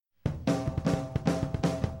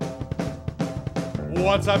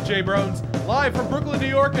What's up, J-Brones? Live from Brooklyn, New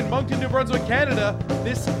York and Moncton, New Brunswick, Canada,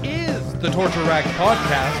 this is the Torture Rack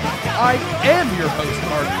Podcast. I am your host,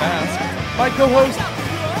 Mark Bask. My co-host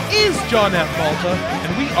is John F. Malta,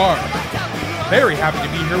 and we are very happy to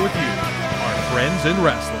be here with you, our friends in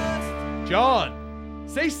wrestling. John,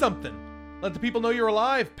 say something. Let the people know you're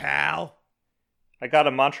alive, pal. I got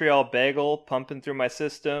a Montreal bagel pumping through my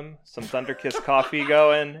system, some Thunderkiss coffee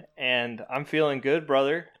going, and I'm feeling good,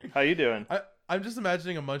 brother. How you doing? I'm just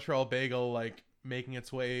imagining a Montreal bagel, like, making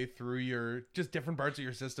its way through your, just different parts of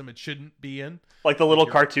your system it shouldn't be in. Like the little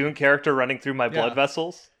cartoon character running through my blood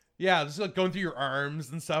vessels? Yeah, just like going through your arms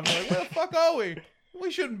and stuff. Like, where the fuck are we?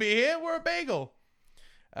 We shouldn't be here. We're a bagel.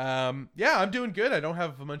 Yeah, I'm doing good. I don't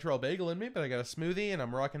have a Montreal bagel in me, but I got a smoothie and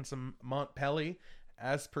I'm rocking some Montpellier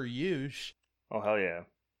as per usual. Oh, hell yeah.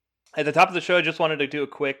 At the top of the show, I just wanted to do a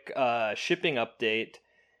quick shipping update.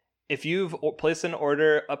 If you've placed an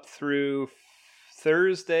order up through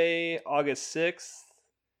Thursday, August 6th,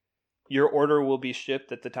 your order will be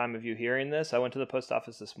shipped at the time of you hearing this. I went to the post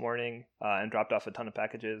office this morning and dropped off a ton of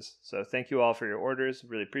packages. So thank you all for your orders.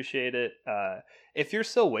 Really appreciate it. If you're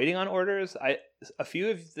still waiting on orders, a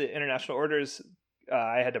few of the international orders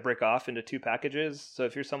I had to break off into 2 packages. So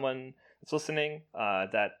if you're someone that's listening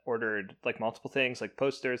that ordered like multiple things like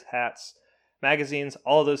posters, hats, magazines,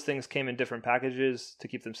 all of those things came in different packages to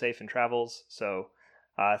keep them safe in travels. So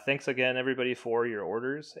thanks again, everybody, for your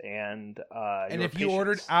orders and your if patience. you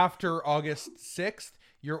ordered after August 6th,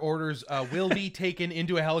 your orders will be taken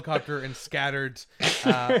into a helicopter and scattered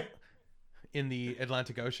in the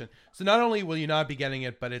Atlantic Ocean. So not only will you not be getting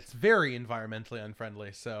it, but it's very environmentally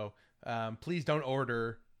unfriendly. So please don't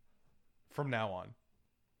order from now on.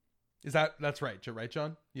 That's right,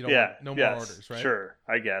 John? You don't want no more orders, right? Sure,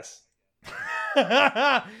 I guess.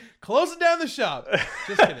 Closing down the shop.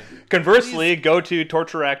 Just kidding. Conversely, go to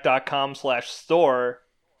torturerack.com/store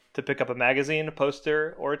to pick up a magazine, a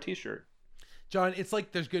poster, or a t-shirt. John, it's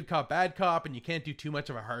like there's good cop, bad cop, and you can't do too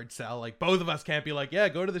much of a hard sell. Like, both of us can't be like, yeah,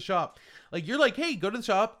 go to the shop. Like, you're like, hey, go to the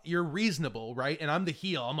shop. You're reasonable, right? And I'm the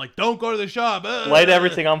heel. I'm like, don't go to the shop. Light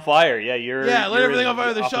everything on fire. Yeah, light everything on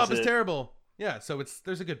fire. The shop is terrible. Yeah, so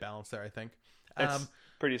there's a good balance there, I think. It's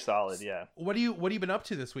pretty solid, yeah. What have you been up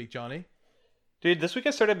to this week, Johnny? Dude, this week I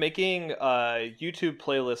started making YouTube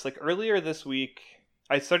playlists. Like earlier this week,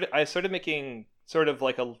 I started making sort of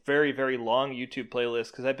like a very, very long YouTube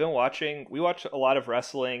playlist because we watch a lot of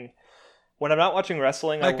wrestling. When I'm not watching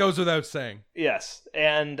wrestling, that goes without saying. Yes,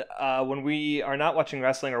 and when we are not watching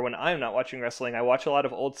wrestling, or when I'm not watching wrestling, I watch a lot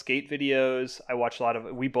of old skate videos.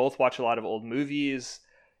 We both watch a lot of old movies.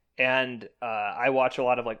 And I watch a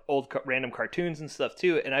lot of like old random cartoons and stuff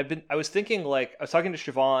too. And I was thinking, like, I was talking to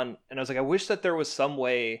Siobhan and I was like, I wish that there was some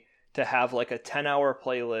way to have like a 10-hour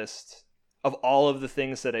playlist of all of the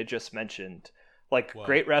things that I just mentioned. Like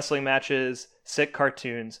great wrestling matches, sick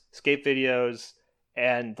cartoons, skate videos,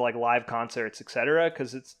 and like live concerts, etc.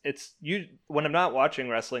 Because it's when I'm not watching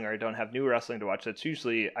wrestling or I don't have new wrestling to watch, that's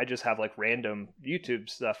usually I just have like random YouTube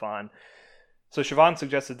stuff on. So Siobhan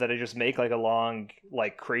suggested that I just make like a long,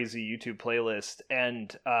 like crazy YouTube playlist.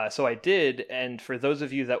 And so I did. And for those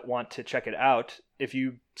of you that want to check it out, if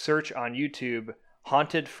you search on YouTube,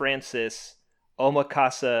 Haunted Francis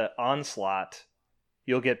Omakase Onslaught,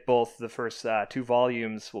 you'll get both. The first 2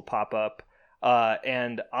 volumes will pop up.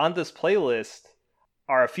 And on this playlist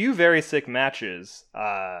are a few very sick matches.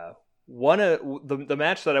 One of the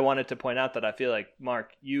match that I wanted to point out that I feel like,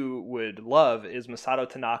 Mark, you would love is Masato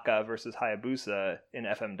Tanaka versus Hayabusa in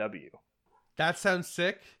FMW. That sounds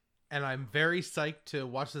sick, and I'm very psyched to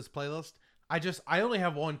watch this playlist. I only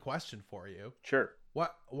have one question for you. Sure. Why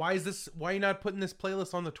are you not putting this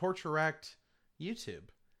playlist on the Torture Rack YouTube?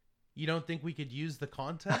 You don't think we could use the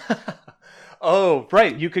content? Oh,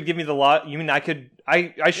 right. You could give me the lot. You mean I could?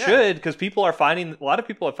 I should, because a lot of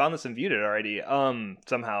people have found this and viewed it already.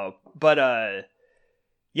 Somehow, but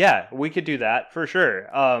yeah, we could do that for sure.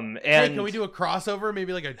 And hey, can we do a crossover?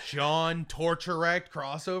 Maybe like a John Torture Rack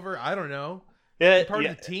crossover? I don't know. Yeah, part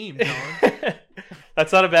of the team, John.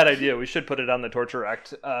 That's not a bad idea. We should put it on the Torture Rack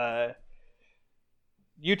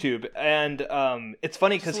YouTube. And it's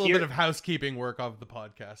funny because a little bit of housekeeping work of the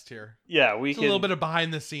podcast here. Yeah, a little bit of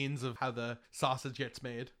behind the scenes of how the sausage gets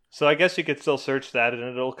made. So I guess you could still search that and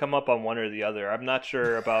it'll come up on one or the other. I'm not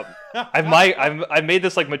sure about. I've made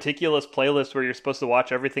this like meticulous playlist where you're supposed to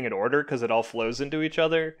watch everything in order because it all flows into each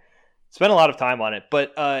other. Spent a lot of time on it,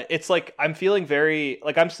 but it's like I'm feeling very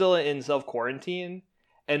like I'm still in self quarantine.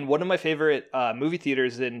 And one of my favorite movie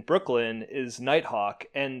theaters in Brooklyn is Nighthawk.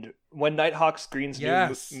 And when Nighthawk screens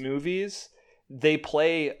new movies, they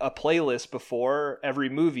play a playlist before every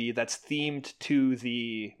movie that's themed to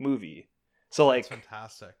the movie. So like That's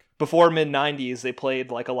fantastic. before mid 90s, they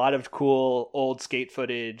played like a lot of cool old skate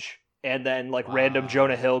footage, and then like random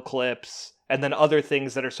Jonah Hill clips, and then other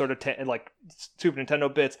things that are sort of like Super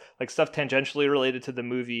Nintendo bits, like stuff tangentially related to the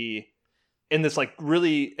movie. In this like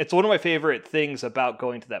really, it's one of my favorite things about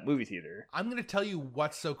going to that movie theater. I'm going to tell you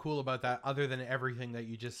what's so cool about that, other than everything that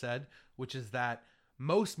you just said, which is that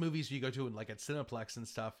most movies you go to, like at Cineplex and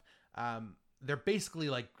stuff, they're basically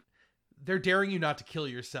like, they're daring you not to kill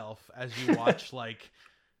yourself as you watch like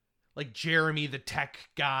Jeremy the tech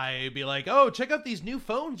guy be like, oh, check out these new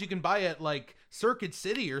phones you can buy at like Circuit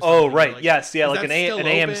City or something. Oh, right. Like, yes. Yeah. Like an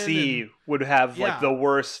AMC and, would have like the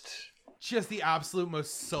worst. Just the absolute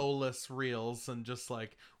most soulless reels and just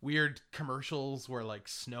like weird commercials where like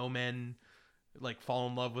snowmen like fall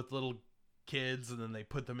in love with little kids and then they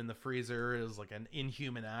put them in the freezer as like an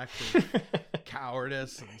inhuman act of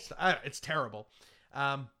cowardice and stuff. It's terrible.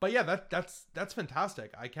 But yeah, that's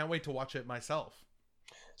fantastic. I can't wait to watch it myself.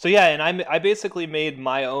 So yeah, and I basically made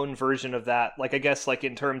my own version of that. Like I guess like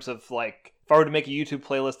in terms of like if I were to make a YouTube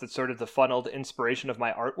playlist that's sort of the funneled inspiration of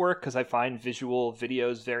my artwork, because I find visual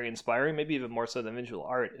videos very inspiring, maybe even more so than visual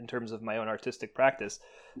art in terms of my own artistic practice.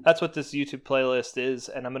 That's what this YouTube playlist is,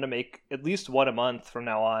 and I'm going to make at least one a month from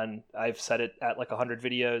now on. I've set it at like 100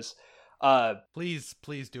 videos. Please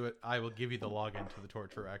do it. I will give you the login to the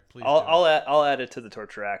Torture Act. Please, I'll add it to the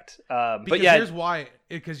Torture Act. But yeah, here's why.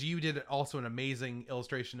 Because you did also an amazing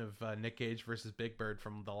illustration of Nick Cage versus Big Bird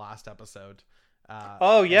from the last episode.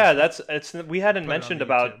 Oh yeah, we hadn't mentioned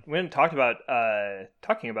about, we hadn't talked about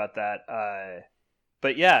talking about that.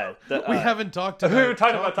 But yeah, we haven't talked about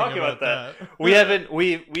talking about that. We haven't.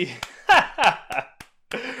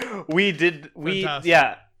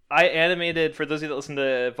 Yeah. I animated, for those of you that listen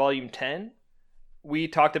to Volume 10, we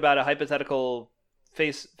talked about a hypothetical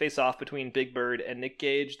face-off between Big Bird and Nick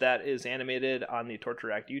Cage that is animated on the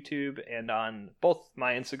Torture Act YouTube and on both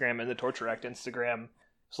my Instagram and the Torture Act Instagram.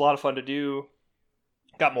 It's a lot of fun to do.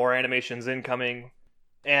 Got more animations incoming.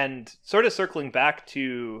 And sort of circling back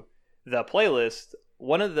to the playlist,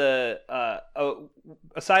 one of the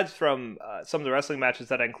aside from some of the wrestling matches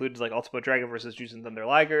that I included, like Ultimo Dragon versus Jushin Thunder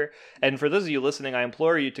Liger, and for those of you listening, I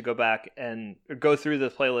implore you to go back and go through the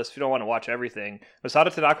playlist if you don't want to watch everything.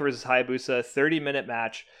 Masato Tanaka versus Hayabusa, 30-minute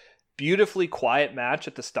match, beautifully quiet match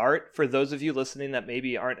at the start. For those of you listening that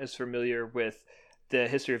maybe aren't as familiar with the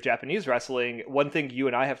history of Japanese wrestling, one thing you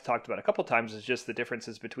and I have talked about a couple times is just the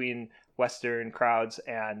differences between Western crowds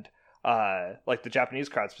and like the Japanese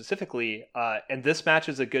crowd specifically, and this match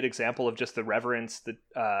is a good example of just the reverence that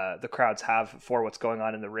the crowds have for what's going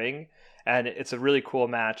on in the ring, and it's a really cool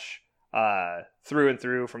match through and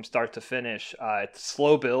through from start to finish. It's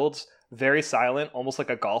slow builds, very silent, almost like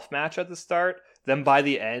a golf match at the start. Then by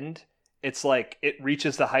the end, it's like it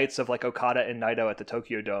reaches the heights of like Okada and Naito at the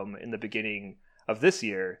Tokyo Dome in the beginning of this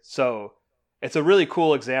year. So it's a really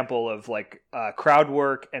cool example of like crowd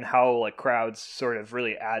work and how like crowds sort of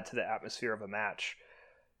really add to the atmosphere of a match.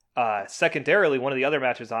 Secondarily, one of the other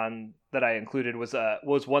matches on that I included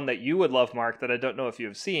was one that you would love, Mark, that I don't know if you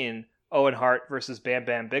have seen, Owen Hart versus Bam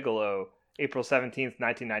Bam Bigelow, April 17th,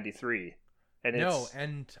 1993.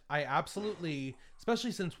 And I absolutely,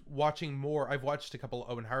 especially since watching more, I've watched a couple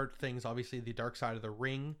Owen Hart things, obviously the Dark Side of the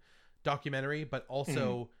Ring documentary, but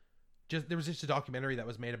also there was just a documentary that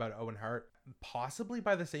was made about Owen Hart, possibly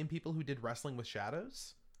by the same people who did Wrestling with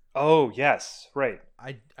Shadows. Oh, yes. Right.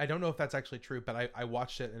 I don't know if that's actually true, but I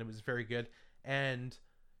watched it and it was very good. And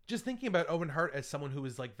just thinking about Owen Hart as someone who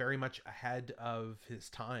was like very much ahead of his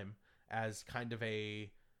time as kind of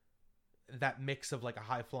that mix of like a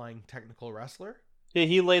high-flying technical wrestler. Yeah,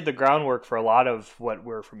 he laid the groundwork for a lot of what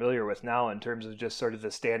we're familiar with now in terms of just sort of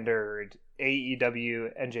the standard AEW,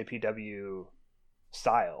 NJPW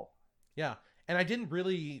style. Yeah, and I didn't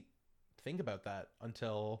really think about that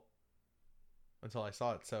until I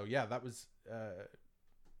saw it. So yeah, that was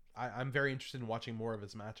I'm very interested in watching more of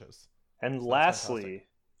his matches. And so lastly,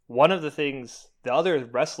 one of the other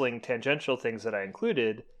wrestling tangential things that I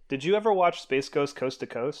included, did you ever watch Space Ghost Coast to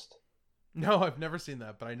Coast? No, I've never seen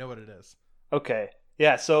that, but I know what it is. Okay.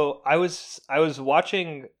 Yeah, so I was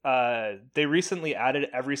watching, they recently added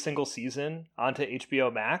every single season onto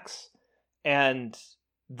HBO Max, and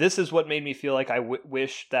this is what made me feel like I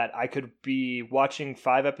wish that I could be watching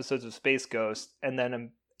 5 episodes of Space Ghost and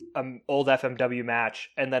then an old FMW match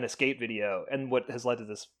and then a skate video, and what has led to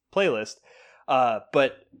this playlist.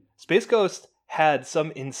 But Space Ghost had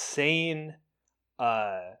some insane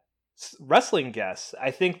wrestling guests,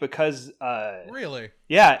 I think, because really,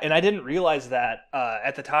 yeah, and I didn't realize that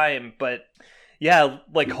at the time, but yeah,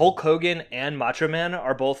 like Hulk Hogan and Macho Man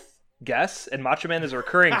are both guests, and Macho Man is a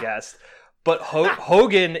recurring guest. But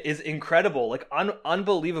Hogan is incredible, like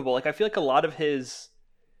unbelievable. Like I feel like a lot of his,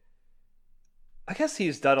 I guess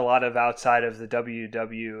he's done a lot of outside of the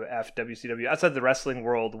WWF, WCW, outside the wrestling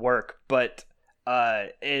world work. But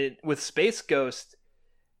with Space Ghost,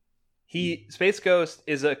 Space Ghost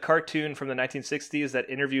is a cartoon from the 1960s that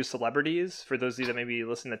interviews celebrities. For those of you that maybe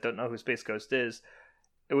listen that don't know who Space Ghost is,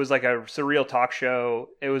 it was like a surreal talk show.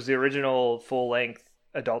 It was the original full-length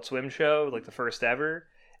Adult Swim show, like the first ever.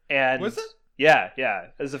 And was it? Yeah.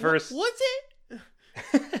 It was the first. Was it?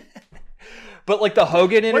 But like the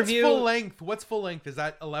Hogan interview. What's full length? Is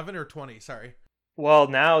that 11 or 20? Sorry. Well,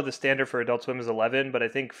 now the standard for Adult Swim is 11, but I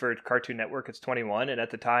think for Cartoon Network it's 21. And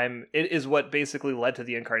at the time, it is what basically led to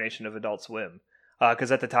the incarnation of Adult Swim.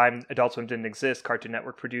 Because at the time, Adult Swim didn't exist. Cartoon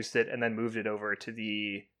Network produced it and then moved it over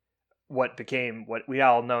to what became what we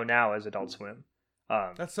all know now as Adult Swim.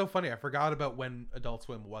 That's so funny. I forgot about when Adult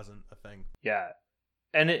Swim wasn't a thing. Yeah.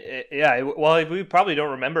 And well, we probably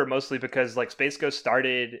don't remember mostly because like Space Ghost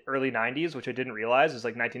started early 90s, which I didn't realize is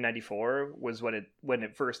like 1994 was when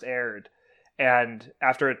it first aired. And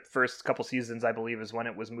after its first couple seasons, I believe, is when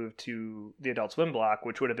it was moved to the Adult Swim block,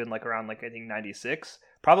 which would have been like around like I think 96,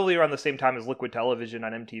 probably around the same time as Liquid Television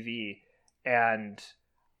on MTV. And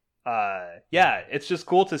it's just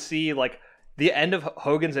cool to see like the end of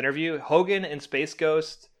Hogan's interview. Hogan and Space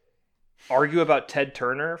Ghost argue about Ted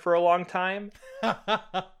Turner for a long time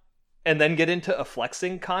and then get into a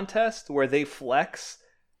flexing contest where they flex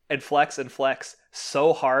and flex and flex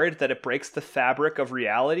so hard that it breaks the fabric of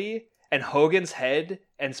reality, and Hogan's head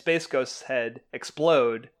and Space Ghost's head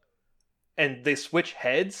explode and they switch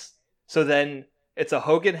heads. So then it's a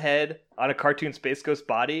Hogan head on a cartoon Space Ghost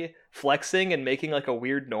body flexing and making like a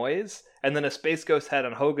weird noise, and then a Space Ghost head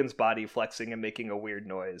on Hogan's body flexing and making a weird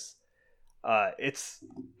noise. It's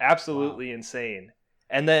absolutely insane.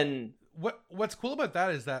 And then what's cool about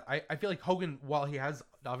that is that I feel like Hogan, while he has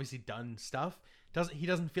obviously done stuff,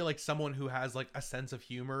 doesn't feel like someone who has like a sense of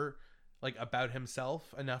humor like about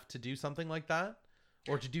himself enough to do something like that,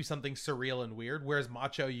 or to do something surreal and weird. Whereas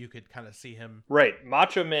Macho, you could kind of see him. Right,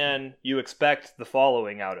 Macho Man, you expect the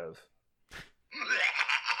following out of.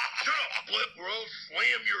 Shut up, Flip, or I'll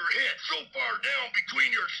slam your head so far down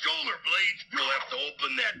between your shoulder blades, you'll have to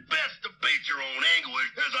open that vest to face your own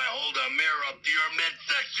anguish as I hold a mirror up to your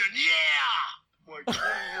midsection, yeah! Like 20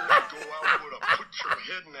 years ago, I would have put your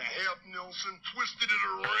head in a half Nelson, twisted it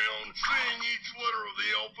around, saying each letter of the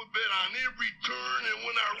alphabet on every turn, and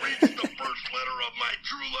when I reached the first letter of my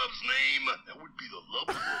true love's name, that would be the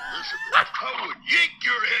lovely Elizabeth, I would yank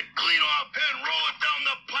your head clean off and roll it down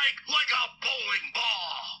the pike like a bowling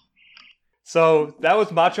ball. So that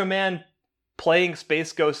was Macho Man playing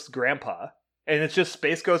Space Ghost's grandpa, and it's just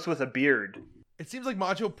Space Ghost with a beard. It seems like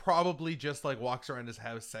Macho probably just like walks around his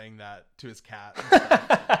house saying that to his cat.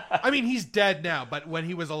 I mean, he's dead now, but when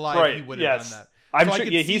he was alive, he would have done that. I'm sure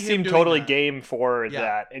he seemed totally game for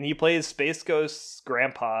that. And he plays Space Ghost's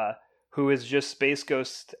grandpa, who is just Space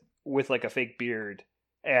Ghost with like a fake beard.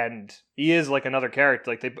 And he is like another character.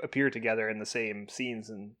 Like they appear together in the same scenes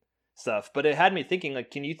and stuff. But it had me thinking, like,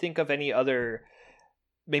 can you think of any other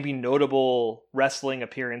maybe notable wrestling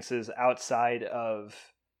appearances outside of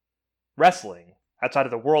wrestling, outside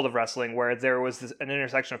of the world of wrestling, where there was an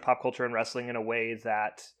intersection of pop culture and wrestling in a way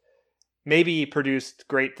that maybe produced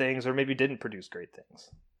great things or maybe didn't produce great things?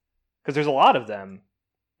 Because there's a lot of them.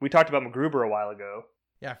 We talked about MacGruber a while ago.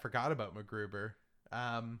 Yeah, I forgot about MacGruber.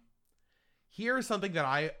 Here's something that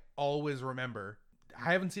I always remember.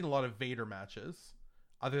 I haven't seen a lot of Vader matches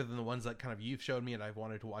other than the ones that kind of you've showed me and I've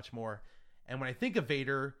wanted to watch more. And when I think of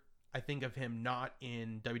Vader, I think of him not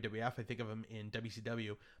in WWF, I think of him in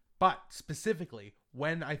WCW. But specifically,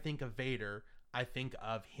 when I think of Vader, I think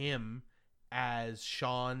of him as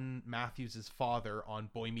Shawn Matthews' father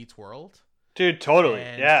on Boy Meets World. Dude, totally.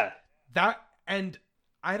 And and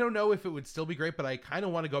I don't know if it would still be great, but I kind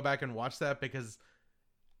of want to go back and watch that because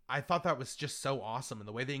I thought that was just so awesome. And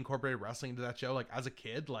the way they incorporated wrestling into that show, like as a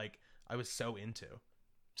kid, like I was so into.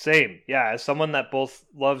 Same. Yeah. As someone that both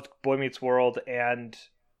loved Boy Meets World and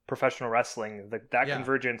professional wrestling, that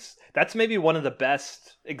convergence, that's maybe one of the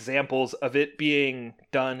best examples of it being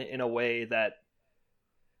done in a way that,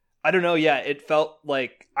 I don't know, it felt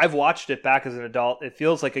like, I've watched it back as an adult, it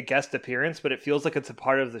feels like a guest appearance, but it feels like it's a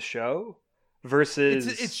part of the show versus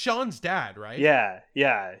it's Shawn's dad, right?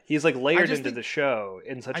 Yeah, he's like layered into the show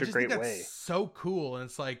in such a great way. So cool. And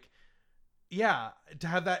it's like, to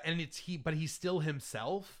have that, and but he's still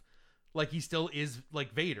himself, like he still is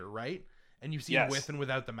like Vader, right? And you see him with and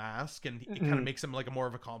without the mask, and it kind of makes him like a more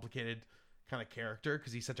of a complicated kind of character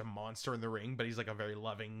because he's such a monster in the ring, but he's like a very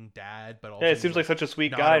loving dad. But also it seems like such a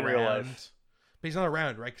sweet guy in real life. he's not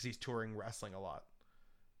around, right? Because he's touring wrestling a lot.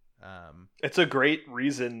 It's a great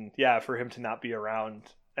reason, for him to not be around.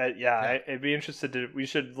 I'd be interested to. We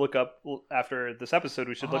should look up after this episode.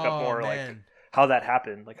 We should look up more like how that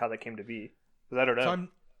happened, like how that came to be. Because I don't know.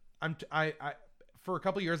 So I for a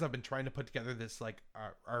couple of years I've been trying to put together this like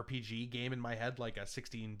RPG game in my head, like a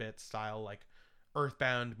 16-bit style, like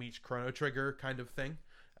Earthbound meets Chrono Trigger kind of thing.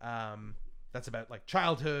 That's about like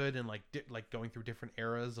childhood and like going through different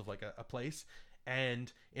eras of like a place.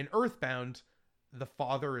 And in Earthbound, the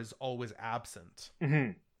father is always absent,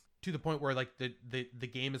 to the point where like the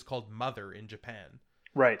game is called Mother in Japan.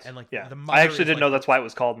 Right. And like the mother I actually didn't know that's why it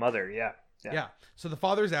was called Mother. Yeah. So the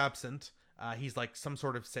father's absent. He's like some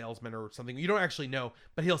sort of salesman or something. You don't actually know,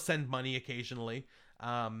 but he'll send money occasionally.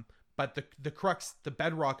 But the crux, the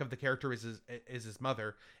bedrock of the character is his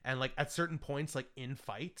mother. And like at certain points, like in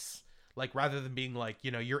fights, like rather than being like,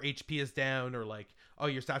 you know, your HP is down or like, oh,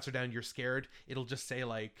 your stats are down, you're scared. It'll just say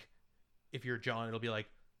like, if you're John, it'll be like,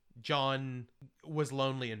 John was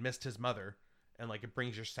lonely and missed his mother. And like it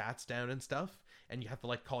brings your stats down and stuff. And you have to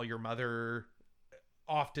like call your mother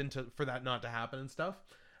often for that not to happen and stuff.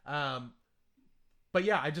 But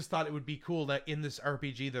yeah, I just thought it would be cool that in this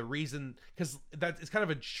RPG, the reason, because that is kind of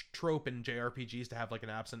a trope in JRPGs to have like an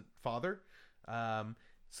absent father.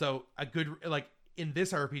 So a good, like in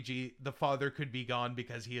this RPG, the father could be gone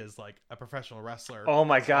because he is like a professional wrestler. Oh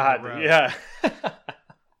my God. Yeah.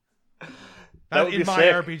 That in my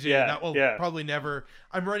sick. RPG, that will probably never.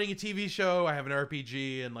 I'm running a TV show. I have an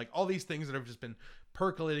RPG and like all these things that have just been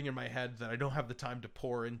percolating in my head that I don't have the time to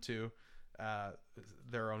pour into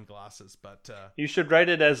their own glasses. But you should write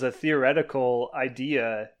it as a theoretical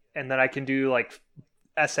idea, and then I can do like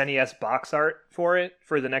SNES box art for it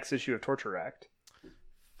for the next issue of Torture Rack.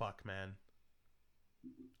 Fuck, man.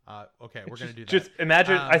 Okay, we're gonna do that. Just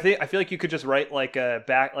imagine. I feel like you could just write like a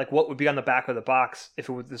back, like what would be on the back of the box if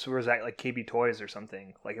this was at like KB Toys or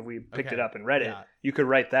something. Like if we picked it up and read it, you could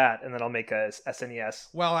write that, and then I'll make a SNES.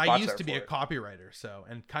 Well, I used to be a copywriter, so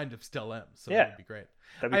and kind of still am. So that would be great.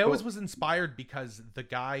 I always was inspired because the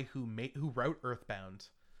guy who wrote Earthbound,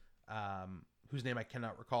 whose name I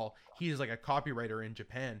cannot recall, he is like a copywriter in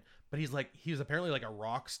Japan, but he was apparently like a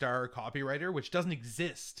rock star copywriter, which doesn't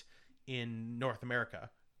exist in North America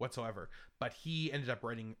whatsoever. But he ended up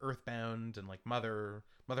writing Earthbound and like Mother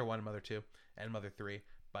 1 and Mother 2 and Mother 3.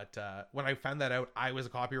 But when I found that out, I was a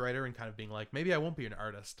copywriter and kind of being like, maybe I won't be an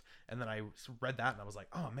artist. And then I read that and I was like,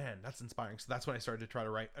 oh man, that's inspiring. So that's when I started to try to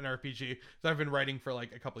write an RPG. So I've been writing for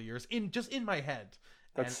like a couple of years in my head.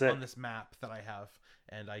 That's and sick. On this map that I have.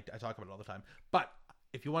 And I talk about it all the time. But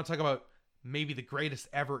if you want to talk about maybe the greatest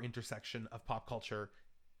ever intersection of pop culture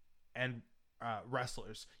and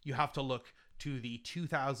wrestlers, you have to look to the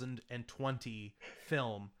 2020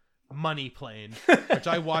 film Money Plane, which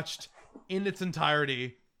I watched in its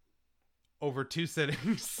entirety over 2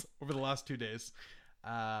 sittings over the last 2 days,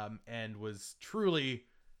 and was truly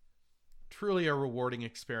a rewarding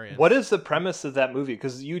experience. What is the premise of that movie?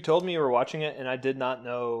 Because you told me you were watching it and I did not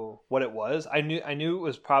know what it was. I knew it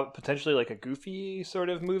was potentially like a goofy sort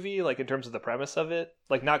of movie, like in terms of the premise of it,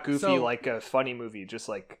 like not goofy, like a funny movie, just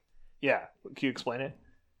like, can you explain it?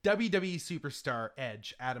 WWE superstar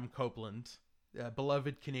Edge, Adam Copeland, a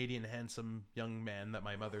beloved Canadian handsome young man that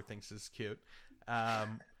my mother thinks is cute.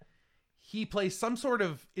 He plays some sort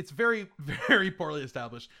of, it's very, very poorly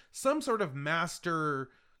established, some sort of master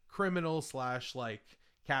criminal / like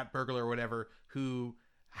cat burglar or whatever, who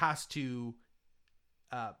has to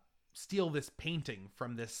steal this painting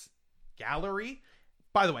from this gallery.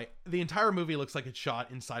 By the way, the entire movie looks like it's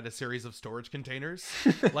shot inside a series of storage containers.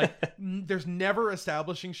 Like, there's never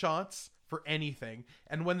establishing shots for anything.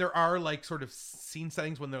 And when there are, like, sort of scene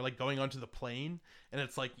settings when they're, like, going onto the plane, and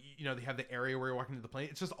it's, like, you know, they have the area where you're walking to the plane,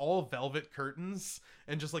 it's just all velvet curtains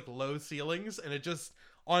and just, like, low ceilings. And it just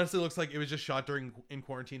honestly looks like it was just shot in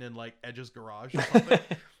quarantine in, like, Edge's garage or something.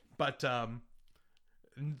 But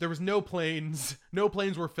there was no planes. No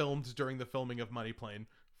planes were filmed during the filming of Money Plane,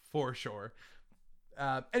 for sure.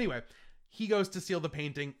 Anyway, he goes to steal the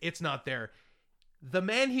painting. It's not there. The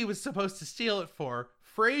man he was supposed to steal it for,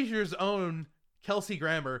 Frasier's own Kelsey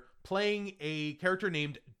Grammer, playing a character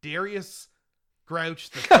named Darius Grouch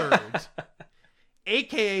III,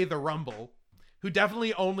 aka the Rumble, who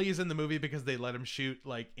definitely only is in the movie because they let him shoot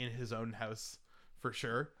like in his own house for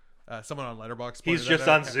sure. Someone on Letterboxd. He's just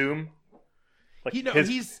on Zoom. Like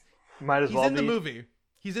he's might as well in the movie.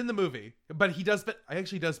 He's in the movie, but he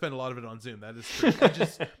actually does spend a lot of it on Zoom. That is true.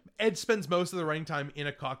 Edge spends most of the running time in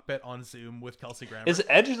a cockpit on Zoom with Kelsey Grammer. Is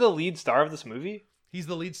Edge the lead star of this movie? He's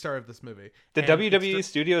the lead star of this movie. Did WWE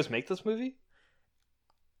Studios make this movie?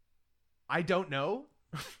 I don't know,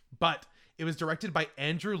 but It was directed by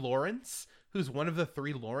Andrew Lawrence, who's one of the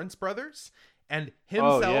 3 Lawrence brothers, and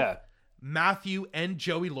himself, Matthew, and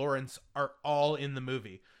Joey Lawrence are all in the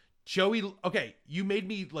movie. Joey, okay, you made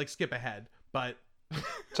me like skip ahead, but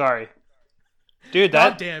sorry, dude.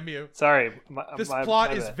 God damn you! Sorry, this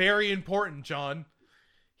plot is very important, John.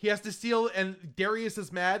 He has to steal, and Darius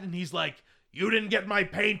is mad, and he's like, "You didn't get my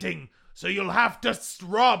painting, so you'll have to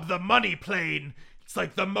rob the money plane. It's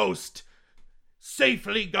like the most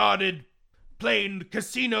safely guarded plane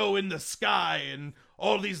casino in the sky, and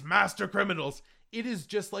all these master criminals." It is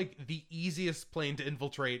just like the easiest plane to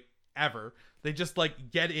infiltrate ever. They just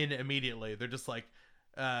like get in immediately. They're just like,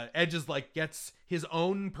 Edge is like gets his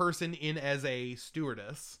own person in as a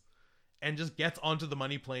stewardess, and just gets onto the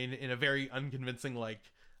money plane in a very unconvincing like,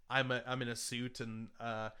 I'm in a suit and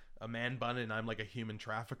a man bun, and I'm like a human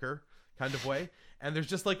trafficker kind of way. And there's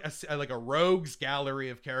just like a rogues gallery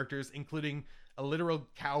of characters, including a literal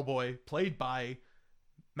cowboy played by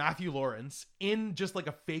Matthew Lawrence in just like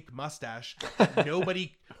a fake mustache.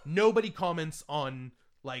 Nobody comments on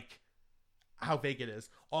like how fake it is.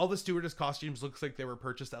 All the stewardess costumes looks like they were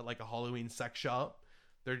purchased at like a Halloween sex shop.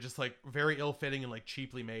 They're just like very ill-fitting and like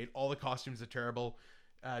cheaply made. All the costumes are terrible.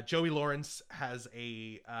 Joey Lawrence has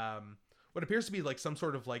a what appears to be like some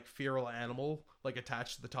sort of like feral animal like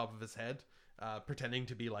attached to the top of his head, pretending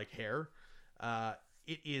to be like hair.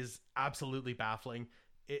 It is absolutely baffling.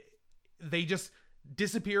 They just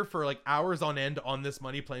disappear for like hours on end on this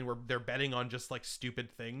money plane where they're betting on just like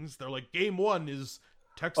stupid things. They're like, game 1 is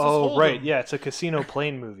Texas Hold'em. Right, yeah, it's a casino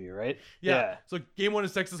plane movie, right? Yeah. So game 1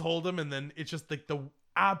 is Texas Hold'em, and then it's just like the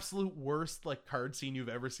absolute worst like card scene you've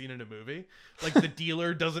ever seen in a movie. Like the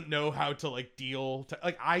dealer doesn't know how to like deal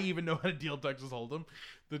like I even know how to deal Texas Hold'em,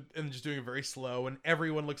 and just doing it very slow, and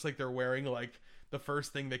everyone looks like they're wearing like the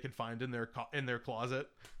first thing they could find in their closet.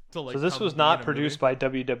 So this was not produced by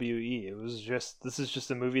WWE. This is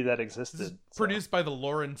just a movie that existed. Produced by the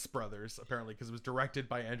Lawrence brothers, apparently, because it was directed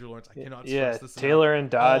by Andrew Lawrence. I cannot stress this enough. Taylor and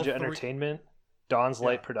Dodge Entertainment, Dawn's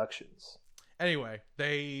Light Productions. Anyway,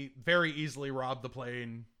 they very easily robbed the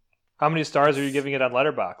plane. How many stars are you giving it on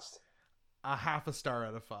Letterboxd? A 0.5 star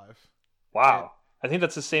out of 5. Wow. I think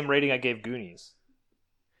that's the same rating I gave Goonies.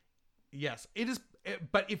 Yes, it is.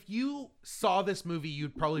 But if you saw this movie,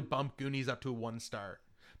 you'd probably bump Goonies up to a 1 star.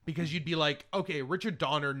 Because you'd be like, okay, Richard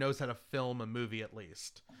Donner knows how to film a movie at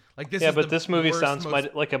least. Like this. Yeah, but this movie sounds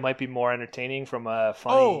like it might be more entertaining from a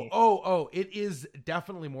funny. Oh! It is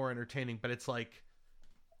definitely more entertaining, but it's like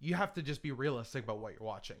you have to just be realistic about what you're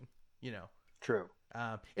watching. You know. True.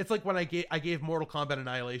 It's like when I gave Mortal Kombat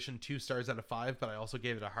Annihilation 2 stars out of 5, but I also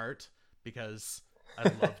gave it a heart because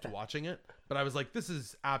I loved watching it. But I was like, this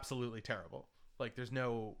is absolutely terrible. Like, there's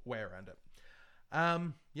no way around it.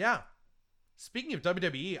 Yeah. Speaking of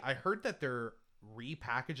WWE, I heard that they're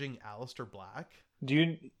repackaging Aleister Black.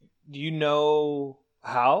 Do you know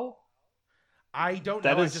how? I don't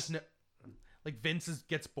know. I just know, like Vince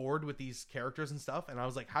gets bored with these characters and stuff, and I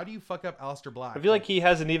was like, how do you fuck up Aleister Black? I feel like he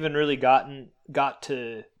hasn't even really got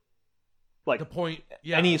to like the point.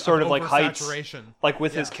 Yeah, any sort of like heights. Like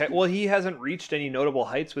with his he hasn't reached any notable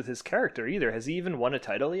heights with his character either. Has he even won a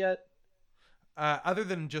title yet? Other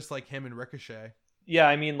than just like him and Ricochet. Yeah,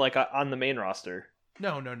 I mean, like, on the main roster.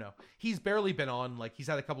 No. He's barely been on. Like, he's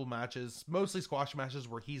had a couple matches, mostly squash matches,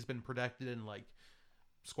 where he's been protected and, like,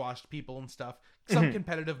 squashed people and stuff. Some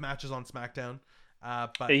competitive matches on SmackDown.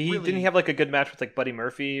 But didn't he have, like, a good match with, like, Buddy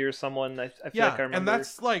Murphy or someone? I feel like I remember. And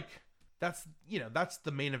that's, like, that's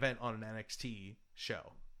the main event on an NXT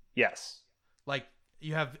show. Yes. Like,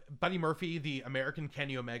 you have Buddy Murphy, the American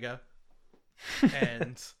Kenny Omega,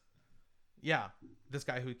 and, yeah, this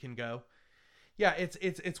guy who can go. Yeah,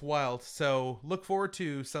 it's wild. So look forward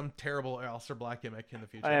to some terrible Aleister Black gimmick in the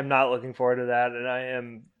future. I am not looking forward to that, and I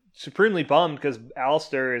am supremely bummed because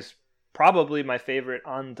Aleister is probably my favorite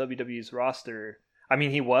on WWE's roster. I mean,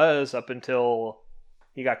 he was up until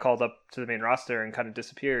he got called up to the main roster and kind of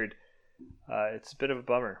disappeared. It's a bit of a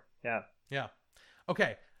bummer. Yeah. Yeah.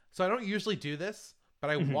 Okay, so I don't usually do this, but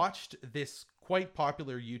I watched this quite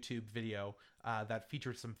popular YouTube video that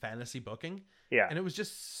featured some fantasy booking. Yeah. And it was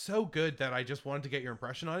just so good that I just wanted to get your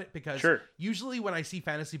impression on it because usually when I see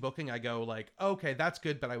fantasy booking, I go like, okay, that's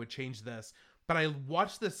good, but I would change this. But I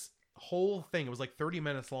watched this whole thing. It was like 30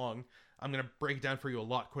 minutes long. I'm going to break it down for you a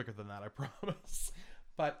lot quicker than that, I promise.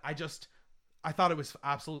 But I thought it was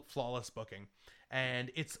absolute flawless booking. And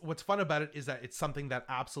what's fun about it is that it's something that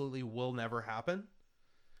absolutely will never happen,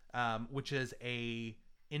 which is a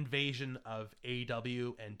invasion of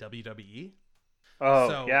AEW and WWE. Oh,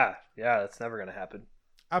 so, yeah, that's never going to happen.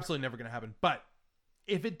 Absolutely never going to happen. But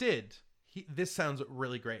if it did, this sounds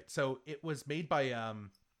really great. So it was made by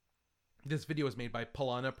This video was made by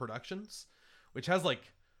Polana Productions, which has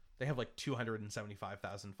they have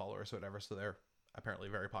 275,000 followers or whatever, so they're apparently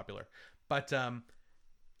very popular. But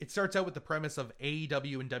it starts out with the premise of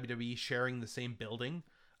AEW and WWE sharing the same building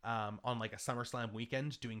on a SummerSlam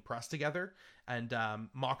weekend doing press together, and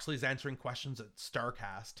Moxley's answering questions at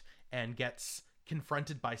StarCast and gets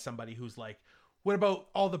confronted by somebody who's like, what about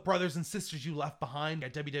all the brothers and sisters you left behind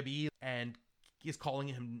at WWE? And he's calling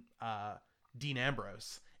him Dean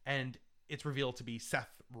Ambrose, and it's revealed to be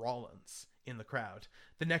Seth Rollins in the crowd.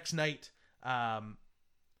 The next night,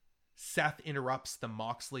 Seth interrupts the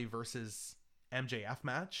Moxley versus MJF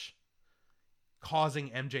match, causing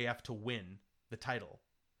MJF to win the title.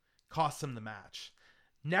 Costs him the match.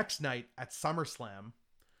 Next night at SummerSlam,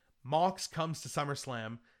 Mox comes to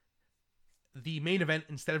SummerSlam. The main event,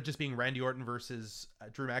 instead of just being Randy Orton versus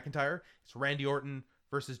Drew McIntyre, it's Randy Orton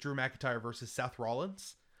versus Drew McIntyre versus Seth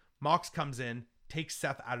Rollins. Mox comes in, takes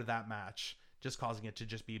Seth out of that match, just causing it to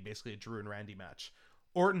just be basically a Drew and Randy match.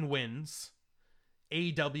 Orton wins.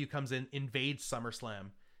 AEW comes in, invades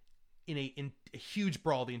SummerSlam in a huge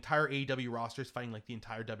brawl. The entire AEW roster is fighting the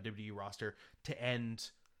entire WWE roster to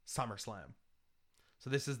end SummerSlam. So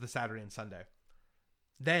this is the Saturday and Sunday.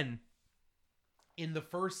 Then, in the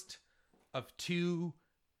first of two,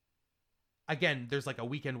 again, there's a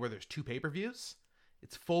weekend where there's two pay-per-views.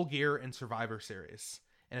 It's Full Gear and Survivor Series,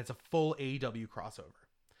 and it's a full AEW crossover.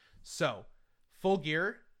 So, Full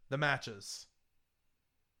Gear, the matches.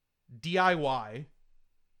 DIY,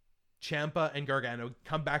 Ciampa and Gargano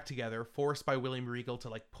come back together, forced by William Regal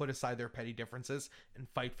to put aside their petty differences and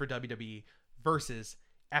fight for WWE versus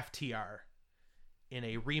FTR in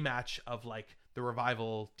a rematch of the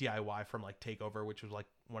Revival DIY from TakeOver, which was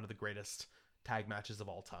one of the greatest tag matches of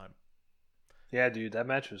all time. Yeah, dude, that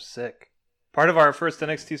match was sick. Part of our first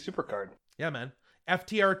NXT Supercard. Yeah, man.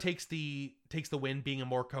 FTR takes the win, being a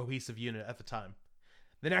more cohesive unit at the time.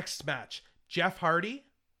 The next match, Jeff Hardy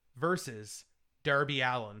versus Darby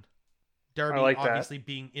Allin. Darby obviously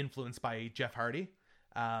being influenced by Jeff Hardy.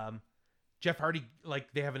 Jeff Hardy,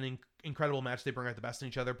 they have an incredible match. They bring out the best in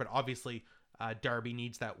each other, but obviously Darby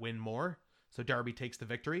needs that win more. So Darby takes the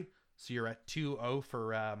victory. So you're at 2-0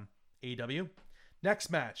 for AEW. Next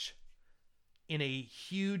match, in a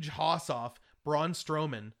huge hoss-off, Braun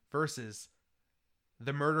Strowman versus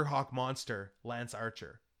the Murder Hawk Monster, Lance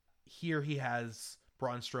Archer. Here he has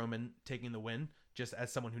Braun Strowman taking the win, just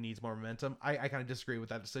as someone who needs more momentum. I kind of disagree with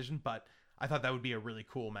that decision, but I thought that would be a really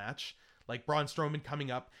cool match. Braun Strowman coming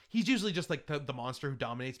up. He's usually just the monster who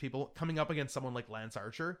dominates people. Coming up against someone like Lance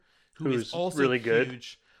Archer, who's also really good,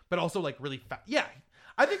 huge, but also really fat. Yeah,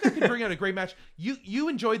 I think that could bring out a great match. You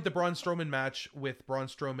enjoyed the Braun Strowman match with Braun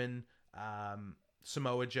Strowman,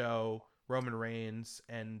 Samoa Joe, Roman Reigns,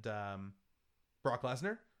 and Brock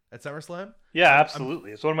Lesnar at SummerSlam. Yeah,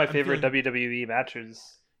 absolutely. It's one of my favorite WWE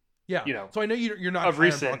matches. Yeah, so I know you're not of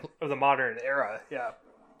recent of the modern era. Yeah,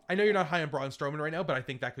 I know you're not high on Braun Strowman right now, but I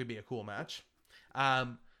think that could be a cool match.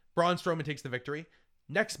 Braun Strowman takes the victory.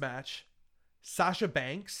 Next match, Sasha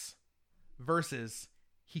Banks versus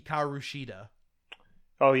Hikaru Shida.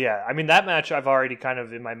 Oh yeah, I mean that match I've already kind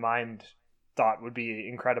of in my mind thought would be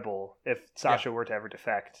incredible if Sasha were to ever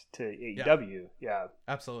defect to AEW. Yeah,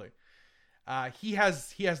 absolutely. He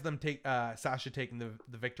has them take Sasha taking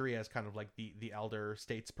the victory as kind of the elder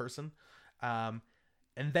statesperson. And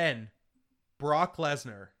then Brock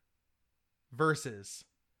Lesnar versus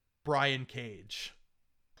Brian Cage.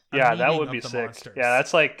 Yeah, that would be sick. Monsters. Yeah,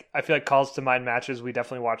 that's I feel calls to mind matches we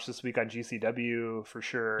definitely watched this week on GCW for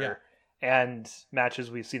sure. Yeah. And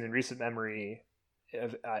matches we've seen in recent memory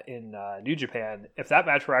in New Japan. If that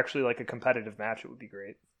match were actually a competitive match, it would be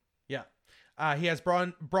great. Yeah. He has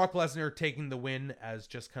Brock Lesnar taking the win as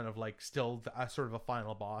just kind of still sort of a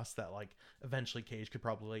final boss that eventually Cage could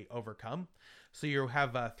probably overcome. So you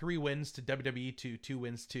have 3 wins to WWE to 2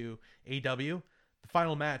 wins to AEW. The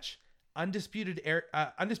final match, Undisputed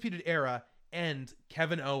Era and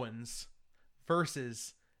Kevin Owens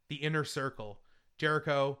versus the Inner Circle,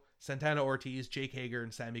 Jericho, Santana Ortiz, Jake Hager,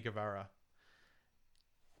 and Sammy Guevara.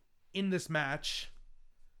 In this match,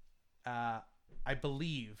 I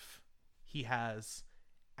believe he has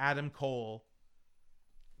Adam Cole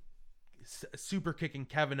super kicking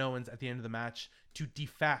Kevin Owens at the end of the match to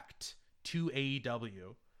defect to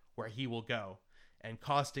AEW, where he will go, and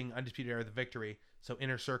costing Undisputed Era the victory. So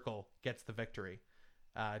Inner Circle gets the victory.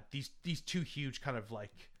 These two huge kind of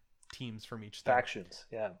teams from each thing. Factions,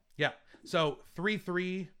 yeah. Yeah. So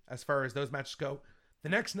 3-3 as far as those matches go. The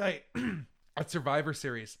next night at Survivor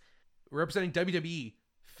Series, representing WWE,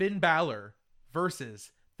 Finn Balor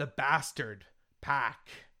versus the Bastard Pack,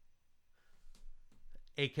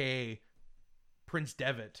 aka Prince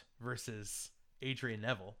Devitt versus Adrian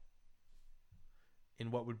Neville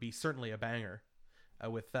in what would be certainly a banger,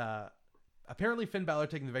 with apparently Finn Balor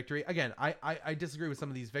taking the victory. Again, I disagree with some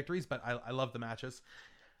of these victories, but I love the matches.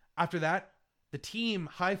 After that, the team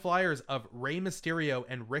High Flyers of Rey Mysterio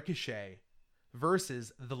and Ricochet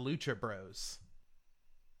versus the Lucha Bros.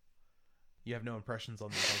 You have no impressions on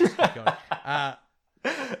this. I'll just keep going.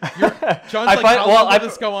 John's how long will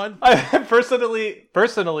this go on?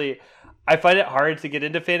 Personally, I find it hard to get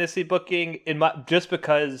into fantasy booking just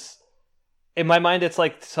because in my mind it's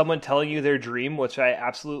like someone telling you their dream, which I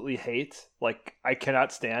absolutely hate. Like, I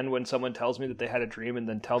cannot stand when someone tells me that they had a dream and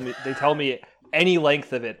then tell me any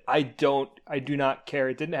length of it. I do not care.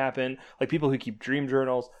 It didn't happen. Like, people who keep dream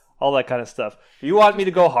journals, all that kind of stuff. If you want me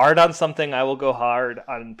to go hard on something, I will go hard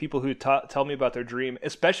on people who tell me about their dream.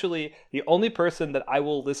 Especially the only person that I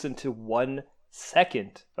will listen to 1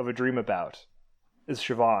 second of a dream about is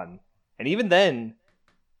Siobhan. And even then,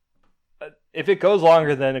 if it goes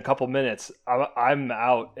longer than a couple minutes, I'm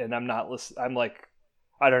out and I'm not listening. I'm like,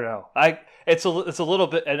 I don't know. It's a little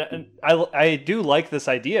bit, and I do like this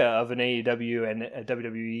idea of an AEW and a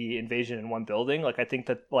WWE invasion in one building. Like, I think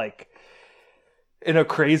that, like, in a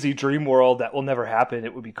crazy dream world that will never happen,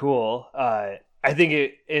 it would be cool. I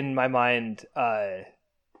think in my mind, the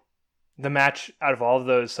match out of all of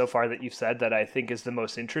those so far that you've said that I think is the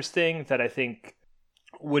most interesting, that I think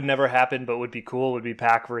would never happen but would be cool, would be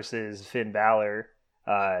Pac versus Finn Balor.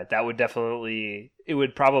 That would definitely, it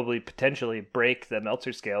would probably potentially break the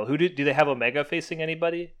Meltzer scale. Do they have Omega facing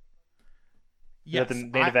anybody? Yes, the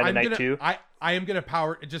main event at night 2. I am gonna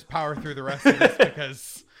power through the rest of this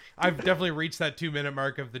because I've definitely reached that 2-minute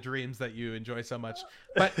mark of the dreams that you enjoy so much.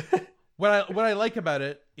 But what I like about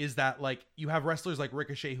it is that, like, you have wrestlers like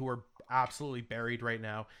Ricochet who are absolutely buried right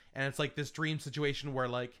now, and it's like this dream situation where,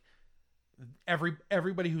 like,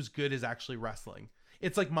 everybody who's good is actually wrestling.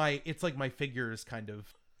 It's like my figures kind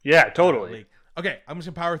of. Yeah, totally. League. Okay, I'm just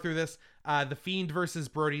gonna power through this. The Fiend versus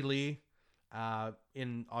Brody Lee,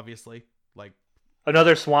 in obviously, like,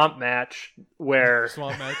 another swamp match where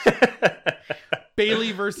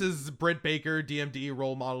Bailey versus Britt Baker, DMD,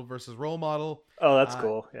 role model versus role model. Oh, that's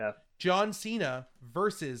cool. Yeah. John Cena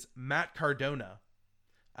versus Matt Cardona.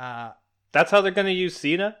 That's how they're gonna use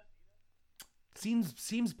Cena.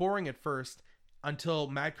 Seems boring at first until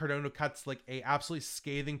Matt Cardona cuts, like, a absolutely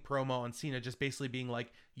scathing promo on Cena, just basically being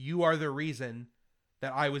like, "You are the reason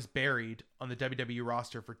that I was buried on the WWE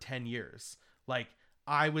roster for 10 years. Like,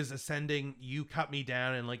 I was ascending, you cut me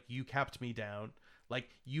down, and, like, you kept me down. Like,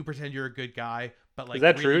 you pretend you're a good guy, but, like, is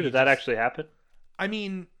that really true? Did that actually happen? I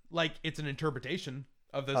mean, like, it's an interpretation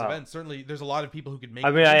of those events. Certainly, there's a lot of people who could make.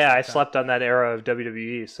 I mean, I slept on that era of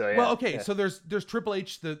WWE, so yeah. Well, okay, so there's Triple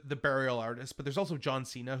H, the burial artist, but there's also John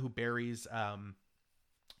Cena who buries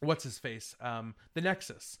what's his face, the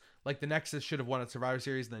Nexus. Like, the Nexus should have won at Survivor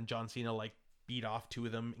Series, and then John Cena, like, beat off 2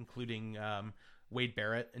 of them, including Wade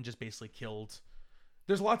Barrett, and just basically killed.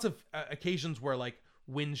 There's lots of occasions where, like,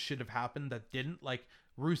 wins should have happened that didn't. Like,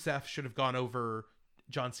 Rusev should have gone over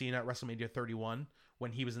John Cena at WrestleMania 31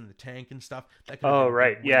 when he was in the tank and stuff. That could have been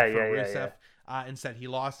right. Yeah. Rusev. Instead, he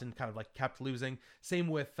lost and kind of, like, kept losing. Same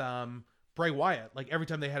with Bray Wyatt. Like, every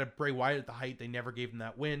time they had a Bray Wyatt at the height, they never gave him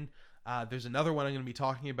that win. There's another one I'm going to be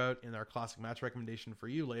talking about in our classic match recommendation for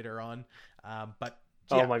you later on. But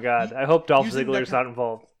yeah, oh my God, I hope Dolph Ziggler's not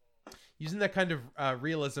involved. Using that kind of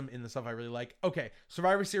realism in the stuff I really like. Okay,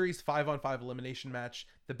 Survivor Series 5-on-5 elimination match.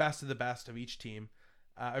 The best of the best of each team,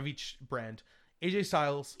 of each brand. AJ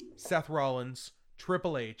Styles, Seth Rollins,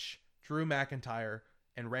 Triple H, Drew McIntyre,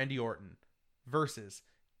 and Randy Orton versus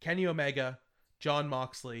Kenny Omega, Jon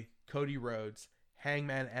Moxley, Cody Rhodes,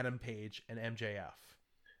 Hangman Adam Page, and MJF.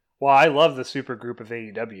 Well, I love the super group of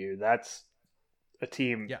AEW. That's a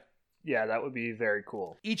team. Yeah, that would be very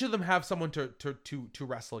cool. Each of them have someone to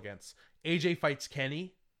wrestle against. AJ fights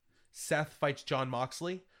Kenny. Seth fights Jon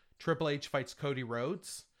Moxley. Triple H fights Cody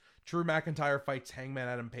Rhodes. Drew McIntyre fights Hangman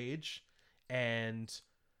Adam Page. And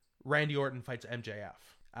Randy Orton fights MJF.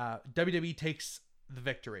 WWE takes the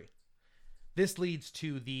victory. This leads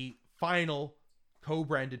to the final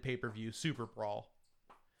co-branded pay-per-view, Super Brawl.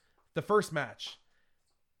 The first match,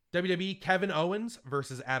 WWE Kevin Owens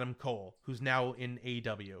versus Adam Cole, who's now in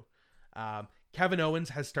AEW. Kevin Owens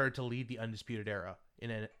has started to lead the Undisputed Era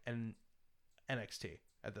in NXT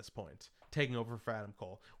at this point, taking over for Adam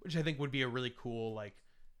Cole, which I think would be a really cool, like,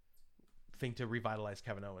 thing to revitalize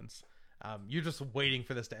Kevin Owens. You're just waiting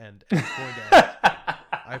for this to end, and it's going to end.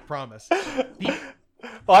 I promise.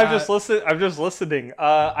 I'm just listening.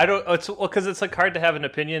 I don't. It's because it's like hard to have an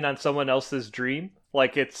opinion on someone else's dream.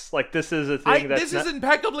 Like, it's like this is a thing. This is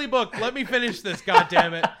impeccably booked. Let me finish this. God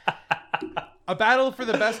damn it. A battle for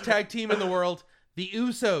the best tag team in the world. The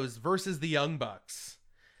Usos versus the Young Bucks.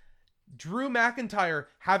 Drew McIntyre,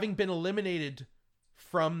 having been eliminated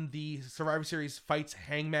from the Survivor Series, fights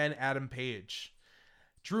Hangman Adam Page.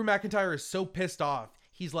 Drew McIntyre is so pissed off.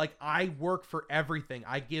 He's like, I work for everything.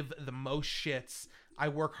 I give the most shits. I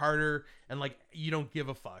work harder, and like, you don't give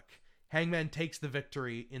a fuck. Hangman takes the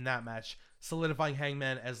victory in that match, solidifying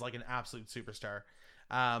Hangman as like an absolute superstar.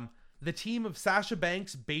 The team of Sasha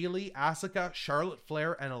Banks, Bayley, Asuka, Charlotte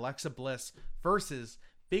Flair, and Alexa Bliss versus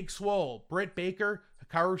Big Swole, Britt Baker,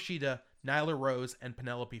 Hikaru Shida, Nyla Rose, and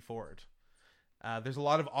Penelope Ford. There's a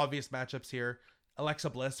lot of obvious matchups here. Alexa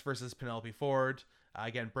Bliss versus Penelope Ford.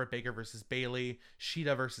 Again, Britt Baker versus Bayley.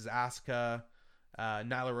 Shida versus Asuka.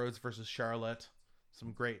 Nyla Rose versus Charlotte.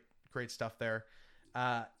 Some great stuff there.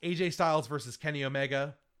 AJ Styles versus Kenny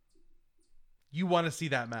Omega. You want to see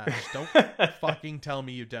that match. Don't fucking tell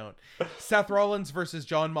me you don't. Seth Rollins versus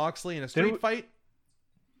Jon Moxley in a street fight.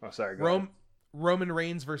 Oh, sorry. Go ahead. Roman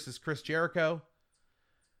Reigns versus Chris Jericho.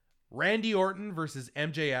 Randy Orton versus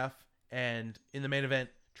MJF. And in the main event,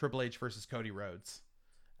 Triple H versus Cody Rhodes.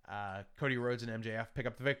 Cody Rhodes and MJF pick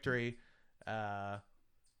up the victory. AEW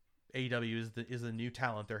is the new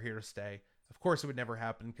talent. They're here to stay. Of course, it would never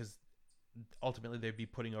happen because ultimately they'd be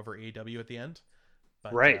putting over AEW at the end.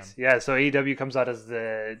 But, right. Yeah. So AEW comes out as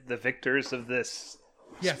the victors of this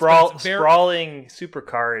yes, sprawling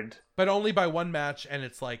supercard, but only by one match, and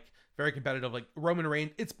it's like very competitive. Like Roman Reigns,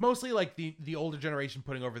 it's mostly like the older generation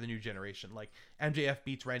putting over the new generation. Like MJF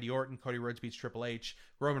beats Randy Orton, Cody Rhodes beats Triple H,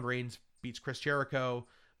 Roman Reigns beats Chris Jericho,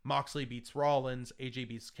 Moxley beats Rollins, AJ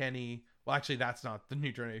beats Kenny. Well, actually, that's not the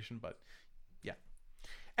new generation, but yeah.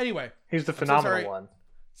 Anyway, he's the phenomenal one.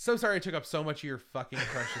 So sorry I took up so much of your fucking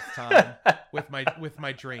precious time with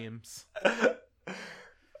my dreams.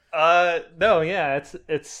 No, yeah,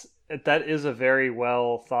 that is a very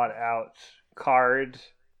well thought out card,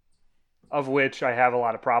 of which I have a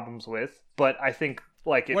lot of problems with. But I think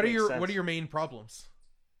like it what are makes your sense. What are your main problems?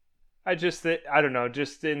 I don't know,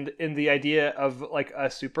 just in the idea of like a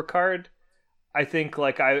super card. I think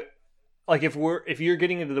if you're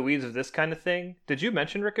getting into the weeds of this kind of thing, did you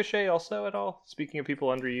mention Ricochet also at all? Speaking of people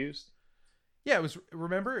underused. Yeah,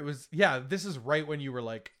 this is right when you were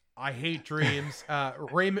like, I hate dreams.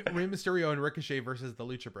 Rey Mysterio and Ricochet versus the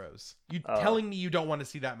Lucha Bros. You telling me you don't want to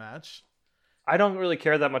see that match? I don't really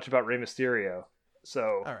care that much about Rey Mysterio.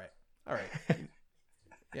 So all right.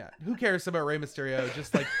 Yeah, who cares about Rey Mysterio?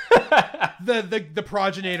 Just like the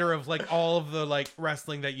progenitor of like all of the like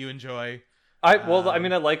wrestling that you enjoy. I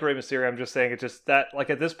like Rey Mysterio. I'm just saying it's just that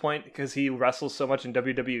like at this point, because he wrestles so much in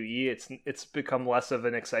WWE, it's become less of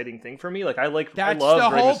an exciting thing for me. Like I love Rey Mysterio. The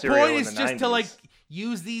whole point in is the just 90s. to like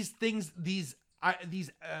use these things, these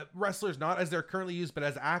wrestlers not as they're currently used, but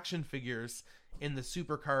as action figures in the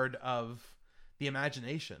supercard of the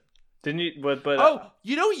imagination. Didn't you? But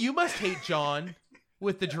you must hate John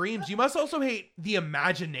with the dreams. You must also hate the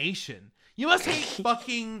imagination. You must hate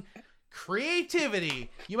fucking creativity.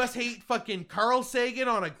 You must hate fucking Carl Sagan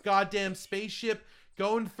on a goddamn spaceship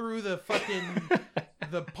going through the fucking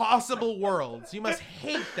the possible worlds. You must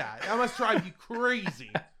hate that. That must drive you crazy.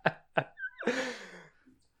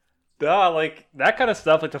 Like that kind of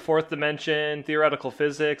stuff, like the fourth dimension, theoretical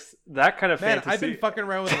physics, that kind of fantasy. I've been fucking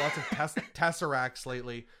around with lots of tesseracts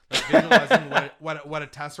lately, like visualizing what a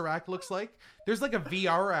tesseract looks like. There's like a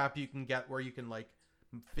VR app you can get where you can like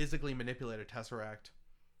physically manipulate a tesseract.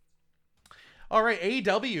 All right,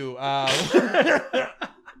 AEW.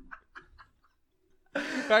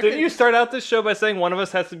 Didn't you start out this show by saying one of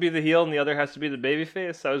us has to be the heel and the other has to be the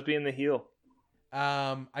babyface? I was being the heel.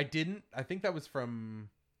 I didn't. I think that was from.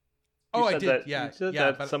 You I did. That, yeah, you said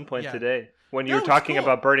yeah, that at some point yeah. today when you were talking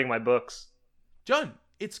about burning my books. John,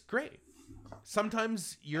 it's great.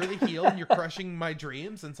 Sometimes you're the heel and you're crushing my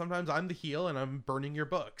dreams, and sometimes I'm the heel and I'm burning your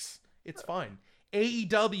books. It's fine.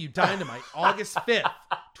 AEW Dynamite, August 5th,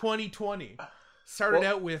 2020. Started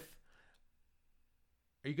out with.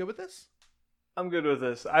 Are you good with this? I'm good with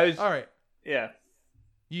this. All right. Yeah.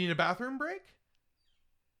 You need a bathroom break?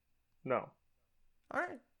 No. All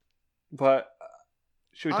right. But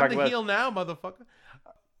should we talk about... I'm the heel now, motherfucker.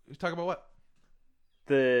 Talk about what?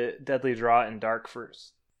 The Deadly Draw in Dark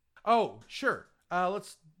first. Oh, sure.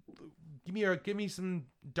 Let's... Give me some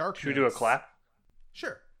Dark. Should we do a clap?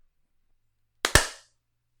 Sure.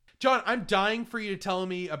 John, I'm dying for you to tell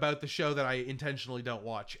me about the show that I intentionally don't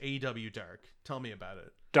watch, AEW Dark. Tell me about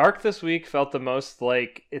it. Dark this week felt the most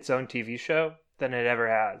like its own TV show than it ever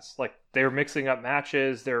has. Like, they were mixing up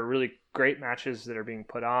matches. There are really great matches that are being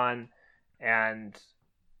put on. And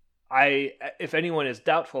if anyone is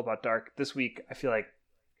doubtful about Dark, this week, I feel like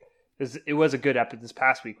this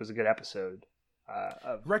past week was a good episode.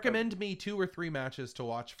 Recommend me 2 or 3 matches to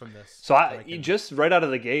watch from this. So just right out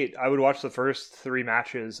of the gate, I would watch the first 3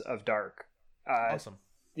 matches of Dark. Awesome.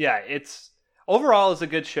 Yeah, it's overall is a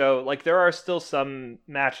good show. Like there are still some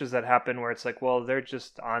matches that happen where it's like, well, they're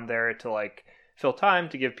just on there to like fill time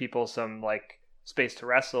to give people some like space to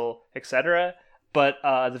wrestle, etc. But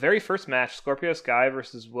the very first match, Scorpio Sky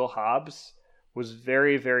versus Will Hobbs, was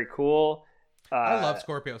very, very cool. I love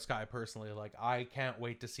Scorpio Sky personally. Like I can't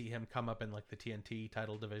wait to see him come up in like the TNT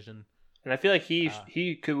title division. And I feel like he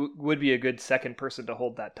would be a good second person to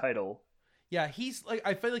hold that title. Yeah, he's like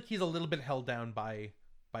I feel like he's a little bit held down by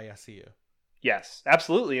SCU. Yes,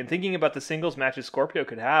 absolutely. And thinking about the singles matches Scorpio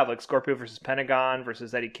could have, like Scorpio versus Pentagon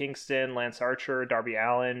versus Eddie Kingston, Lance Archer, Darby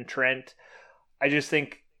Allin, Trent, I just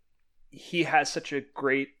think he has such a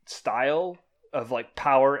great style of like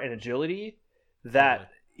power and agility that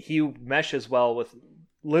he meshes well with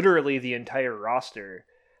literally the entire roster.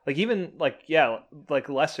 Like even like like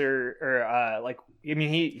lesser or like I mean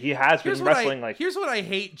he has been wrestling like. Here's what I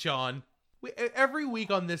hate, John. Every week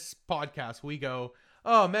on this podcast we go,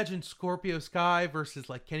 oh, imagine Scorpio Sky versus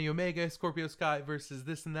like Kenny Omega, Scorpio Sky versus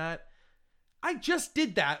this and that. I just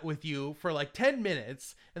did that with you for like 10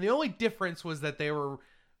 minutes, and the only difference was that they were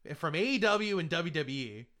from AEW and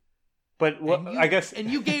WWE. But I guess...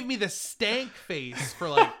 And you gave me the stank face for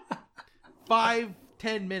like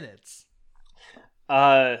 5-10 minutes.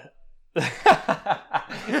 You're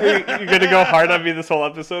gonna go hard on me this whole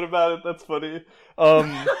episode about it? That's funny.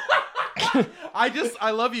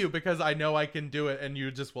 I love you because I know I can do it and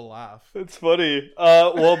you just will laugh. It's funny.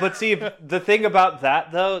 Well, but see, the thing about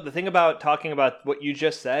that though, the thing about talking about what you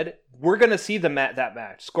just said, we're going to see that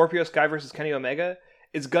match. Scorpio Sky versus Kenny Omega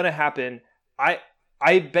is going to happen.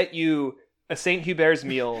 I bet you a St. Hubert's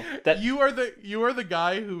meal that you are the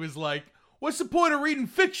guy who is like, what's the point of reading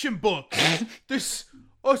fiction books? There's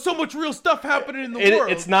so much real stuff happening in the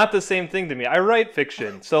world. It's not the same thing to me. I write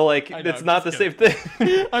fiction, so like it's not the same thing.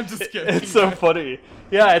 I'm just kidding. It's so funny.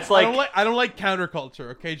 Yeah, it's like I don't like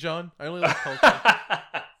counterculture. Okay, John. I only like culture.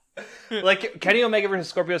 Like Kenny Omega versus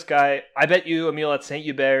Scorpio Sky. I bet you a meal at St.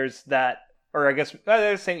 Hubert's or I guess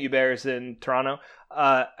there's St. Hubert's in Toronto.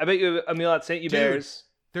 I bet you a meal at St. Hubert's.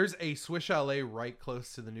 There's a Swiss Chalet right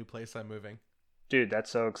close to the new place I'm moving. Dude, I'm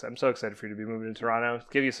so excited for you to be moving to Toronto.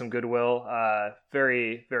 Give you some goodwill.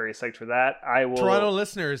 Very, very psyched for that. I will. Toronto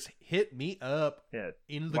listeners, hit me up. Yeah,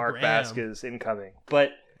 in the Mark gram. Bask is incoming.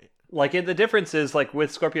 But like the difference is like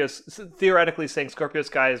with Scorpio, theoretically saying Scorpio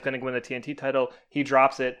Sky is going to win the TNT title, he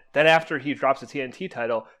drops it. Then after he drops the TNT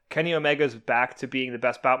title, Kenny Omega's back to being the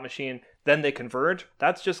best bout machine. Then they converge.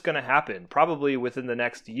 That's just going to happen probably within the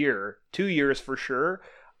next year, 2 years for sure.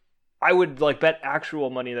 I would like bet actual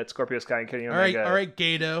money that Scorpio Sky and Kenny Omega. All right,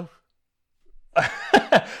 Gato.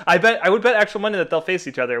 I would bet actual money that they'll face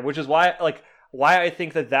each other, which is why I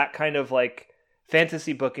think that kind of like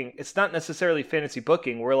fantasy booking. It's not necessarily fantasy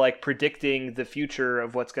booking. We're like predicting the future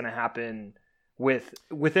of what's going to happen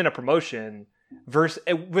within a promotion versus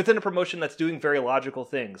within a promotion that's doing very logical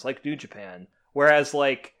things like New Japan. Whereas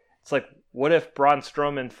like it's like, what if Braun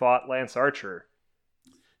Strowman fought Lance Archer?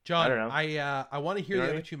 John, I don't know. I want to hear the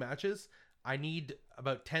other 2 matches. I need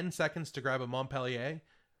about 10 seconds to grab a Montpellier.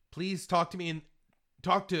 Please talk to me and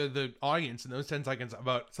talk to the audience in those 10 seconds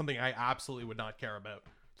about something I absolutely would not care about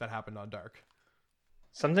that happened on Dark.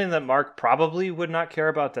 Something that Mark probably would not care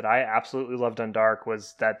about that I absolutely loved on Dark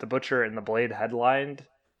was that the Butcher and the Blade headlined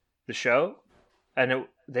the show, and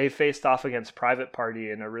they faced off against Private Party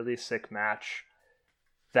in a really sick match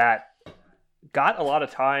that got a lot of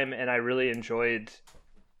time, and I really enjoyed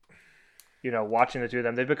watching the 2 of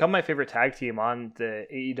them. They've become my favorite tag team on the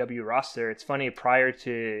AEW roster. It's funny, prior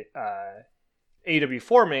to AEW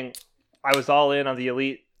forming, I was all in on the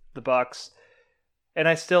Elite, the Bucks, and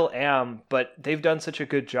I still am, but they've done such a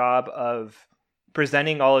good job of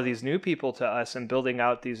presenting all of these new people to us and building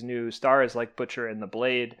out these new stars like Butcher and the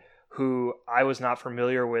Blade, who I was not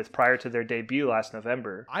familiar with prior to their debut last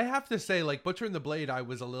November. I have to say, like, Butcher and the Blade, I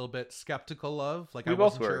was a little bit skeptical of. Like, we I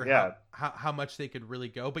wasn't both were, sure how much they could really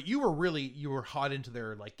go. But you were hot into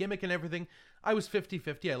their, like, gimmick and everything. I was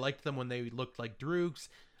 50-50. I liked them when they looked like Droogs.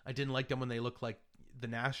 I didn't like them when they looked like the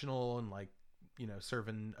National and, like,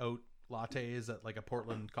 serving oat lattes at, like, a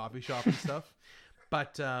Portland coffee shop and stuff.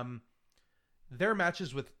 But their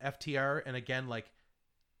matches with FTR, and again, like,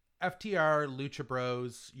 FTR, Lucha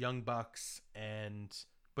Bros, Young Bucks, and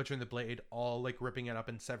Butcher and the Blade all like ripping it up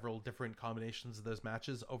in several different combinations of those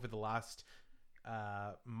matches over the last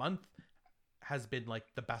month has been like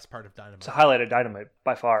the best part of Dynamite. It's a highlight of Dynamite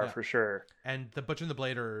by far, for sure. And the Butcher and the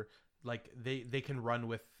Blade are like they can run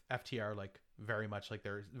with FTR like very much like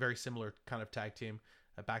they're very similar kind of tag team,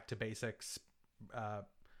 back to basics,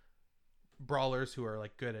 brawlers who are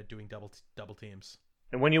like good at doing double teams.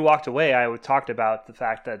 And when you walked away, I talked about the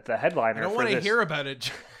fact that the headliner. I don't want to hear about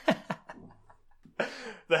it.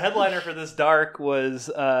 The headliner for this dark was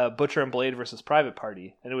Butcher and Blade versus Private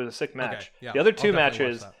Party, and it was a sick match. Okay, yeah, the other two I'll definitely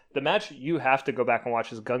matches, watch that. the match you have to go back and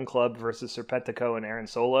watch is Gun Club versus Serpentico and Aaron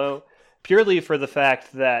Solo, purely for the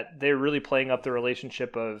fact that they're really playing up the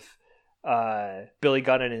relationship of Billy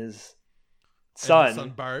Gunn and his son, And his son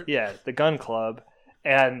Bart. Yeah, the Gun Club,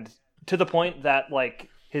 and to the point that like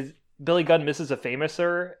his Billy Gunn misses a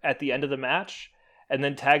famouser at the end of the match, and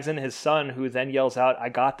then tags in his son, who then yells out, "I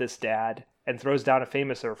got this, Dad," and throws down a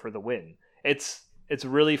famouser for the win. It's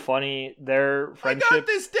really funny. Their friendship. I got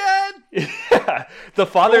this, Dad. Yeah, the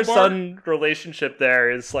father-son relationship there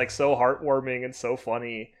is like so heartwarming and so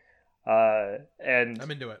funny. And I'm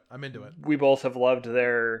into it. We both have loved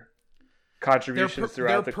their contributions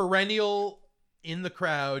throughout they're perennial in the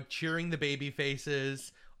crowd, cheering the baby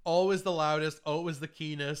faces. Always the loudest. Always the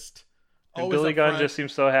keenest. And Always Billy up Gunn front. just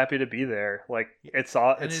seems so happy to be there. Like it's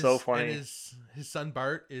so funny. And his son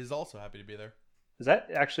Bart is also happy to be there. Is that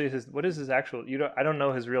actually his? What is his actual? I don't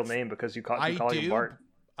know his real name because you call him Bart.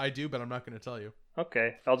 I do, but I'm not going to tell you.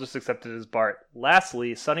 Okay, I'll just accept it as Bart.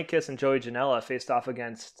 Lastly, Sonny Kiss and Joey Janela faced off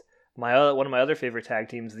against one of my other favorite tag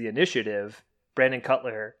teams, The Initiative, Brandon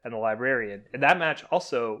Cutler and the Librarian. And that match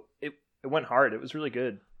also it went hard. It was really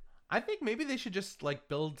good. I think maybe they should just like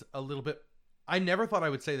build a little bit. I never thought I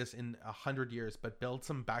would say this in 100 years, but build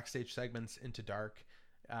some backstage segments into Dark,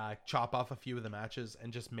 chop off a few of the matches,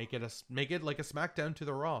 and just make it like a SmackDown to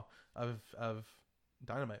the Raw of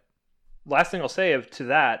Dynamite. Last thing I'll say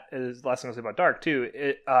about Dark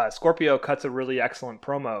too. Scorpio cuts a really excellent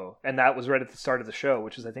promo, and that was right at the start of the show,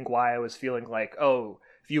 which is I think why I was feeling like, oh,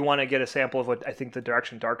 if you want to get a sample of what I think the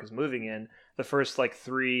direction Dark is moving in, the first like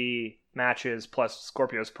 3 matches plus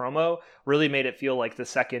Scorpio's promo really made it feel like the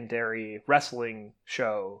secondary wrestling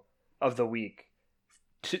show of the week.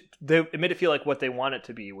 It made it feel like what they want it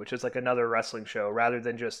to be, which is like another wrestling show rather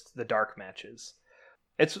than just the Dark matches.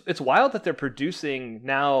 It's wild that they're producing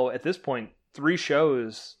now at this point 3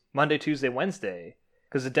 shows Monday, Tuesday, Wednesday,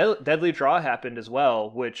 because the Deadly Draw happened as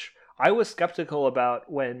well, which I was skeptical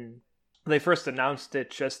about when they first announced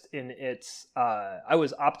it. Just in its I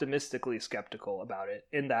was optimistically skeptical about it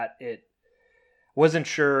in that it wasn't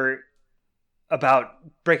sure about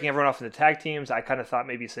breaking everyone off into tag teams. I kind of thought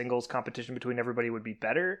maybe singles competition between everybody would be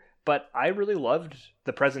better, but I really loved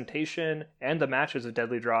the presentation and the matches of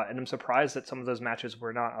Deadly Draw, and I'm surprised that some of those matches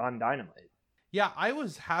were not on Dynamite. Yeah, I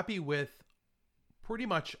was happy with pretty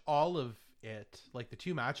much all of it. Like the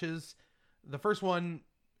 2 matches, the first one,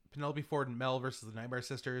 Penelope Ford and Mel versus the Nightmare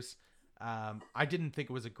Sisters. I didn't think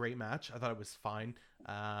it was a great match. I thought it was fine.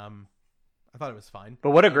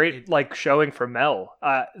 But what a great showing for Mel.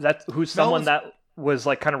 Someone that was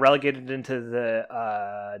like kind of relegated into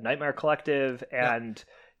the Nightmare Collective, and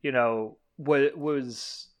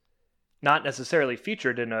was not necessarily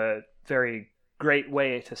featured in a very great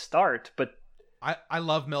way to start. But I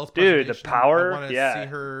love Mel's presentation. Dude, the power. I want to see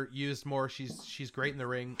her used more. She's great in the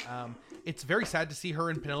ring. It's very sad to see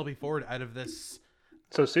her and Penelope Ford out of this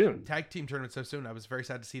so soon tag team tournament so soon. I was very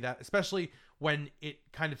sad to see that, especially when it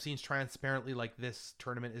kind of seems transparently like this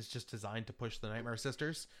tournament is just designed to push the Nightmare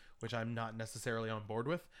Sisters, which I'm not necessarily on board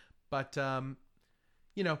with. But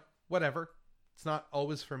whatever. It's not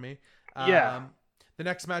always for me. Yeah. The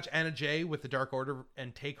next match, Anna Jay with the Dark Order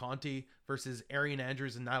and Tay Conti versus Arian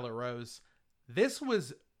Andrews and Nyla Rose. This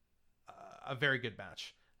was a very good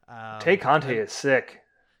match. Tay Conti is sick.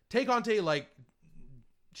 Tay Conti,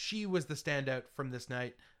 she was the standout from this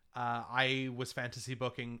night. I was fantasy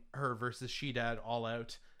booking her versus She-Dad All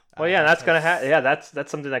Out. Well, yeah, that's gonna happen. Yeah, that's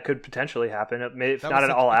something that could potentially happen. If not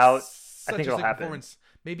an All Out, I think it'll happen.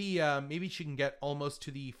 Maybe she can get almost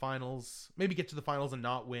to the finals. Maybe get to the finals and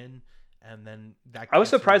not win, and then that. I was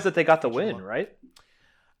surprised that they got the win, right?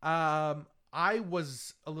 I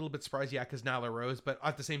was a little bit surprised, because Nyla Rose, but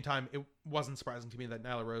at the same time, it wasn't surprising to me that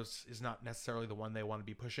Nyla Rose is not necessarily the one they want to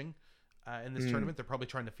be pushing in this tournament. They're probably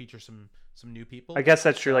trying to feature some new people. I guess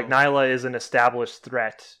that's true. Like Nyla is an established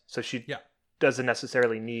threat, so she doesn't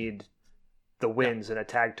necessarily need the wins in a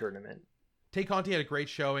tag tournament. Tay Conti had a great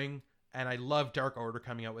showing, and I love Dark Order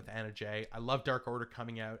coming out with Anna Jay. I love Dark Order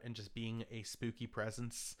coming out and just being a spooky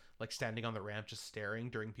presence, like standing on the ramp, just staring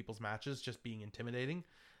during people's matches, just being intimidating.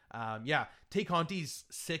 Tay Conti's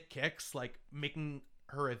sick kicks, making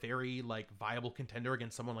her a very viable contender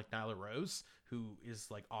against someone like Nyla Rose, who is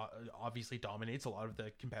obviously dominates a lot of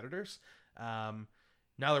the competitors.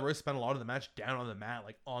 Nyla Rose spent a lot of the match down on the mat,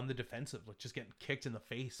 on the defensive, just getting kicked in the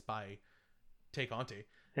face by Tay Conti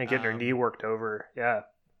and getting her knee worked over.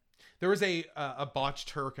 There was a botched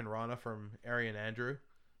Hurricane Rana from Arian Andrew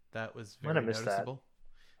that was very noticeable.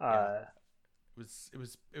 That. It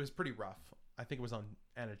was pretty rough. I think it was on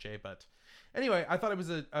Anna Jay, but anyway, I thought it was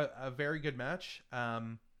a very good match.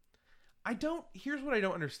 Here's what I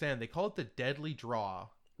don't understand. They call it the Deadly Draw.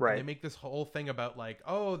 Right. They make this whole thing about like,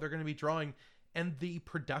 oh, they're going to be drawing, and the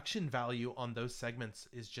production value on those segments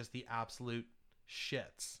is just the absolute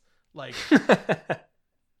shits. Like,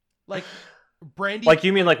 like Brandy. Like,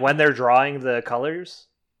 you mean like when they're drawing the colors?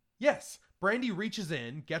 Yes. Brandy reaches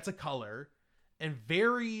in, gets a color, and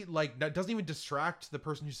very, like, that doesn't even distract the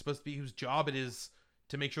person who's supposed to be, whose job it is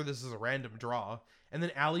to make sure this is a random draw. And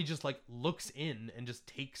then Allie just, like, looks in and just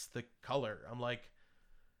takes the color. I'm like,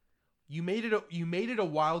 you made it a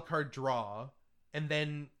wild card draw, and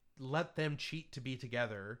then let them cheat to be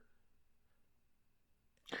together.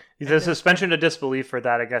 The suspension of disbelief for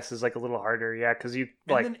that, I guess, is like a little harder. Yeah, because you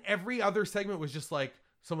like. And then every other segment was just like,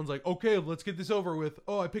 someone's like, okay, let's get this over with.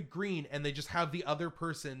 Oh, I picked green. And they just have the other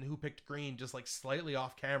person who picked green just like slightly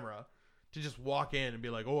off camera to just walk in and be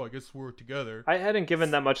like, oh, I guess we're together. I hadn't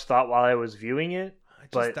given that much thought while I was viewing it.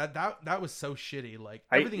 But that was so shitty. Like,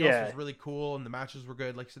 everything else was really cool and the matches were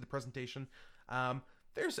good. Like you said, the presentation.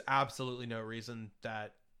 There's absolutely no reason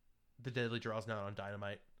that the Deadly Draw is not on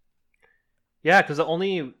Dynamite. Yeah, because the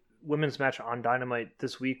only women's match on Dynamite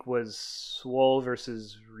this week was Swole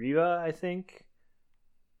versus Reva, I think.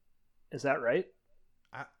 Is that right?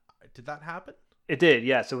 Did that happen? It did,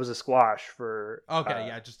 yes. It was a squash for... Okay,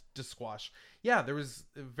 yeah, just squash. Yeah, there was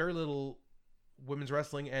very little women's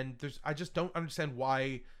wrestling, and I just don't understand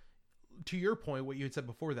why, to your point, what you had said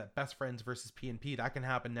before, that Best Friends versus PNP, that can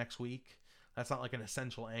happen next week. That's not like an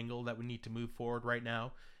essential angle that we need to move forward right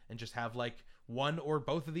now, and just have like one or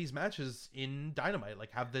both of these matches in Dynamite.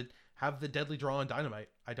 Like, have the Deadly Draw on Dynamite.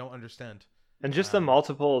 I don't understand. And just the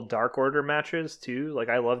multiple Dark Order matches too. Like,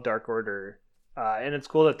 I love Dark Order, and it's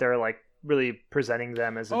cool that they're like really presenting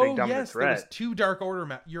them as a big dominant threat. There was 2 Dark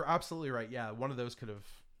Order You're absolutely right. Yeah, one of those could have.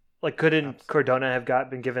 Like, couldn't Cardona have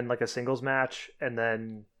been given like a singles match and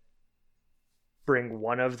then bring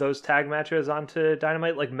one of those tag matches onto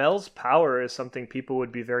Dynamite? Like, Mel's power is something people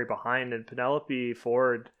would be very behind, and Penelope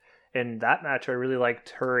Ford in that match, I really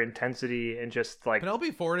liked her intensity and just like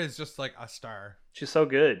Penelope Ford is just like a star. She's so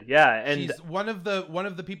good, yeah, and she's one of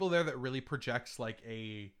the people there that really projects like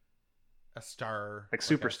a star, like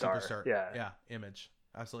superstar, yeah, image,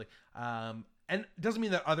 absolutely. And it doesn't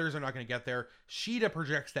mean that others are not going to get there. Shida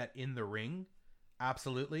projects that in the ring,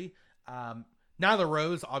 absolutely. Nyla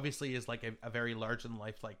Rose obviously is like a very large in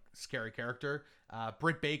life, like scary character.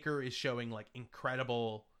 Britt Baker is showing like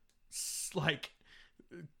incredible, like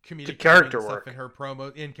comedic character work in her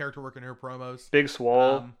promos. Big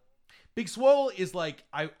Swole. Big Swole is like,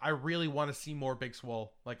 I really want to see more Big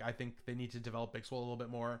Swole. Like, I think they need to develop Big Swole a little bit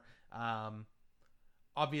more.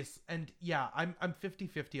 Obvious. And yeah, I'm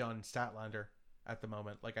 50-50 on Statlander at the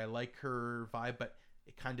moment. Like, I like her vibe, but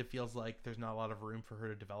it kind of feels like there's not a lot of room for her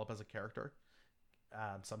to develop as a character.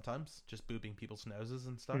 Sometimes just booping people's noses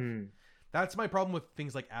and stuff. That's my problem with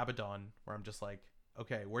things like Abaddon, where I'm just like,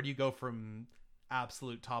 okay, where do you go from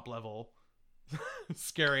absolute top level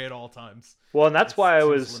scary at all times? Well, and that's why I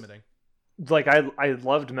was limiting. Like, I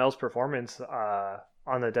loved Mel's performance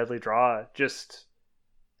on the Deadly Draw. Just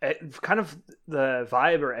kind of the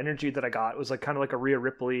vibe or energy that I got was like kind of like a Rhea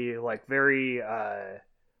Ripley, like very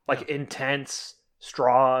intense,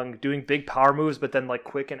 strong, doing big power moves, but then like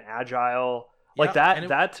quick and agile. Like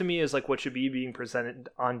that to me is like what should be being presented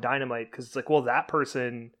on Dynamite, because it's like, well, that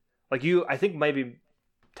person, like, you, I think maybe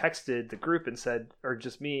texted the group and said, or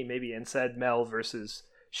just me maybe, and said Mel versus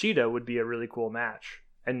Shida would be a really cool match.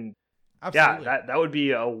 And absolutely. Yeah, that would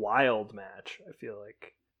be a wild match, I feel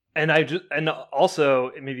like. And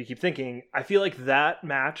also, maybe keep thinking, I feel like that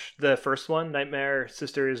match, the first one, Nightmare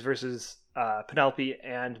Sisters versus Penelope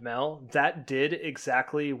and Mel, that did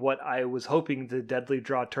exactly what I was hoping the Deadly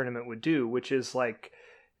Draw tournament would do, which is like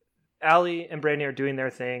Allie and Brandy are doing their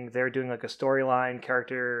thing. They're doing like a storyline,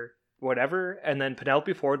 character, whatever. And then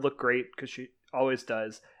Penelope Ford looked great, because she always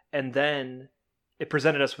does. And then it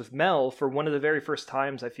presented us with Mel for one of the very first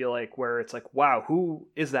times, I feel like, where it's like, wow, who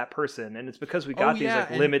is that person? And it's because we got these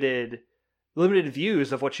like limited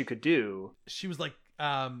views of what she could do. She was like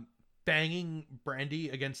banging Brandy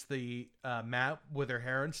against the mat with her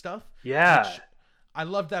hair and stuff. Yeah. I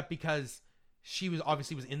loved that, because she was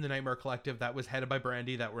in the Nightmare Collective that was headed by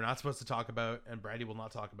Brandy, that we're not supposed to talk about, and Brandy will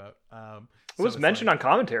not talk about. It was mentioned on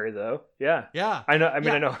commentary, though. Yeah. Yeah. I know. I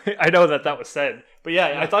mean, yeah. I know that was said, but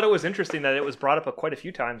yeah, I thought it was interesting that it was brought up quite a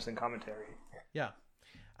few times in commentary. Yeah.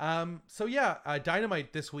 So yeah,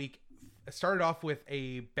 Dynamite this week, started off with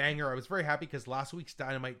a banger. I was very happy because last week's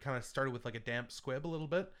Dynamite kind of started with like a damp squib a little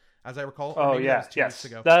bit, as I recall. Oh maybe yeah, that was 2 weeks yes,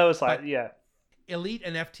 ago. that was like yeah. Elite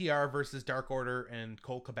and FTR versus Dark Order and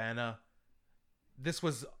Colt Cabana. This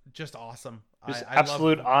was just awesome. Just I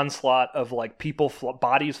absolute love, onslaught of like people,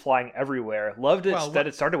 bodies flying everywhere. Loved it that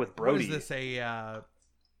it started with Brody. What is this, a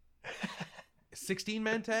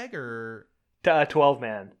 16-man tag or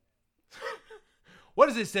 12-man? What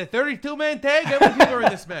is this, a 32-man tag? How many people are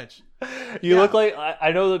in this match? You look like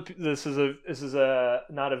I know that this is a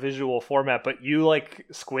not a visual format, but you like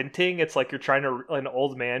squinting. It's like you're trying to an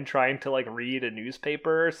old man trying to like read a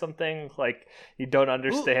newspaper or something. Like you don't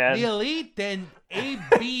understand. Ooh, the Elite and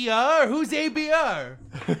ABR. Who's ABR?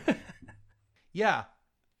 Yeah,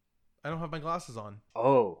 I don't have my glasses on.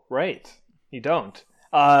 Oh, right, you don't.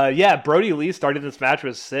 Yeah, Brody Lee started this match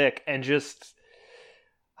was sick and just.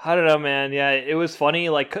 I don't know, man. Yeah, it was funny,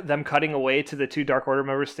 like them cutting away to the 2 Dark Order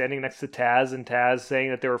members standing next to Taz and Taz saying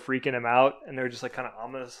that they were freaking him out, and they were just like kind of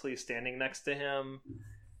ominously standing next to him.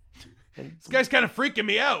 And this guy's kind of freaking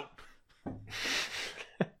me out.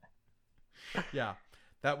 Yeah,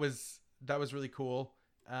 that was really cool.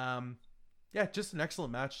 Yeah, just an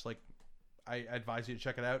excellent match. Like, I advise you to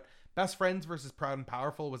check it out. Best Friends versus Proud and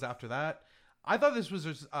Powerful was after that. I thought this was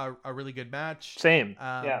just a really good match. Same.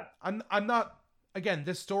 Yeah. I'm not. Again,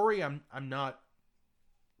 this story, I'm not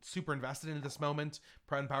super invested in at this moment.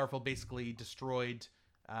 Proud and Powerful basically destroyed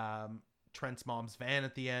Trent's mom's van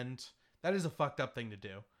at the end. That is a fucked up thing to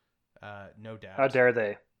do, no doubt. How dare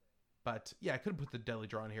they? But yeah, I could have put the Deadly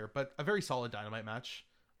Draw in here, but a very solid Dynamite match.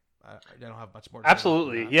 I don't have much more to say.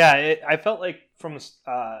 Absolutely, yeah. I felt like from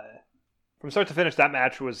start to finish, that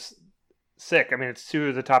match was sick. I mean, it's 2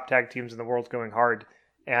 of the top tag teams in the world going hard,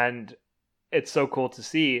 and it's so cool to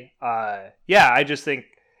see. Yeah, I just think,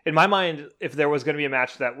 in my mind, if there was going to be a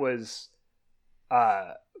match that was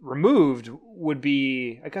removed, would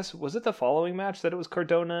be, I guess, was it the following match that it was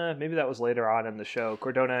Cardona? Maybe that was later on in the show.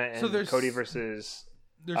 Cardona and Cody versus...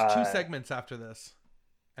 There's 2 segments after this,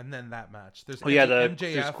 and then that match. There's MJF,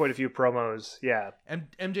 MJF, there's quite a few promos, yeah.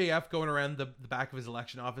 MJF going around the back of his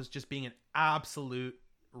election office, just being an absolute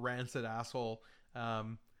rancid asshole.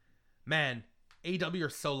 Man... AEW are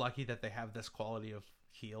so lucky that they have this quality of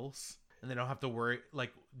heels, and they don't have to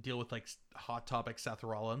deal with like Hot Topic Seth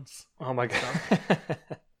Rollins. Oh my god!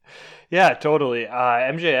 Yeah, totally.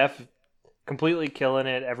 MJF completely killing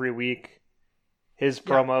it every week. His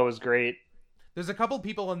promo was great. There's a couple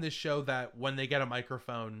people on this show that when they get a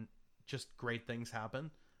microphone, just great things happen.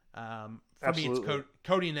 For me, it's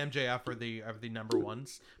Cody and MJF are the number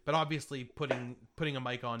ones, but obviously putting a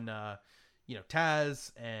mic on.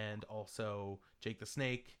 Taz and also Jake the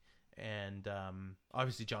Snake and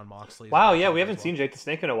obviously John Moxley. Wow, yeah, we haven't seen Jake the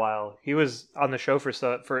Snake in a while. He was on the show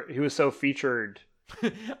he was so featured.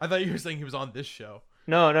 I thought you were saying he was on this show.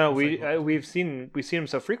 No, we've seen him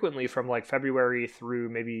so frequently from like February through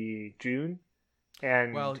maybe June,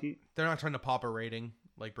 and they're not trying to pop a rating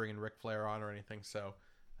like bringing Ric Flair on or anything. So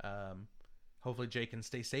hopefully Jake can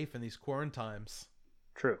stay safe in these quarantines.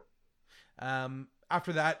 True.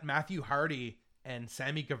 After that, Matthew Hardy and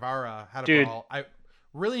Sammy Guevara had a brawl. I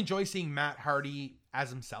really enjoy seeing Matt Hardy as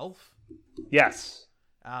himself. Yes.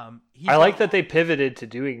 I like that they pivoted to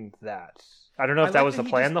doing that. I don't know if that was the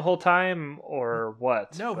plan the whole time or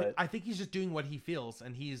what. No, but I think he's just doing what he feels,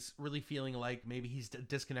 and he's really feeling like maybe he's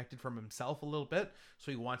disconnected from himself a little bit, so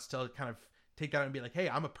he wants to kind of take that and be like, hey,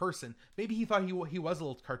 I'm a person. Maybe he thought he was a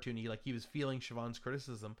little cartoony, like he was feeling Siobhan's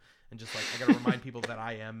criticism, and just like, I gotta remind people that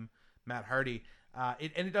I am Matt Hardy.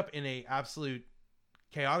 It ended up in a absolute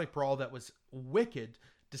chaotic brawl that was wicked,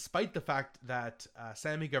 despite the fact that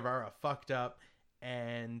Sammy Guevara fucked up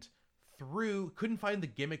and couldn't find the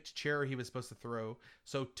gimmicked chair he was supposed to throw,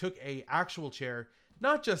 so took a actual chair.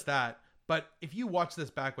 Not just that, but if you watch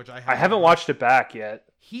this back, which I haven't watched it back yet,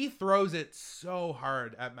 he throws it so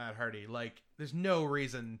hard at Matt Hardy. Like, there's no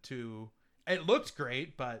reason to. It looked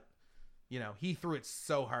great, but he threw it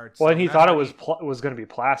so hard. Well, and he thought it was going to be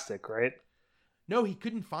plastic, right? No, he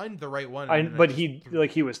couldn't find the right one. But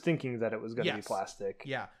he was thinking that it was going to be plastic.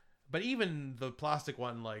 Yeah, but even the plastic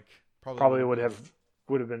one, like probably would have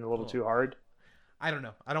been a little too hard. I don't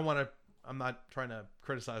know. I'm not trying to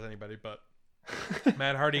criticize anybody, but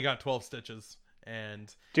Matt Hardy got 12 stitches,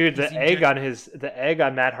 and dude, the egg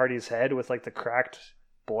on Matt Hardy's head with like the cracked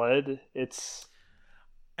blood.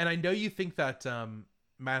 And I know you think that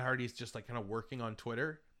Matt Hardy's just like kind of working on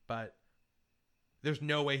Twitter, but there's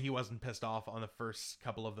no way he wasn't pissed off on the first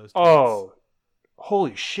couple of those tweets. Oh,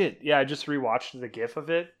 holy shit. Yeah, I just rewatched the GIF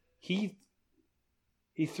of it. He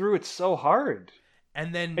threw it so hard.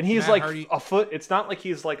 And he's Matt like Hardy, a foot. It's not like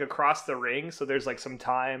he's like across the ring, so there's like some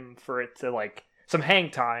time for it to like some hang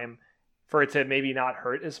time for it to maybe not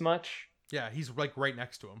hurt as much. yeah, he's like right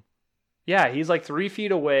next to him. Yeah, he's like 3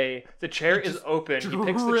 feet away. The chair He is just open. He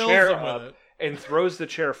picks the drills chair him with up it. and throws the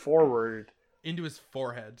chair forward. Into his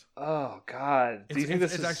forehead. Oh God! Do you think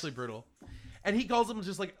it's actually brutal? And he calls him,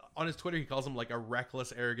 just like on his Twitter, he calls him like a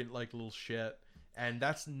reckless, arrogant, like little shit. And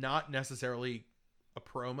that's not necessarily a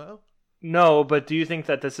promo. No, but do you think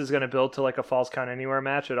that this is going to build to like a Falls Count Anywhere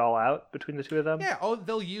match at All Out between the two of them? Yeah, oh,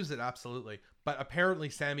 they'll use it, absolutely. But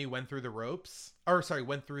apparently Sammy went through the ropes, or sorry,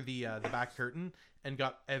 went through the back curtain and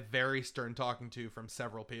got a very stern talking to from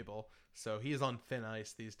several people. So he is on thin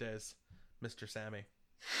ice these days, Mr. Sammy.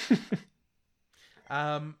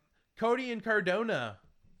 Cody and Cardona.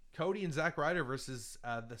 Cody and Zack Ryder versus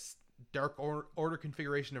this Dark Order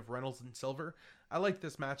configuration of Reynolds and Silver. I liked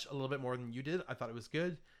this match a little bit more than you did. I thought it was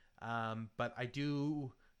good. But I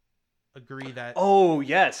do agree that... Oh,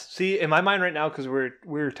 yes. See, in my mind right now, because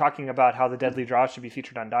we're talking about how the Deadly Draw should be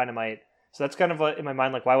featured on Dynamite. So that's kind of in my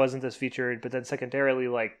mind, like, why wasn't this featured? But then secondarily,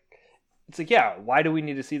 like, it's like, yeah, why do we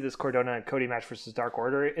need to see this Cardona and Cody match versus Dark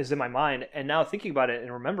Order is in my mind. And now thinking about it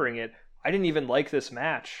and remembering it, I didn't even like this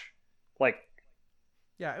match. Like,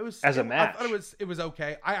 yeah, it was as a match. I thought it was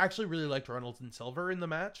okay. I actually really liked Reynolds and Silver in the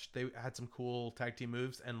match. They had some cool tag team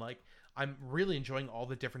moves, and like I'm really enjoying all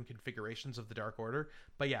the different configurations of the Dark Order.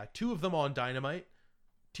 But yeah, 2 of them on Dynamite,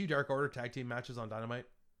 2 Dark Order tag team matches on Dynamite,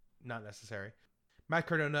 not necessary. Matt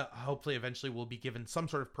Cardona hopefully eventually will be given some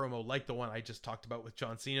sort of promo like the one I just talked about with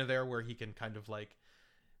John Cena there, where he can kind of like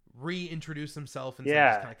reintroduce himself instead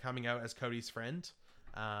of just kind of coming out as Cody's friend.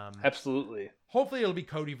 Absolutely. Hopefully it'll be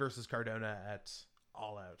Cody versus Cardona at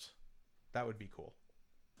All Out. That would be cool.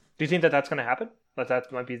 Do you think that that's going to happen?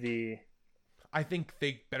 That might be the... I think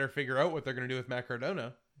they better figure out what they're going to do with Matt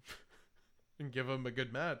Cardona and give him a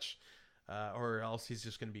good match, or else he's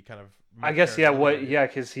just going to be kind of... I guess, yeah.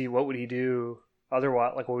 Because what would he do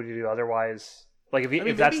otherwise? Like, what would he do otherwise? Like,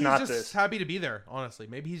 if that's not this... Maybe he's just happy to be there, honestly.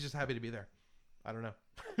 Maybe he's just happy to be there. I don't know.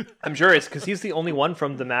 I'm sure it's because he's the only one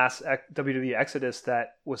from the mass WWE Exodus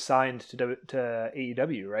that was signed to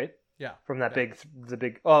AEW, right? Yeah. From that big.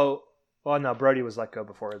 Oh, no, Brody was let go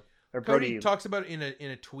before. Or Cody talks about in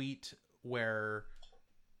a tweet where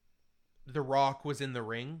The Rock was in the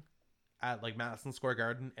ring at like Madison Square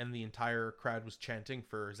Garden, and the entire crowd was chanting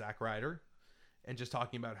for Zack Ryder, and just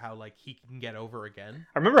talking about how like he can get over again.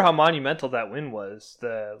 I remember how monumental that win was,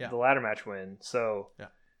 the ladder match win. So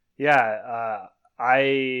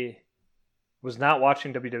I was not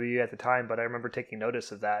watching WWE at the time, but I remember taking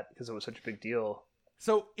notice of that because it was such a big deal.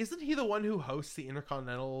 So isn't he the one who hosts the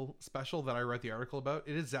Intercontinental special that I wrote the article about?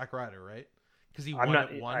 It is Zack Ryder, right? Because he won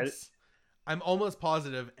it once. I'm almost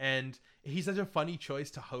positive, and he's such a funny choice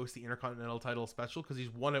to host the Intercontinental title special because he's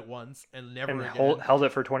won it once and never again. Held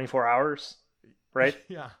it for 24 hours, right?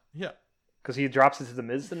 Yeah. Because he drops it to The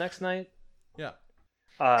Miz the next night. Yeah.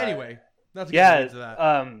 Anyway, not to get into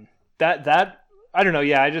that. That I don't know.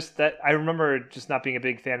 Yeah, I remember just not being a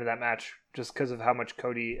big fan of that match just because of how much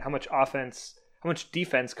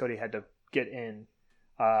defense Cody had to get in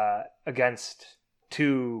against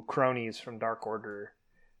 2 cronies from Dark Order.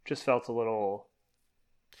 Just felt a little.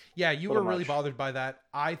 Yeah, you were really bothered by that.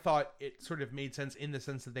 I thought it sort of made sense in the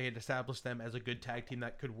sense that they had established them as a good tag team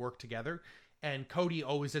that could work together. And Cody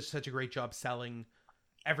always does such a great job selling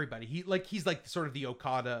everybody. He's like sort of the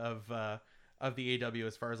Okada of the AW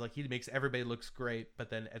as far as like he makes everybody looks great, but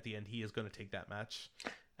then at the end he is going to take that match.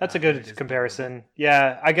 That's a good comparison.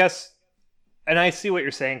 Yeah, I guess. And I see what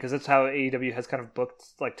you're saying because that's how AEW has kind of booked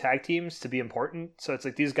like tag teams to be important. So it's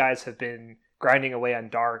like these guys have been grinding away on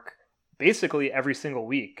Dark basically every single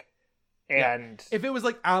week. And if it was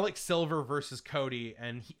like Alex Silver versus Cody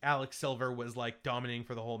and Alex Silver was like dominating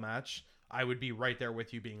for the whole match, I would be right there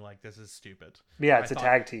with you being like, this is stupid. Yeah, it's a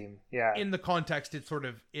tag team. Yeah. In the context, it sort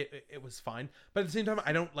of, it was fine. But at the same time,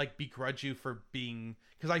 I don't like begrudge you for being,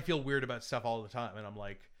 because I feel weird about stuff all the time. And I'm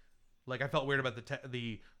like I felt weird about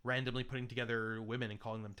the randomly putting together women and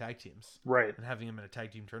calling them tag teams. Right. And having them in a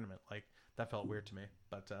tag team tournament. Like that felt weird to me.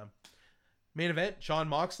 But main event, Jon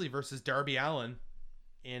Moxley versus Darby Allin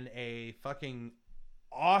in a fucking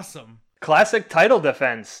awesome classic title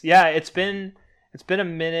defense. Yeah, it's been a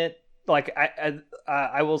minute. Like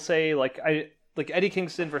I will say like Eddie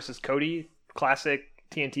Kingston versus Cody, classic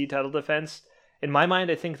TNT title defense. In my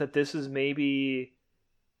mind, I think that this is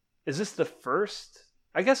is this the first?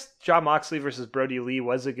 I guess Jon Moxley versus Brody Lee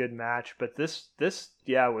was a good match, but this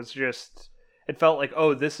was just. It felt like,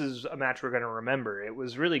 oh, this is a match we're going to remember. It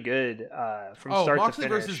was really good from start Moxley to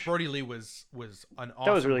finish. Moxley versus Brody Lee was an awesome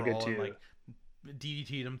that was really brawl good too. And, like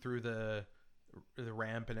DDT'd him through the the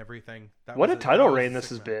ramp and everything. What a title reign this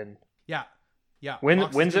has been. Yeah. Yeah.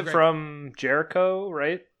 Wins it from Jericho,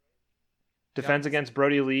 right? Defends against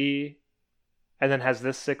Brody Lee, and then has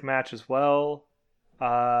this sick match as well.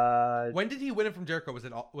 When did he win it from Jericho?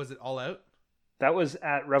 Was it All Out? That was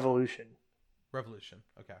at Revolution. Revolution.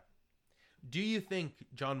 Okay. Do you think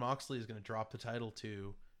Jon Moxley is going to drop the title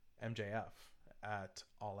to MJF at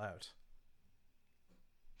All Out?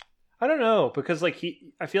 I don't know, because like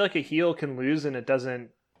I feel like a heel can lose and it doesn't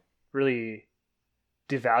really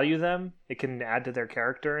devalue them. It can add to their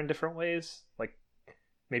character in different ways. Like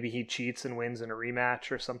maybe he cheats and wins in a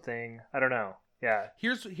rematch or something. I don't know. Yeah.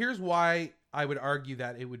 Here's why I would argue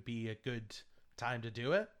that it would be a good time to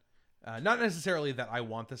do it. Not necessarily that I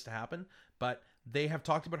want this to happen, but they have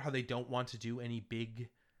talked about how they don't want to do any big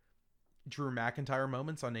Drew McIntyre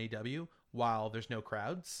moments on AEW while there's no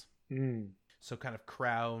crowds. So kind of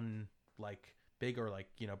crown like big, or like,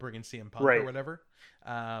 you know, bring in CM Punk or whatever.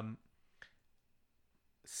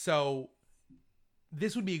 So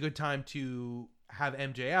this would be a good time to have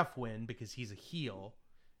MJF win because he's a heel,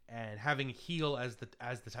 and having a heel as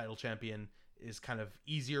the title champion is kind of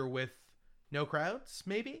easier with no crowds,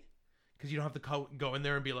 maybe, because you don't have to go in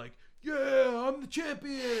there and be like, yeah, I'm the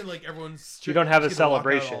champion. Like everyone's. You don't have a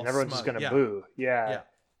celebration. Everyone's just gonna boo. Yeah.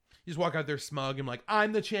 You just walk out there smug and like,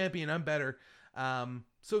 I'm the champion. I'm better.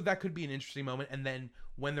 So that could be an interesting moment. And then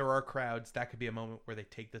when there are crowds, that could be a moment where they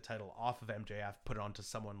take the title off of MJF, put it onto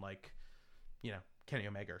someone like, you know, Kenny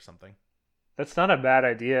Omega or something. That's not a bad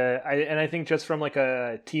idea. I think just from like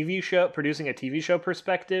a TV show, producing a TV show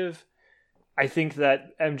perspective, I think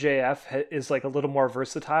that MJF is like a little more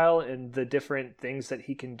versatile in the different things that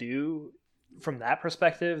he can do from that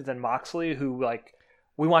perspective than Moxley, who like,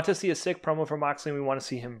 we want to see a sick promo from Moxley and we want to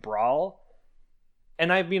see him brawl.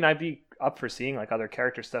 And I mean, I'd be up for seeing like other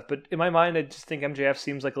character stuff, but in my mind, I just think MJF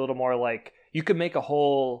seems like a little more like, you could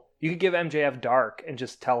give MJF Dark and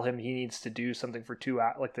just tell him he needs to do something for 2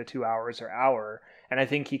 hours or hour. And I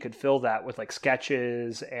think he could fill that with like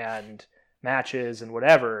sketches and matches and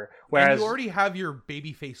whatever. Whereas and you already have your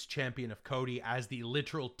babyface champion of Cody as the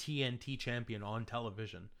literal TNT champion on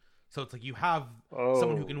television. So it's like you have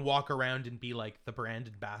someone who can walk around and be like the brand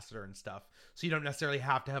ambassador and stuff. So you don't necessarily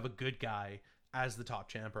have to have a good guy as the top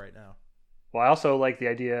champ right now. Well, I also like the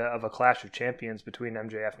idea of a clash of champions between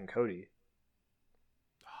MJF and Cody.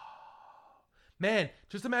 Man,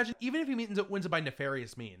 just imagine, even if he wins it by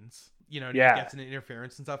nefarious means, you know, he gets an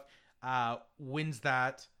interference and stuff, wins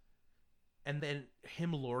that, and then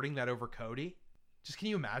him lording that over Cody. Just can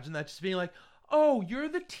you imagine that? Just being like, oh, you're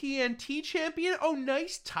the TNT champion? Oh,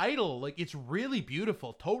 nice title. Like, it's really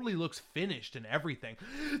beautiful. Totally looks finished and everything.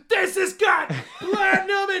 This has got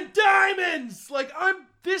platinum and diamonds! Like,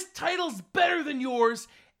 this title's better than yours,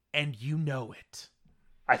 and you know it.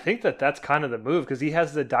 I think that's kind of the move, because he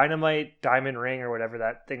has the Dynamite Diamond Ring, or whatever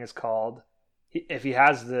that thing is called. If he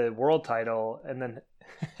has the world title, and then...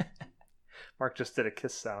 Mark just did a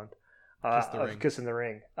kiss sound. Kiss in the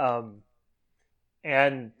ring.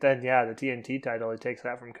 And then, the TNT title, he takes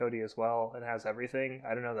that from Cody as well and has everything.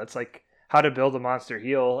 I don't know. That's like how to build a monster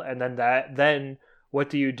heel. And then what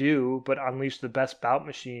do you do but unleash the best bout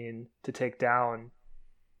machine to take down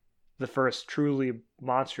the first truly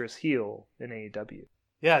monstrous heel in AEW?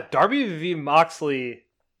 Yeah, Darby v. Moxley,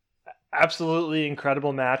 absolutely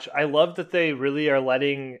incredible match. I love that they really are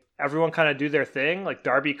letting everyone kind of do their thing. Like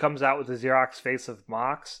Darby comes out with the Xerox face of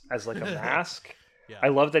Mox as like a mask. Yeah. I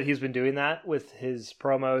love that he's been doing that with his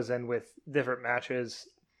promos and with different matches.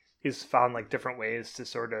 He's found like different ways to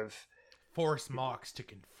sort of force Mox to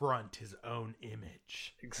confront his own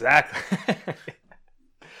image. Exactly.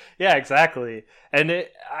 Yeah, exactly. And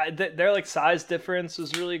their like size difference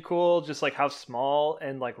was really cool. Just like how small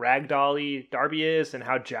and like ragdolly Darby is and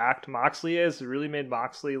how jacked Moxley is. It really made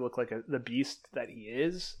Moxley look like the beast that he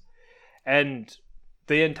is. And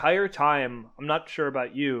the entire time, I'm not sure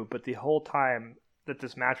about you, but the whole time that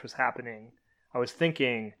this match was happening, I was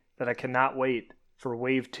thinking that I cannot wait for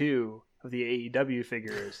Wave 2 of the AEW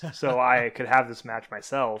figures so I could have this match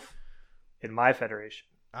myself in my federation.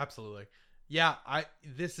 Absolutely. Yeah,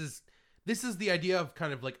 this is the idea of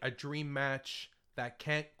kind of like a dream match that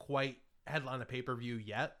can't quite headline a pay-per-view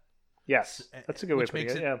yet. Yes, that's a good way to put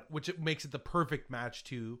it. Yeah. Which makes it the perfect match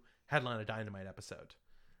to headline a Dynamite episode.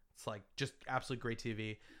 It's like just absolutely great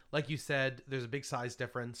TV. Like you said, there's a big size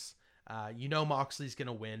difference. You know Moxley's going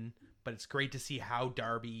to win, but it's great to see how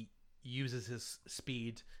Darby uses his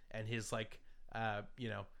speed and his like,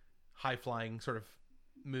 high-flying sort of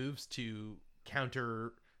moves to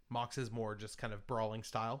counter Mox's more just kind of brawling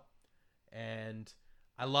style. And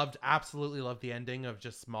I absolutely loved the ending of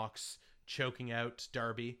just Mox choking out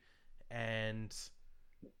Darby and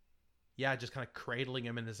just kind of cradling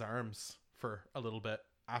him in his arms for a little bit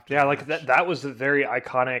after. Yeah, like that was a very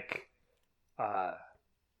iconic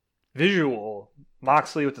visual.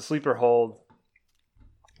 Moxley with the sleeper hold.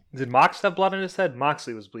 Did Mox have blood on his head?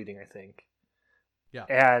 Moxley was bleeding, I think. Yeah.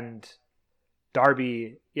 And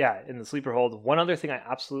Darby, in the sleeper hold. One other thing I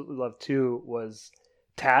absolutely loved too was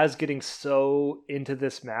Taz getting so into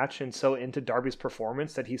this match and so into Darby's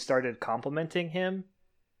performance that he started complimenting him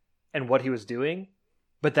and what he was doing,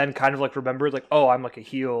 but then kind of like remembered like, oh, I'm like a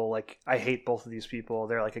heel, like I hate both of these people,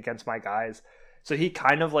 they're like against my guys. So he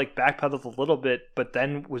kind of like backpedaled a little bit, but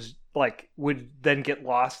then was like would then get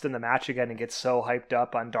lost in the match again and get so hyped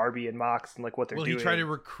up on Darby and Mox and like what they're doing. Well, he tried to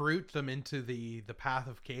recruit them into the path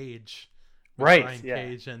of Cage, right? Brian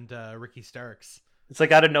Cage and Ricky Starks. It's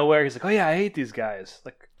like out of nowhere, he's like, oh yeah, I hate these guys.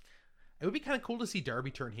 Like, it would be kind of cool to see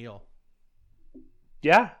Darby turn heel.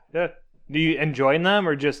 Yeah. Do you enjoying them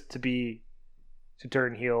or just to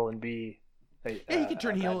turn heel and be? He can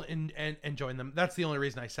turn heel and join them. That's the only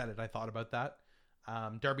reason I said it. I thought about that.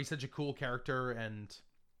 Darby's such a cool character, and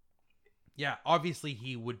obviously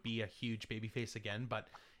he would be a huge babyface again, but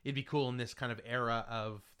it'd be cool in this kind of era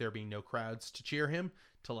of there being no crowds to cheer him,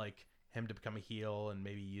 to like him to become a heel and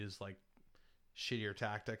maybe use like shittier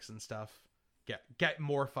tactics and stuff. Get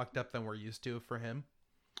more fucked up than we're used to for him.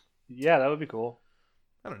 Yeah, that would be cool.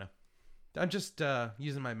 I don't know. I'm just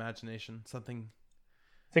using my imagination. Something.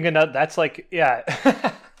 Thinking that's like,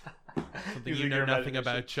 something you know nothing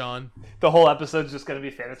about, Sean. The whole episode's just going to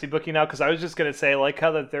be fantasy booking now, because I was just going to say, like,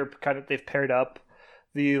 how that they've paired up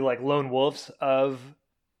the like lone wolves of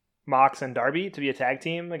Mox and Darby to be a tag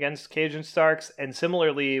team against Cage and Starks, and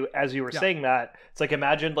similarly, as you were saying that, it's like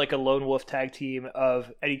imagine like a lone wolf tag team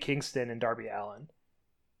of Eddie Kingston and Darby Allin.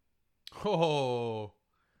 Oh,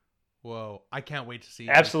 whoa! I can't wait to see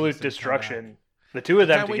absolute destruction. The two of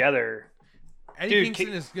them together. Eddie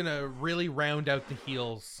Kingston is gonna really round out the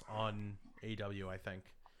heels on AEW, I think.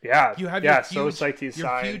 Yeah, you have so psyched he's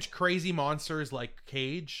signed. Huge crazy monsters like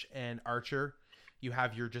Cage and Archer. You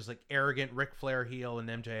have your just like arrogant Ric Flair heel and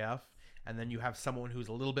MJF, and then you have someone who's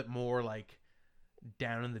a little bit more like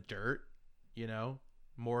down in the dirt, you know,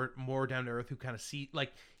 more down to earth, who kind of see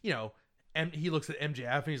like, you know, and he looks at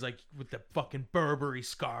MJF and he's like with the fucking Burberry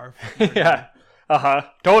scarf. Yeah.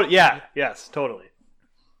 Totally. Yeah. Yes. Totally.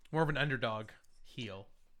 More of an underdog heel.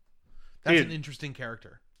 That's an interesting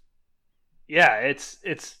character. Yeah,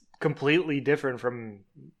 it's completely different from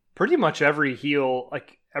pretty much every heel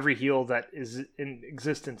that is in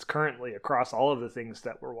existence currently across all of the things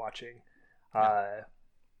that we're watching.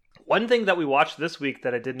 One thing that we watched this week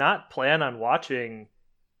that I did not plan on watching,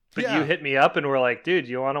 but you hit me up and were like, dude,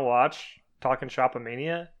 you want to watch Talking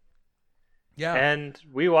Shopomania? Yeah. And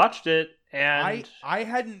we watched it, and I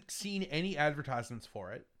hadn't seen any advertisements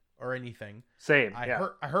for it or anything. Same. I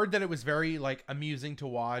heard that it was very like amusing to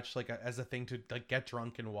watch, like as a thing to like get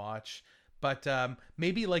drunk and watch. But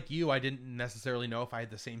maybe like you, I didn't necessarily know if I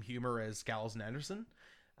had the same humor as Gallows and Anderson.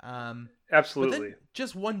 Absolutely. But then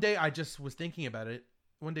just one day, I just was thinking about it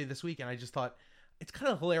one day this week, and I just thought it's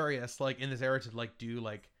kind of hilarious, like in this era, to like do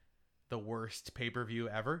like the worst pay-per-view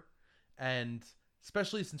ever, and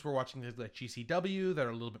especially since we're watching things like GCW that are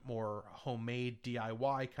a little bit more homemade,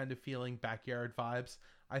 DIY kind of feeling, backyard vibes.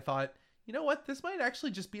 I thought, you know what, this might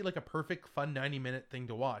actually just be like a perfect, fun 90-minute thing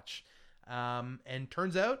to watch. And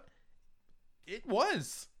turns out it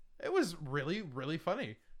was really, really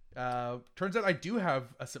funny. Turns out I do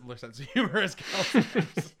have a similar sense of humor as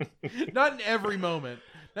Gallows. Not in every moment,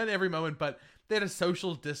 but they had a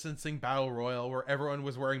social distancing battle royal where everyone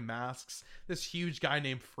was wearing masks. This huge guy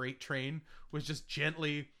named Freight Train was just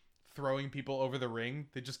gently throwing people over the ring.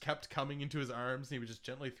 They just kept coming into his arms, and he would just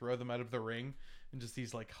gently throw them out of the ring. And just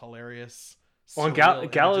these like hilarious. Well,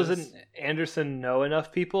 Gallows and Anderson know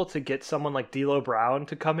enough people to get someone like D'Lo Brown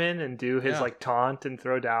to come in and do his like taunt and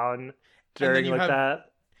throw down during like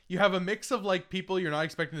that. You have a mix of like people you're not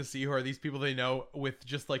expecting to see, who are these people they know, with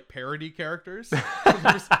just like parody characters. So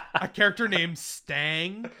there's a character named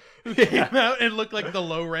Stang who came out and looked like the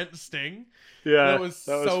low rent Sting. Yeah, that was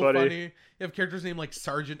so funny. You have characters named like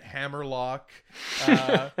Sergeant Hammerlock.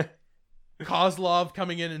 Kozlov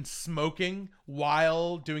coming in and smoking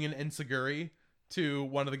while doing an enziguri to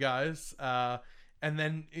one of the guys, and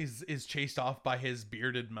then is chased off by his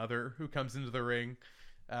bearded mother, who comes into the ring.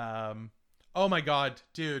 Oh my god,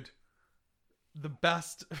 dude, the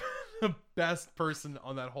best person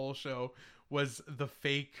on that whole show was the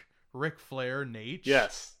fake Ric Flair Nate.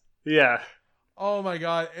 Yes, yeah. Oh my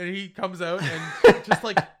god, and he comes out and just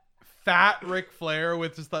like fat Ric Flair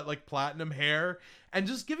with just that like platinum hair, and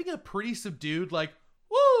just giving a pretty subdued like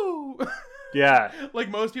woo Yeah. Like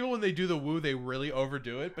most people, when they do the woo, they really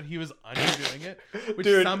overdo it, but he was underdoing it, which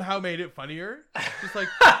Dude. somehow made it funnier. Just like,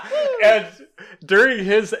 And during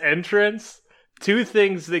his entrance, two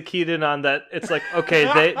things that keyed in on that. It's like, okay,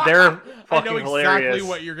 they're fucking I know exactly hilarious.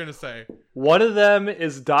 what you're gonna say. One of them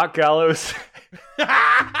is Doc Gallows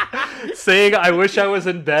saying, "I wish I was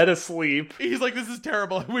in bed asleep," He's like, this is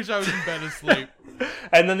terrible. I wish I was in bed asleep.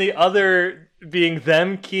 and then the other being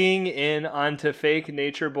them keying in onto fake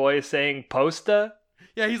Nature Boy saying "Posta."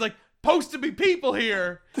 Yeah, he's like, supposed to be people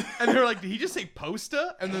here. And they're like, did he just say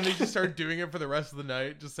Posta? And then they just started doing it for the rest of the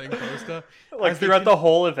night, just saying Posta. Like As they throughout the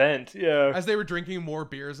whole event. Yeah. As they were drinking more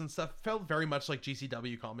beers and stuff. Felt very much like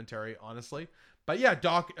GCW commentary, honestly. But yeah,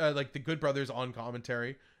 Doc, like the Good Brothers on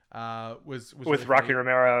commentary, was With really Rocky funny.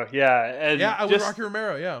 Romero. Yeah. And Yeah, with just, Rocky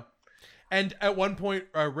Romero, yeah. And at one point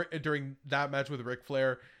during that match with Ric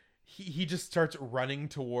Flair, he just starts running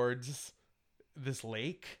towards this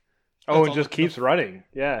lake. Oh, That's and just keeps running.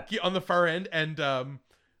 Yeah. On the far end, and I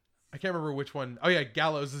can't remember which one. Oh yeah,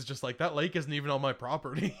 Gallows is just like, that lake isn't even on my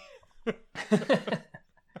property.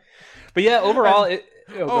 But yeah, overall,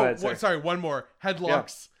 go ahead, sorry, one more.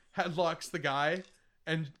 Headlocks the guy,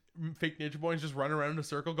 and fake Nature Boy is just running around in a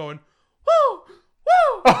circle going, woo,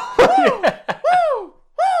 woo, woo, woo,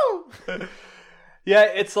 woo. Yeah,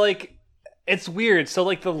 it's like, it's weird. So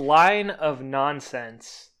like the line of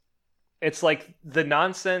nonsense, it's like the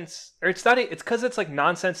nonsense, or it's not, it's because it's like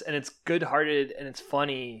nonsense and it's good-hearted and it's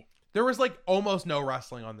funny. There was like almost no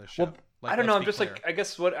wrestling on this show. Well, Like, I don't know. let's I'm be just clear. like, I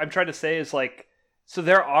guess what I'm trying to say is like, so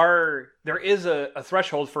there is a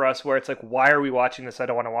threshold for us where it's like, why are we watching this? I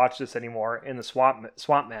don't want to watch this anymore in the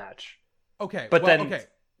swamp match. Okay, But well, then okay.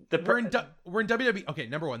 We're in WWE. Okay,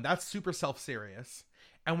 number one, that's super self-serious.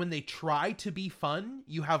 And when they try to be fun,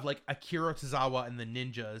 you have like Akira Tozawa and the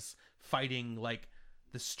Ninjas fighting like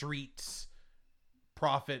the streets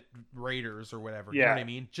profit raiders or whatever. You know Yeah. what I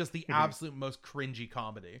mean? Just the absolute most cringy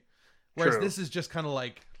comedy. Whereas True. this is just kind of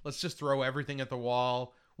like, let's just throw everything at the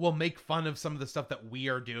wall. We'll make fun of some of the stuff that we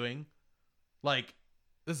are doing. Like,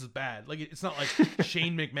 this is bad. Like, it's not like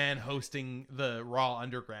Shane McMahon hosting the Raw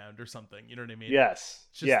Underground or something. You know what I mean? Yes.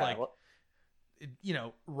 It's just yeah. like, you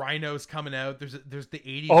know, Rhino's coming out. There's the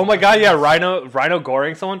 80s. Oh my god, yeah, Rhino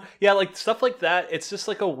goring someone. Yeah, like stuff like that. It's just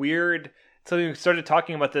like a weird. So we started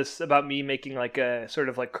talking about this, about me making like a sort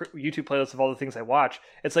of like YouTube playlist of all the things I watch.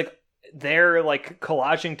 It's like they're like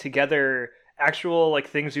collaging together actual like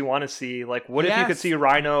things you want to see. Like, what if you could Yes. see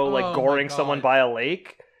Rhino Oh like my goring God. someone by a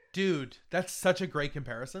lake? Dude, that's such a great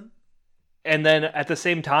comparison. And then at the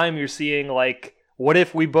same time, you're seeing like, what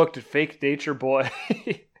if we booked Fake Nature Boy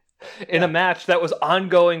in a match that was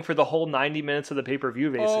ongoing for the whole 90 minutes of the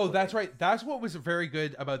pay-per-view, basically. Oh, that's right. That's what was very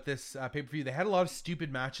good about this pay-per-view. They had a lot of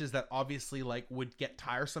stupid matches that obviously like would get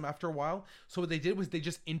tiresome after a while. So what they did was they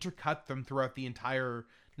just intercut them throughout the entire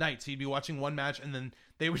night. So you'd be watching one match and then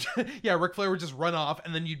they would, Ric Flair would just run off,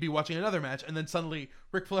 and then you'd be watching another match, and then suddenly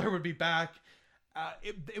Ric Flair would be back.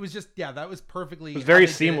 It was just, that was perfectly. It was very how they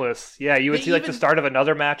did it. seamless. Yeah, you would They see like the even- start of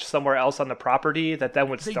another match somewhere else on the property that then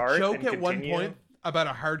would They start joke and at one continue. point about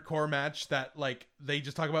a hardcore match that like they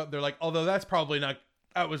just talk about. They're like, although that's probably not.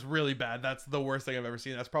 That was really bad. That's the worst thing I've ever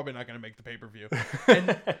seen. That's probably not going to make the pay-per-view.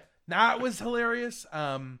 And that was hilarious.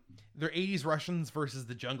 They're 80s Russians versus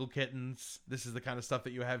the Jungle Kittens. This is the kind of stuff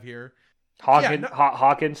that you have here.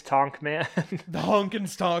 Hawkins Tonk Man. The Honkin'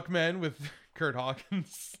 Stonk Man with Kurt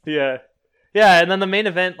Hawkins. Yeah, and then the main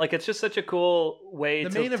event, like, it's just such a cool way. The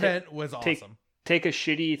to main event was awesome. Take a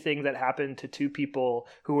shitty thing that happened to two people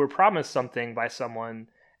who were promised something by someone,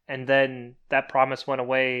 and then that promise went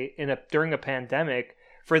away during a pandemic.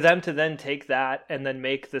 For them to then take that and then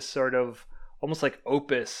make this sort of almost like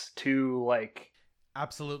opus to like.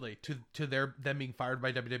 Absolutely. To them being fired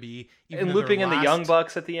by WWE. even And though looping their in the last- Young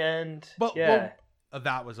Bucks at the end. But, yeah.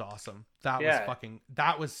 that was awesome. That Yeah.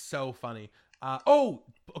 was so funny.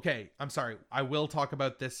 Okay. I'm sorry. I will talk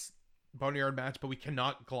about this Boneyard match, but we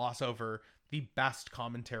cannot gloss over the best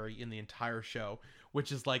commentary in the entire show,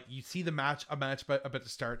 which is like, you see a match about to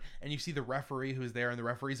start, and you see the referee who's there, and the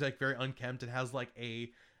referee's like very unkempt and has like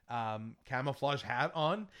a camouflage hat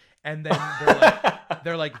on, and then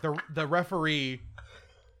they're like the referee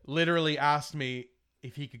literally asked me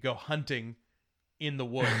if he could go hunting in the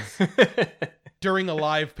woods during a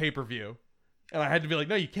live pay-per-view, and I had to be like,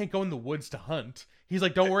 no, you can't go in the woods to hunt. He's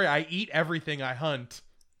like, don't worry, I eat everything I hunt.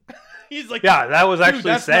 He's like, Yeah, that was dude, actually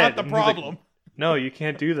that's said. not the And he's like, problem. no, you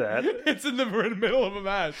can't do that. It's in the middle of a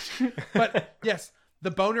match. But yes,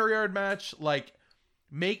 the Boneyard match, okay,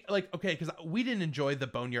 because we didn't enjoy the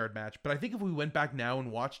Boneyard match, but I think if we went back now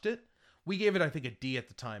and watched it, we gave it, I think, a D at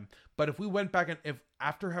the time. But if we went back and if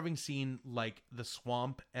after having seen like the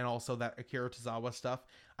Swamp and also that Akira Tozawa stuff,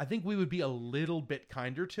 I think we would be a little bit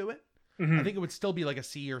kinder to it. I think it would still be like a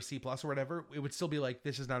C or C plus or whatever. It would still be like,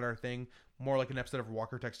 this is not our thing. More like an episode of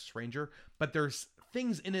Walker, Texas Ranger. But there's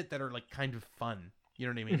things in it that are like kind of fun. You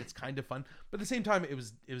know what I mean? It's kind of fun. But at the same time, it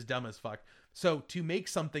was dumb as fuck. So to make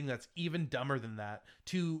something that's even dumber than that,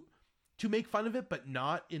 to make fun of it, but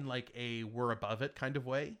not in like a we're above it kind of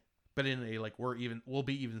way, but in a like we'll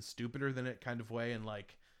be even stupider than it kind of way. And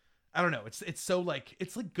like, I don't know. It's so like,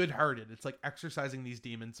 it's like good hearted. It's like exercising these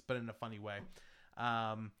demons, but in a funny way.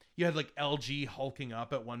 You had like LG hulking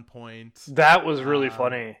up at one point. That was really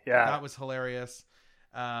funny. Yeah, that was hilarious.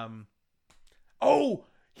 Oh,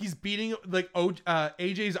 he's beating like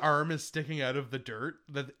AJ's arm is sticking out of the dirt.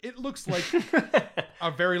 That it looks like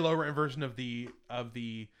a very low rent version of the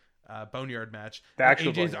Boneyard match.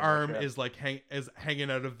 AJ's arm is like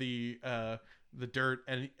hanging out of the dirt,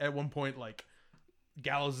 and at one point like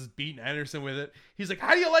Gallows is beating Anderson with it. He's like,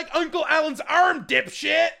 "How do you like Uncle Alan's arm,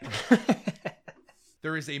 dipshit?"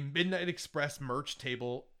 There is a Midnight Express merch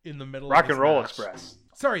table in the middle Rock of this and Roll match. Express.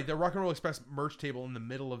 Sorry, the Rock and Roll Express merch table in the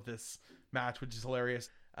middle of this match, which is hilarious.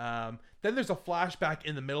 Then there's a flashback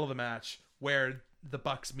in the middle of the match where the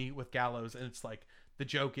Bucks meet with Gallows, and it's like, the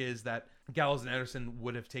joke is that Gallows and Anderson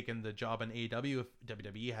would have taken the job in AEW if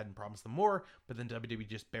WWE hadn't promised them more, but then WWE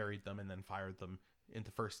just buried them and then fired them in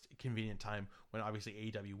the first convenient time when obviously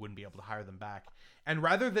AEW wouldn't be able to hire them back. And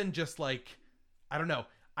rather than just like, I don't know,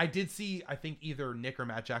 I did see, I think either Nick or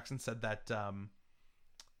Matt Jackson said that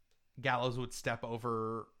Gallows would step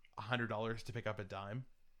over $100 to pick up a dime,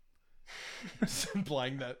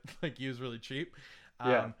 implying that like he was really cheap.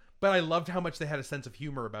 But I loved how much they had a sense of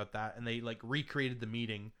humor about that, and they like recreated the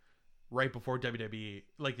meeting right before WWE.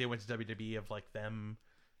 Like they went to WWE of like them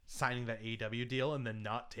signing that AEW deal and then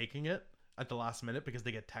not taking it at the last minute because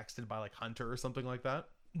they get texted by like Hunter or something like that.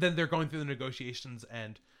 Then they're going through the negotiations,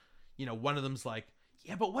 and you know, one of them's like,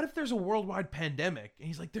 "Yeah, but what if there's a worldwide pandemic?" And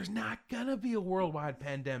he's like, "There's not gonna be a worldwide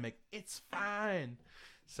pandemic. It's fine."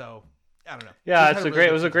 So I don't know. Yeah, it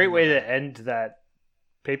was a great way to end that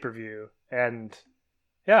pay-per-view. And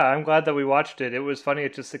yeah, I'm glad that we watched it. It was funny.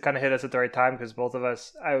 It kind of hit us at the right time because both of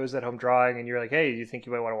us, I was at home drawing, and you're like, "Hey, do you think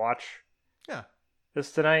you might want to watch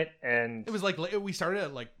this tonight?" And it was like, we started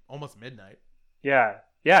at like almost midnight. Yeah.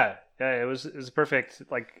 It was perfect,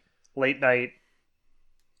 like late night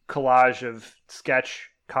collage of sketch,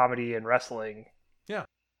 comedy, and wrestling. Yeah.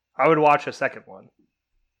 I would watch a second one.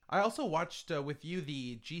 I also watched with you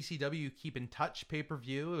the GCW Keep in Touch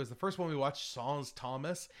pay-per-view. It was the first one we watched, Sans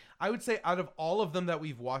Thomas. I would say out of all of them that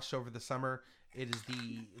we've watched over the summer, it is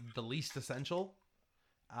the least essential,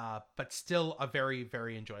 but still a very,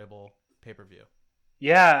 very enjoyable pay-per-view.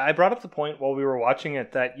 Yeah, I brought up the point while we were watching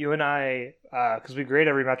it that you and I, because we grade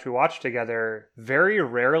every match we watch together, very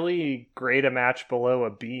rarely grade a match below a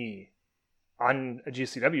B on a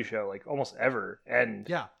GCW show, like almost ever. And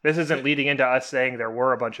yeah, this isn't leading into us saying there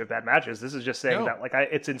were a bunch of bad matches. This is just saying that like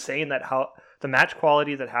it's insane that how the match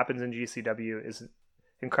quality that happens in GCW is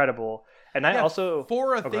incredible. And I also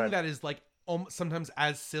for a thing that is like sometimes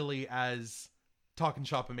as silly as Talkin'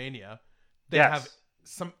 Shopomania, they have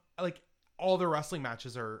some like all their wrestling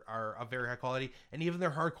matches are of very high quality, and even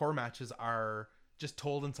their hardcore matches are just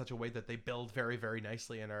told in such a way that they build very, very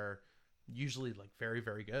nicely and are usually like very,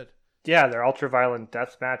 very good. Yeah, their ultra-violent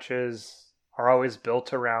death matches are always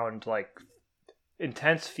built around like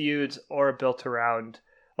intense feuds or built around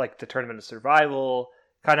like the Tournament of Survival,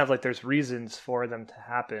 kind of like there's reasons for them to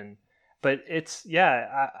happen. But it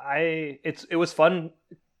was fun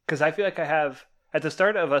because I feel like I have, at the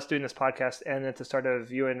start of us doing this podcast and at the start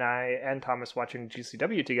of you and I and Thomas watching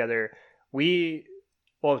GCW together,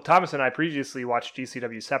 Thomas and I previously watched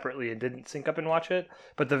GCW separately and didn't sync up and watch it.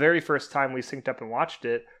 But the very first time we synced up and watched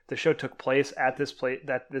it, the show took place at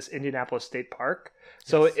this Indianapolis State Park.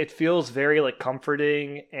 So it feels very like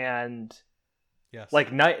comforting and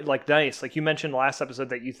like nice. Like you mentioned last episode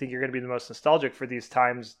that you think you're going to be the most nostalgic for these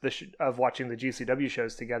times of watching the GCW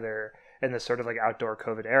shows together in this sort of like outdoor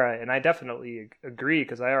COVID era. And I definitely agree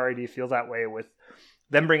because I already feel that way with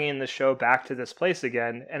them bringing the show back to this place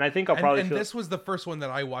again. And I think I'll probably feel... this was the first one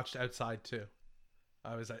that I watched outside too.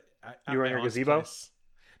 I was at you were in your gazebo? Place.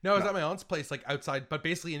 No, I was at my aunt's place, like outside, but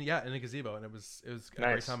basically in a gazebo, and it was a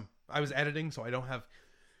great time. I was editing, so I don't have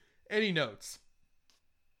any notes.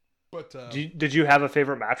 But did you have a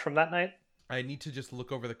favorite match from that night? I need to just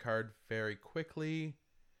look over the card very quickly.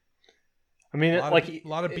 I mean, a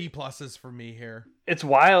lot of B pluses for me here. It's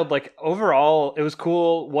wild. Like overall, it was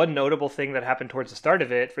cool. One notable thing that happened towards the start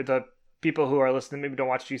of it, for the people who are listening maybe don't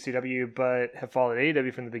watch GCW but have followed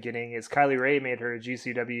AEW from the beginning is Kylie Ray made her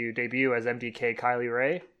GCW debut as MDK Kylie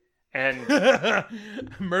Ray, and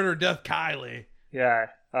Murder Death Kylie. Yeah,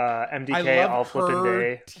 MDK I love all flipping her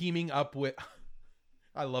day. teaming up with.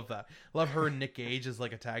 I love that. Love her and Nick Gage as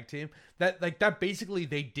like a tag team. That basically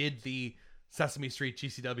they did the Sesame Street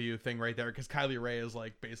GCW thing right there, because Kylie Ray is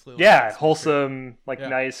like basically like wholesome, Yeah.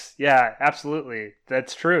 nice. Yeah, absolutely,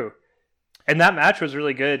 that's true. And that match was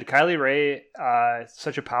really good. Kylie Ray,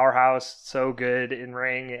 such a powerhouse, so good in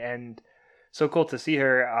ring, and so cool to see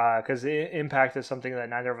her because Impact is something that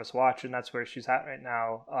neither of us watch, and that's where she's at right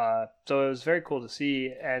now. So it was very cool to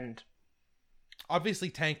see. And obviously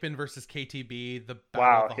Tankman versus KTB, the Wow,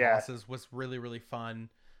 battle of the hosses was really, really fun.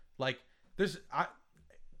 Like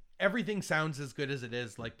everything sounds as good as it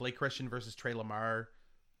is. Like Blake Christian versus Trey Lamar,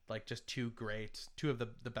 like just two of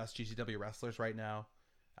the best GCW wrestlers right now.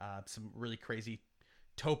 Some really crazy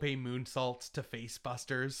tope moonsaults to face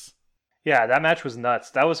busters. yeah, that match was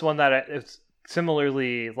nuts. That was one that it's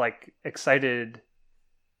similarly like excited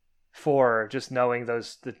for, just knowing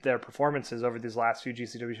their performances over these last few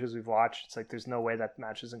GCW shows we've watched. It's like there's no way that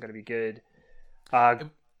match isn't going to be good.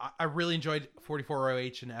 I really enjoyed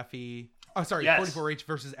 44OH and Effie. Oh, sorry, Yes. 44H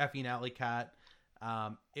versus Effie and Alley Cat.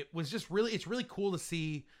 It was just it's really cool to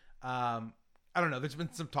see. I don't know. There's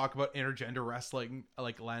been some talk about intergender wrestling,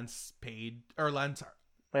 like Lance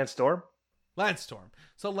Storm.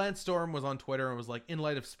 So Lance Storm was on Twitter and was like, in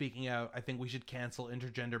light of speaking out, I think we should cancel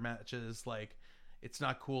intergender matches. Like, it's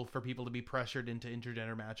not cool for people to be pressured into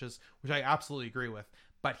intergender matches, which I absolutely agree with.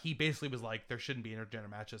 But he basically was like, there shouldn't be intergender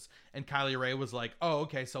matches. And Kylie Ray was like, oh,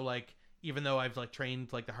 okay. So like, even though I've like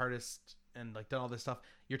trained like the hardest and like done all this stuff,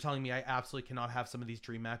 you're telling me I absolutely cannot have some of these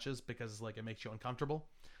dream matches because like it makes you uncomfortable.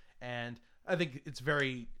 And I think it's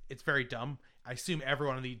very dumb. I assume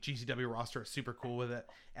everyone on the GCW roster is super cool with it,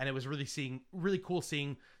 and it was really cool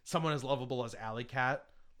seeing someone as lovable as Alley Cat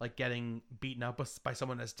like getting beaten up by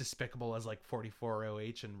someone as despicable as like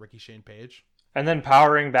 44OH and Ricky Shane Page, and then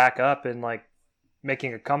powering back up and like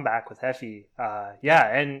making a comeback with Heffy.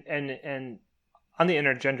 And on the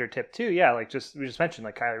intergender tip too, we just mentioned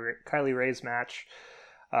like Kylie Ray's match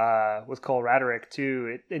with Cole Raderick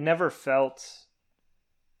too. It never felt,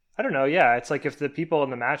 I don't know. Yeah, it's like if the people in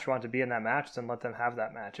the match want to be in that match, then let them have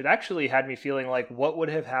that match. It actually had me feeling like what would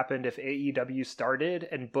have happened if AEW started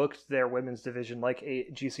and booked their women's division like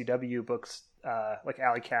GCW books like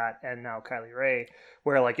Alley Cat and now Kylie Ray,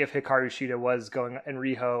 where like if Hikaru Shida was going and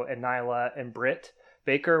Riho and Nyla and Britt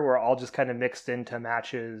Baker were all just kind of mixed into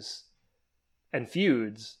matches and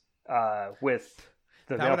feuds with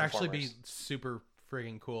the that male would actually be performers. super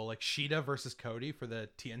friggin' cool. Like Shida versus Cody for the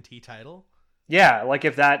TNT title. Yeah, like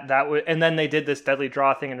if that would, and then they did this deadly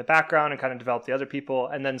draw thing in the background and kind of developed the other people,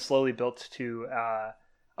 and then slowly built to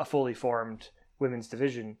a fully formed women's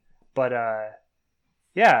division. But I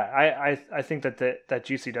think that that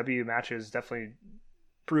GCW matches definitely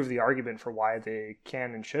prove the argument for why they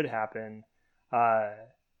can and should happen. The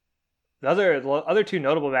other two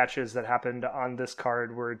notable matches that happened on this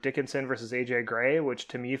card were Dickinson versus AJ Gray, which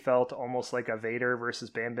to me felt almost like a Vader versus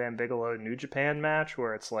Bam Bam Bigelow New Japan match,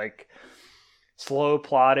 where it's like slow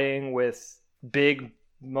plotting with big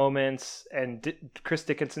moments, and Chris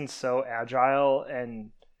Dickinson's so agile and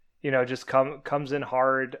just comes in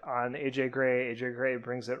hard on AJ Gray. AJ Gray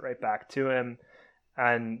brings it right back to him,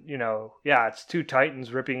 and it's two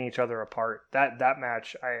titans ripping each other apart. That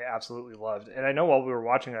match I absolutely loved, and I know while we were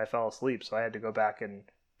watching it I fell asleep, so I had to go back and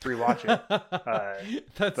rewatch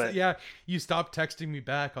it. You stopped texting me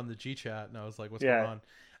back on the G chat and I was like, what's going on?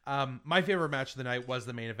 My favorite match of the night was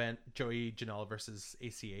the main event, Joey Janela versus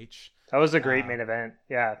ACH. That was a great main event.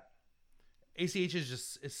 Yeah. ACH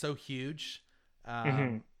is so huge.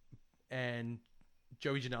 And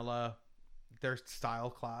Joey Janela, their style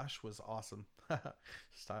clash was awesome.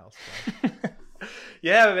 Style clash.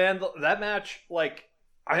 Yeah, man, that match, like,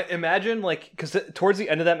 I imagine, like, because towards the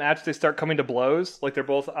end of that match, they start coming to blows. Like, they're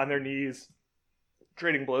both on their knees,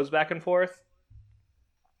 trading blows back and forth.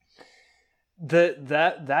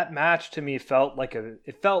 That match to me felt like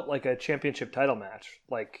a championship title match.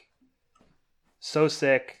 Like, so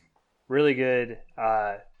sick, really good.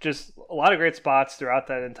 Just a lot of great spots throughout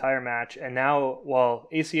that entire match. And now, while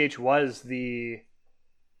ACH was the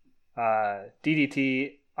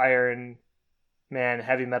DDT Iron Man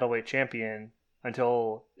heavy metalweight champion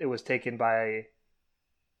until it was taken by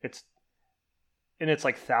its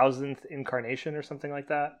like 1000th incarnation or something like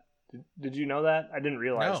that. Did you know that? I didn't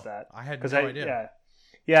realize that. I had no idea.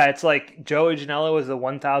 Yeah, it's like Joey Janela was the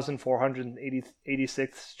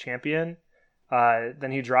 1486th champion.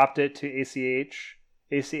 Then he dropped it to ACH.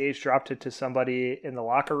 ACH dropped it to somebody in the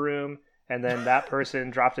locker room, and then that person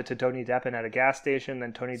dropped it to Tony Deppen at a gas station.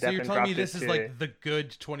 Then Tony So Deppen you're telling dropped me this it is to like the good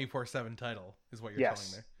 24/7 title, is what you're telling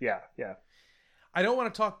yes, me. yeah. I don't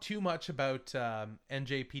want to talk too much about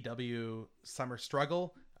NJPW Summer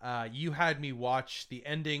Struggle. You had me watch the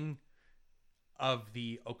ending of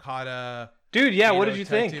the Okada. Dude, yeah. What Yano did you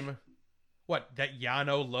tag think? team. What, that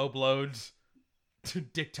Yano low blowed to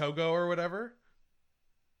Dick Togo or whatever?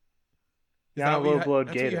 Is that Yano what you low blowed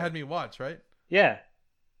That's what you Gator. had me watch, right? Yeah.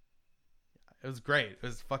 It was great. It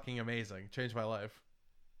was fucking amazing. Changed my life.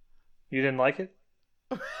 You didn't like it?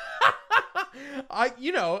 Like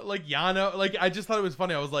Yano, like I just thought it was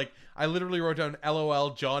funny. I was like, I literally wrote down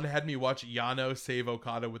LOL, John had me watch Yano save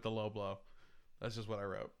Okada with the low blow. That's just what I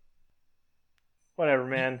wrote. Whatever,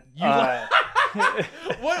 man. What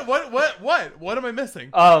am I missing?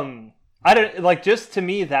 I don't like, just to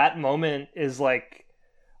me that moment is like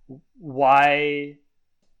why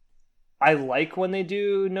I like when they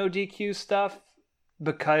do no DQ stuff,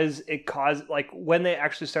 because it caused, like, when they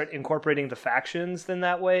actually start incorporating the factions in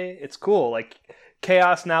that way, it's cool. Like,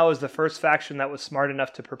 Chaos now is the first faction that was smart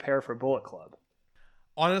enough to prepare for Bullet Club.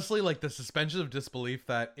 Honestly, like, the suspension of disbelief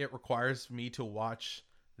that it requires me to watch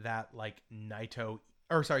that, like, the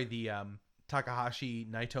Takahashi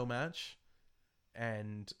Naito match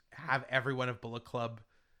and have everyone of Bullet Club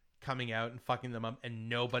coming out and fucking them up and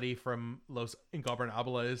nobody from Los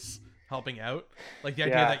Ingobernables helping out. Like, the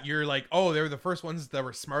idea that you're like, oh, they were the first ones that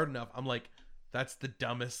were smart enough. I'm like, that's the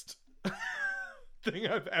dumbest thing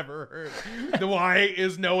I've ever heard. Why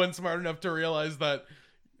is no one smart enough to realize that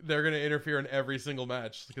they're going to interfere in every single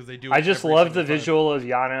match? Because they do. I just love the visual of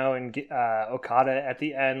Yano and Okada at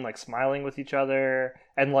the end, like, smiling with each other.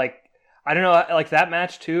 And, like, I don't know, like, that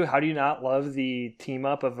match too, how do you not love the team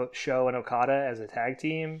up of Sho and Okada as a tag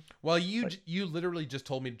team? Well, you literally just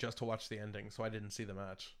told me just to watch the ending, so I didn't see the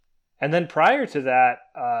match. And then prior to that,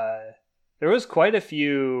 there was quite a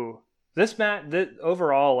few. This match,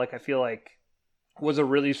 overall, like, I feel like was a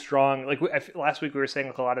really strong. Like, last week we were saying,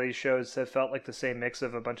 like, a lot of these shows have felt like the same mix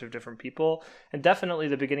of a bunch of different people, and definitely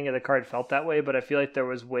the beginning of the card felt that way. But I feel like there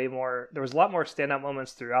was a lot more standout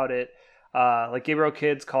moments throughout it. Like Gabriel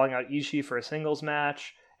Kidd's calling out Ishii for a singles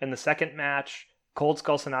match. In the second match, Cold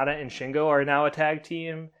Skull Sonata and Shingo are now a tag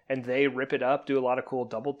team, and they rip it up, do a lot of cool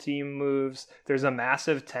double team moves. There's a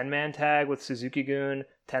massive 10-man tag with Suzuki-gun,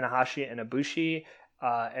 Tanahashi, and Ibushi,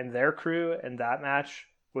 and their crew, and that match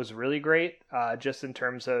was really great, just in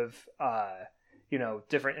terms of,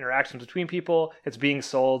 different interactions between people. It's being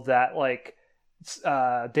sold that, like,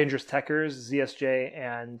 Dangerous Tekkers, ZSJ,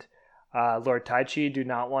 and Lord Taichi do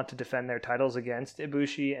not want to defend their titles against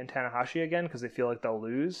Ibushi and Tanahashi again because they feel like they'll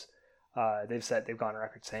lose. They've gone on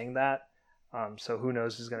record saying that. So who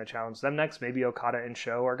knows who's going to challenge them next? Maybe Okada and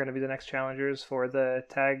Sho are going to be the next challengers for the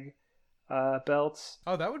tag belts.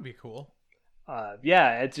 Oh, that would be cool.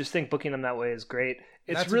 I just think booking them that way is great.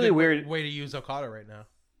 It's That's really a good weird way to use Okada right now.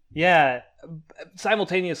 Yeah,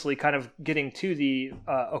 simultaneously kind of getting to the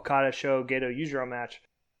Okada Sho Gedo Yujiro match.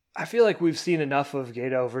 I feel like we've seen enough of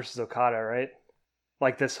Gedo versus Okada, right?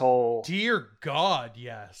 Like, this whole... Dear God,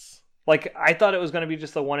 yes. Like, I thought it was going to be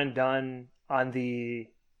just the one and done on the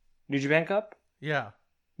New Japan Cup. Yeah.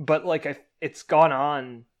 But, like, it's gone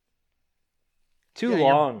on too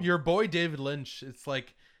long. Your boy David Lynch, it's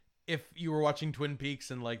like if you were watching Twin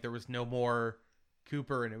Peaks and, like, there was no more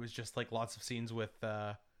Cooper and it was just, like, lots of scenes with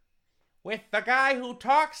the guy who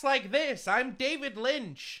talks like this. I'm David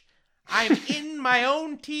Lynch. I'm in my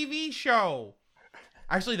own TV show.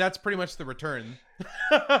 Actually, that's pretty much the return.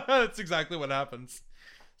 That's exactly what happens.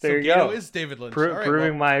 There you Gedo go. is David Lynch.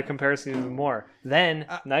 Proving my comparison even more. Then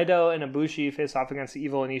Naito and Ibushi face off against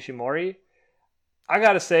Evil and Ishimori. I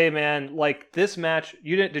gotta say, man, like, this match.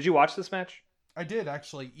 Did you watch this match? I did,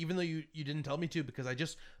 actually, even though you didn't tell me to, because I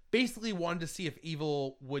just basically wanted to see if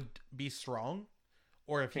Evil would be strong,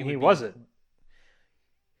 or if he wasn't.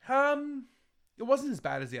 It wasn't as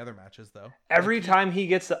bad as the other matches, though. Every time he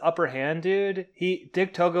gets the upper hand, dude,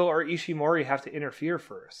 Dick Togo or Ishimori have to interfere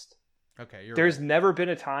first. Okay, There's right. never been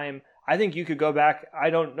a time. I think you could go back. I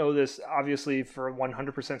don't know this, obviously, for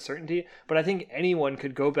 100% certainty, but I think anyone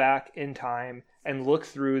could go back in time and look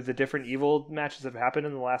through the different Evil matches that have happened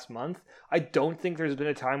in the last month. I don't think there's been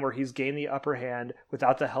a time where he's gained the upper hand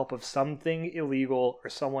without the help of something illegal or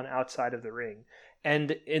someone outside of the ring.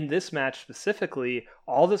 And in this match specifically,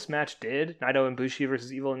 all this match did, Naito and Bushi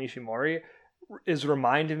versus Evil and Ishimori, is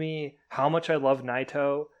remind me how much I love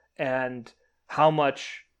Naito and how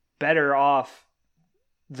much better off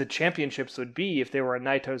the championships would be if they were in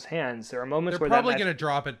Naito's hands. There are moments They're where probably going to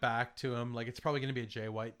drop it back to him. Like, it's probably going to be a Jay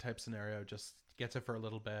White type scenario. Just gets it for a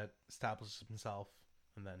little bit, establishes himself,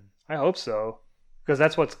 and then... I hope so. because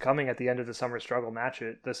that's what's coming at the end of the Summer Struggle match.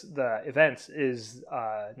 The events is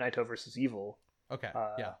Naito versus Evil. Okay,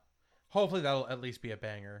 yeah. Hopefully that'll at least be a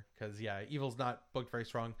banger, because Evil's not booked very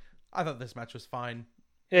strong. I thought this match was fine.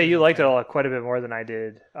 Yeah, you liked it quite a bit more than I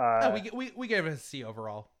did. No, we gave it a C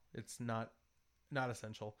overall. It's not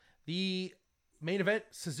essential. The main event,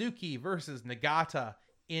 Suzuki versus Nagata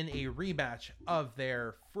in a rematch of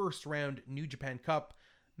their first round New Japan Cup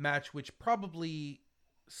match, which probably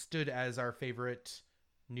stood as our favorite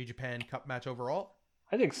New Japan Cup match overall.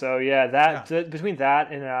 I think so, yeah. Between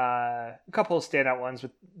that and a couple of standout ones,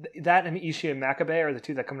 with that and Ishii and Makabe are the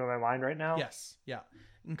two that come to my mind right now. Yes, yeah.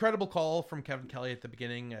 Incredible call from Kevin Kelly at the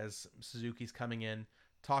beginning as Suzuki's coming in.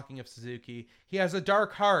 Talking of Suzuki, he has a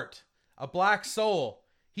dark heart, a black soul.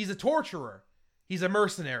 He's a torturer. He's a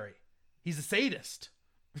mercenary. He's a sadist.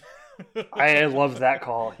 I loved that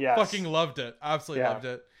call. Yes. Fucking loved it. Absolutely loved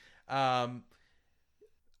it.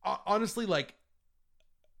 Honestly, like,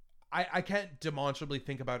 I can't demonstrably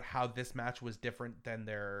think about how this match was different than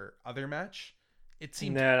their other match. It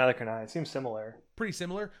seemed neither can I. It seems similar. Pretty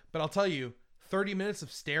similar, but I'll tell you, 30 minutes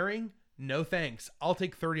of staring, no thanks. I'll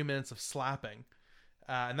take 30 minutes of slapping.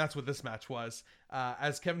 And that's what this match was.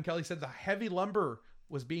 As Kevin Kelly said, the heavy lumber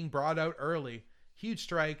was being brought out early. Huge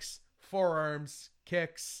strikes, forearms,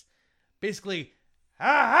 kicks. Basically,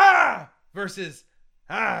 ha versus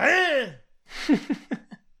ha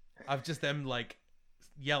of just them like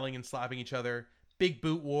yelling and slapping each other. Big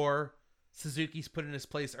boot war. Suzuki's put in his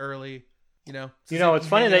place early. It's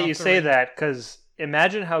funny that you say that, because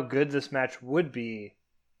imagine how good this match would be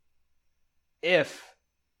if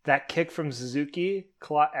that kick from Suzuki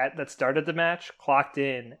that started the match clocked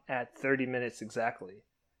in at 30 minutes exactly.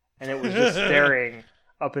 And it was just staring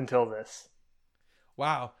up until this.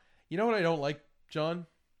 Wow. You know what I don't like, John?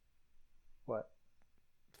 What?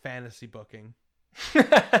 Fantasy booking.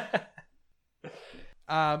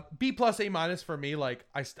 B plus A minus for me. Like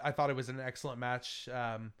I thought it was an excellent match.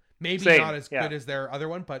 Maybe Same, not as good as their other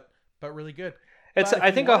one, but really good. It's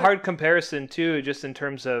I think a hard comparison too, just in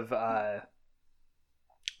terms of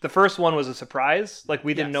the first one was a surprise. Like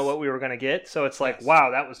we didn't know what we were going to get, so it's like,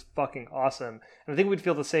 wow, that was fucking awesome. And I think we'd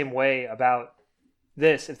feel the same way about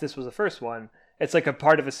this if this was the first one. It's like a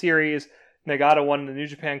part of a series. Nagata won the New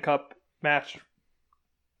Japan Cup match.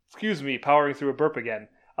 Excuse me, powering through a burp again.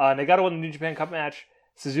 Nagata won the New Japan Cup match.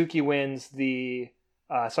 Suzuki wins the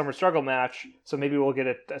Summer Struggle match. So maybe we'll get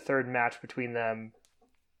a third match between them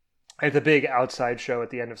at the big outside show at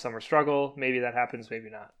the end of Summer Struggle. Maybe that happens, maybe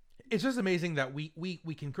not. It's just amazing that we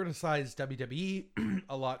can criticize WWE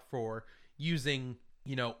a lot for using,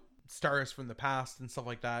 stars from the past and stuff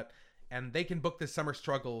like that. And they can book this Summer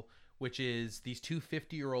Struggle, which is these two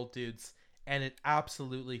 50-year-old dudes, and it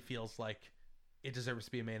absolutely feels like it deserves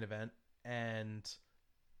to be a main event. And,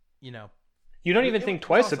 you don't even think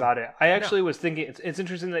twice about it. I actually was thinking, it's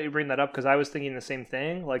interesting that you bring that up, because I was thinking the same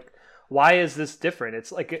thing. Like, why is this different?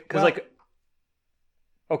 It's like, because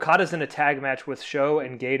Okada's in a tag match with Sho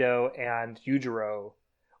and Gato and Yujiro.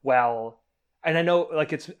 And I know,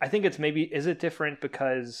 like, I think it's maybe, is it different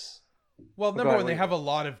because... Well, number one, they have a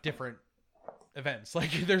lot of different events.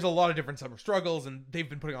 Like, there's a lot of different Summer Struggles, and they've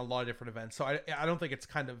been putting on a lot of different events. So I don't think it's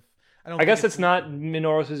kind of... I guess it's not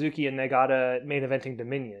Minoru Suzuki and Nagata main eventing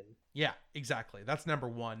Dominion. Yeah, exactly. That's number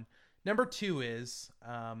one. Number two is,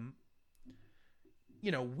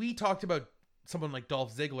 we talked about someone like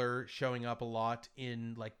Dolph Ziggler showing up a lot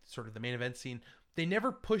in like sort of the main event scene. They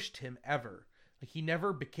never pushed him ever. Like, he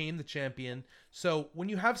never became the champion. So when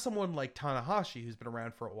you have someone like Tanahashi, who's been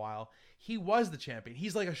around for a while, he was the champion.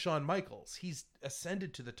 He's like a Shawn Michaels. He's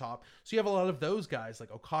ascended to the top. So you have a lot of those guys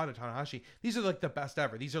like Okada, Tanahashi. These are like the best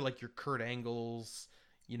ever. These are like your Kurt Angles,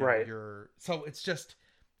 right. So it's just,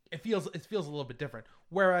 it feels a little bit different.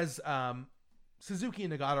 Whereas Suzuki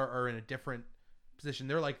and Nagata are in a different position.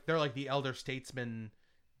 They're like the elder statesman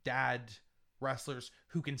dad wrestlers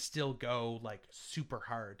who can still go like super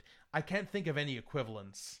hard. I can't think of any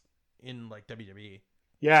equivalents in like WWE.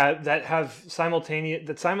 Yeah, that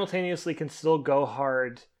simultaneously can still go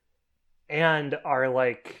hard and are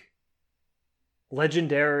like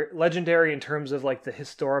legendary in terms of like the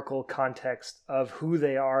historical context of who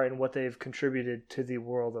they are and what they've contributed to the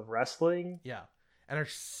world of wrestling. Yeah. And are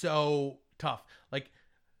so tough. Like,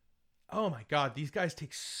 oh my God, these guys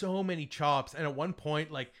take so many chops. And at one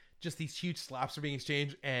point, like, just these huge slaps are being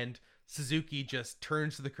exchanged, and Suzuki just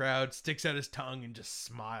turns to the crowd, sticks out his tongue, and just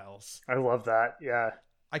smiles. I love that. Yeah.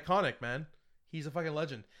 Iconic, man. He's a fucking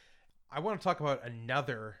legend. I want to talk about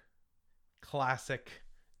another classic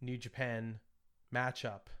New Japan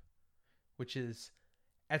matchup, which is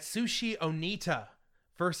Atsushi Onita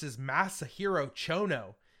versus Masahiro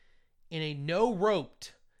Chono in a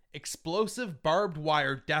no-roped, explosive barbed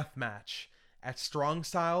wire death match at Strong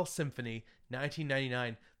Style Symphony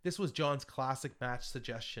 1999. This was John's classic match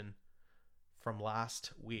suggestion from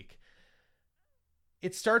last week.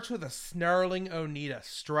 It starts with a snarling Onita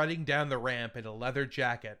strutting down the ramp in a leather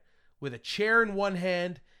jacket with a chair in one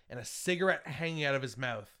hand and a cigarette hanging out of his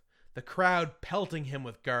mouth, the crowd pelting him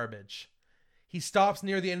with garbage. He stops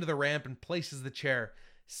near the end of the ramp and places the chair,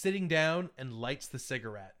 sitting down and lights the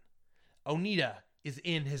cigarette. Onita is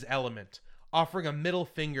in his element, offering a middle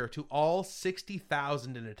finger to all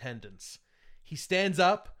 60,000 in attendance. He stands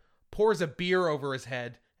up, pours a beer over his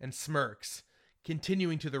head, and smirks,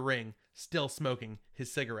 continuing to the ring, still smoking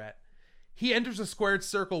his cigarette. He enters a squared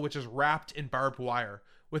circle which is wrapped in barbed wire,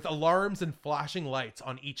 with alarms and flashing lights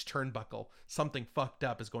on each turnbuckle. Something fucked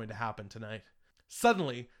up is going to happen tonight.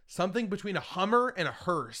 Suddenly, something between a Hummer and a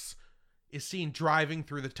hearse is seen driving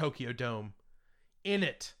through the Tokyo Dome. In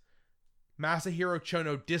it, Masahiro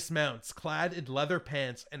Chono dismounts, clad in leather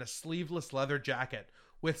pants and a sleeveless leather jacket,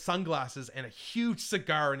 with sunglasses and a huge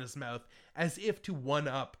cigar in his mouth, as if to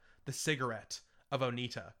one-up the cigarette of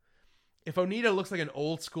Onita. If Onita looks like an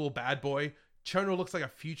old-school bad boy, Chono looks like a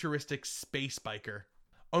futuristic space biker.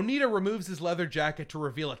 Onita removes his leather jacket to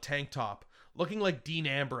reveal a tank top, looking like Dean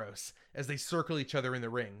Ambrose, as they circle each other in the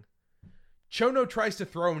ring. Chono tries to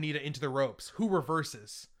throw Onita into the ropes, who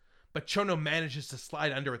reverses, but Chono manages to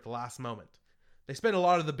slide under at the last moment. They spend a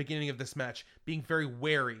lot of the beginning of this match being very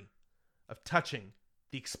wary of touching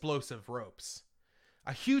the explosive ropes.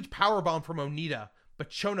 A huge powerbomb from Onita, but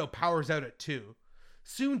Chono powers out at 2.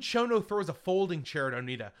 Soon Chono throws a folding chair at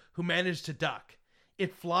Onita, who manages to duck.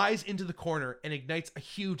 It flies into the corner and ignites a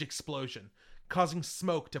huge explosion, causing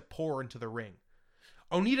smoke to pour into the ring.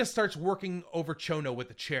 Onita starts working over Chono with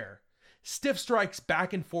the chair. Stiff strikes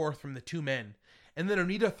back and forth from the two men, and then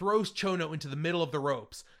Onita throws Chono into the middle of the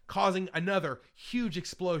ropes, causing another huge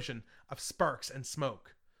explosion of sparks and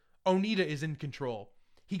smoke. Onita is in control.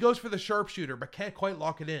 He goes for the sharpshooter but can't quite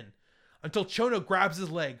lock it in, until Chono grabs his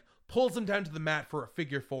leg, pulls him down to the mat for a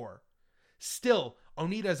figure 4. Still,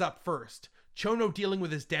 Onita is up first, Chono dealing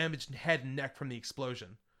with his damaged head and neck from the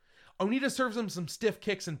explosion. Onita serves him some stiff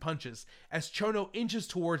kicks and punches as Chono inches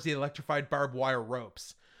towards the electrified barbed wire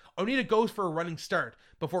ropes. Onita goes for a running start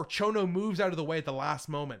before Chono moves out of the way at the last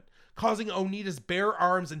moment, causing Onita's bare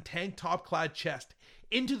arms and tank top clad chest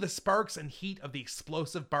into the sparks and heat of the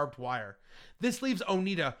explosive barbed wire. This leaves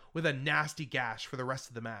Onita with a nasty gash for the rest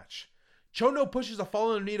of the match. Chono pushes a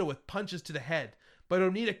fallen Onita with punches to the head, but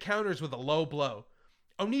Onita counters with a low blow.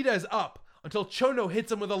 Onita is up until Chono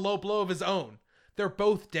hits him with a low blow of his own. They're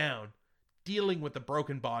both down, dealing with the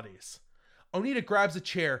broken bodies. Onita grabs a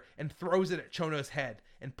chair and throws it at Chono's head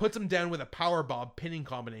and puts him down with a powerbomb pinning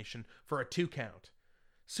combination for a 2 count.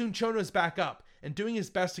 Soon Chono's back up and doing his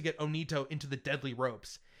best to get Onita into the deadly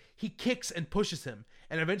ropes. He kicks and pushes him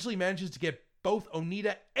and eventually manages to get both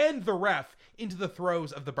Onita and the ref into the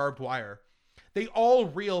throes of the barbed wire. They all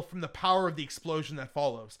reel from the power of the explosion that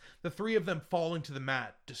follows, the 3 of them falling to the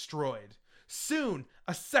mat, destroyed. Soon,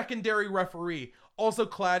 a secondary referee, also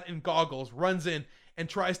clad in goggles, runs in and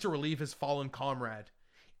tries to relieve his fallen comrade.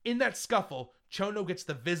 In that scuffle, Chono gets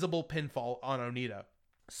the visible pinfall on Onita.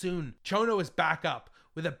 Soon, Chono is back up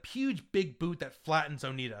with a huge big boot that flattens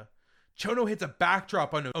Onita. Chono hits a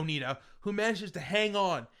backdrop on Onita, who manages to hang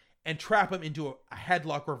on and trap him into a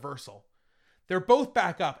headlock reversal. They're both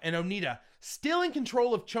back up, and Onita, still in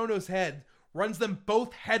control of Chono's head, runs them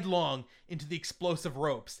both headlong into the explosive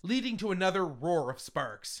ropes, leading to another roar of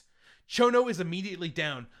sparks. Chono is immediately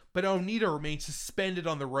down, but Onita remains suspended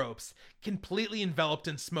on the ropes, completely enveloped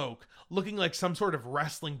in smoke, looking like some sort of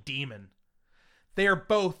wrestling demon. They are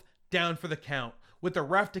both down for the count, with the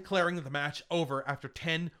ref declaring the match over after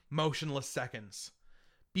 10 motionless seconds.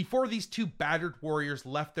 Before these two battered warriors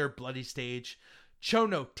left their bloody stage,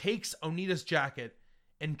 Chono takes Onita's jacket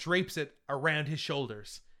and drapes it around his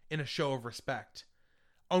shoulders in a show of respect.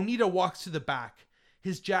 Onita walks to the back,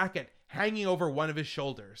 his jacket hanging over one of his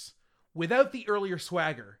shoulders. Without the earlier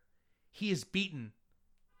swagger, he is beaten,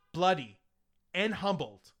 bloody, and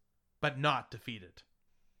humbled, but not defeated.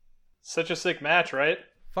 Such a sick match, right?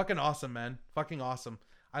 Fucking awesome, man. Fucking awesome.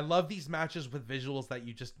 I love these matches with visuals that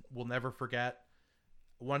you just will never forget.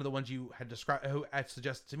 One of the ones you had described, who had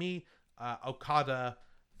suggested to me, Okada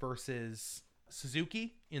versus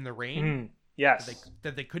Suzuki in the rain. Yes.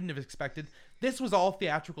 That they couldn't have expected. This was all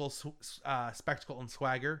theatrical spectacle and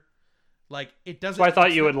swagger. Like, it doesn't. That's why I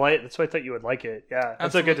thought you would like. That's why I thought you would like it. Yeah, that's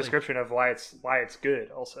Absolutely. a good description of why it's good.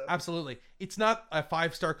 Also, absolutely, it's not a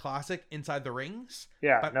 5-star classic inside the rings.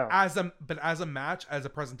 Yeah, but no. as a match, as a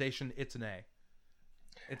presentation, it's an A.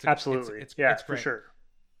 Absolutely, it's yeah, great. for sure.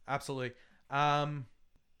 Absolutely. John,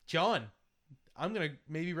 I'm going to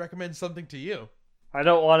maybe recommend something to you. I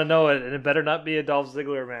don't want to know it, and it better not be a Dolph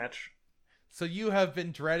Ziggler match. So you have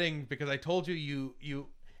been dreading, because I told you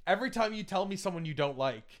every time you tell me someone you don't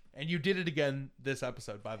like, and you did it again this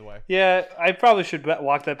episode, by the way. Yeah, I probably should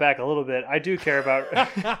walk that back a little bit. I do care about.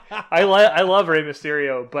 I love Rey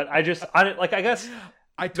Mysterio, but I guess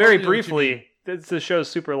very briefly. The show's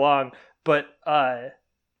super long, but I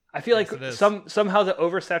feel like somehow the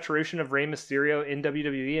oversaturation of Rey Mysterio in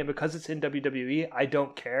WWE, and because it's in WWE, I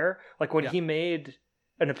don't care. Like when he made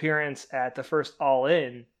an appearance at the first All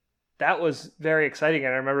In, that was very exciting,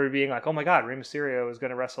 and I remember being like, "Oh my God, Rey Mysterio is going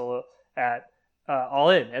to wrestle at All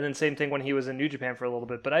In." And then same thing when he was in New Japan for a little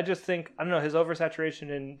bit. But I just think, I don't know, his oversaturation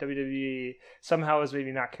in WWE somehow has made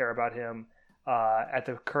me not care about him at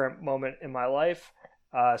the current moment in my life.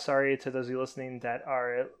 Sorry to those of you listening that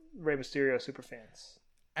are Rey Mysterio super fans.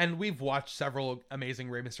 And we've watched several amazing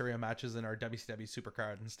Rey Mysterio matches in our WCW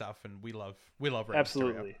Supercard and stuff, and we love Rey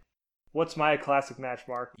Absolutely. Mysterio. What's my classic match,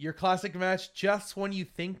 Mark? Your classic match, just when you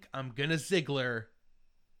think I'm gonna Ziggler,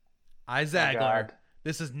 I Zagler.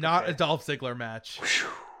 This is not a Dolph Ziggler match.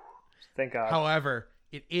 Thank God. However,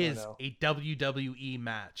 it is a WWE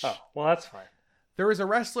match. Oh, well, that's fine. There was a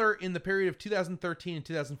wrestler in the period of 2013 and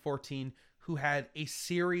 2014 who had a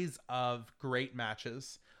series of great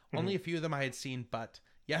matches. Mm-hmm. Only a few of them I had seen, but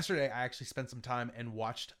yesterday I actually spent some time and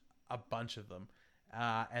watched a bunch of them.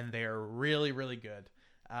 And they're really, really good.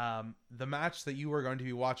 The match that you were going to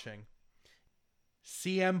be watching,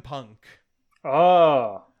 CM Punk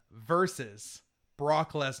versus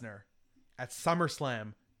Brock Lesnar at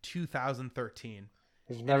SummerSlam 2013.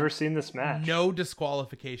 I've never seen this match. No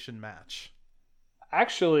disqualification match.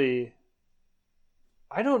 Actually,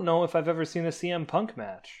 I don't know if I've ever seen a CM Punk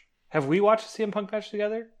match. Have we watched a CM Punk match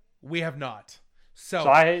together? We have not. So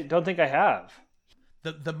I don't think I have.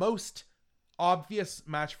 The most obvious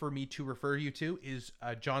match for me to refer you to is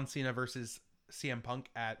John Cena versus CM Punk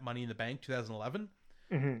at Money in the Bank 2011.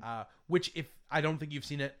 Mm-hmm. Which, if I don't think you've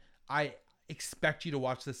seen it, I expect you to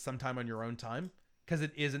watch this sometime on your own time, because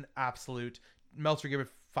it is an absolute... Meltzer gave it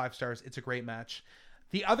 5 stars. It's a great match.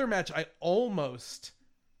 The other match I almost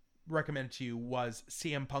recommend to you was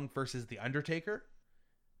CM Punk versus The Undertaker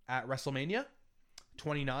at WrestleMania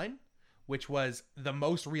 29, which was the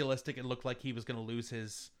most realistic. It looked like he was going to lose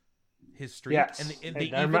his streak. Yes.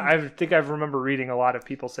 I think I remember reading a lot of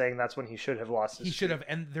people saying that's when he should have lost his streak. He should have.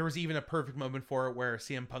 And there was even a perfect moment for it where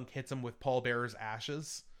CM Punk hits him with Paul Bearer's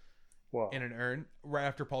ashes in an urn right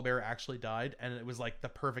after Paul Bearer actually died. And it was like the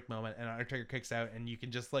perfect moment. And Undertaker kicks out, and you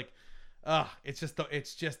can just like,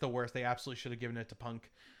 it's just the worst. They absolutely should have given it to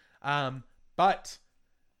Punk. But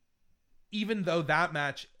even though that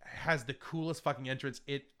match has the coolest fucking entrance,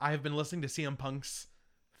 I have been listening to CM Punk's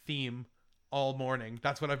theme all morning.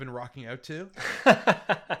 That's what I've been rocking out to.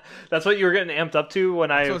 That's what you were getting amped up to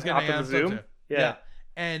when I hopped on the Zoom? Yeah.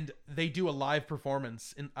 And they do a live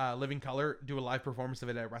performance in Living Color, do a live performance of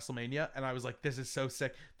it at WrestleMania. And I was like, this is so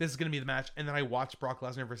sick. This is going to be the match. And then I watched Brock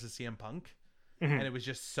Lesnar versus CM Punk. Mm-hmm. And it was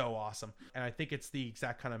just so awesome. And I think it's the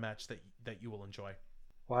exact kind of match that you will enjoy.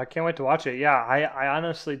 Well, I can't wait to watch it. Yeah, I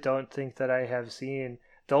honestly don't think that I have seen...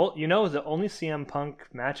 the only CM Punk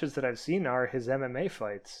matches that I've seen are his MMA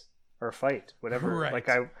fights. Or fight, whatever. Right. Like,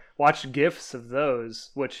 I watched GIFs of those,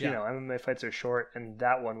 which, MMA fights are short, and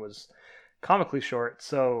that one was comically short.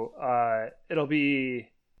 So it'll be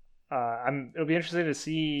interesting to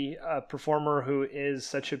see a performer who is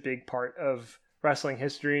such a big part of wrestling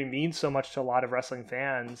history, means so much to a lot of wrestling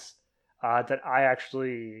fans, that I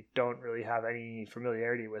actually don't really have any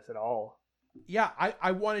familiarity with at all. Yeah,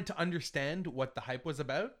 I wanted to understand what the hype was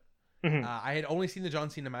about. Mm-hmm. I had only seen the John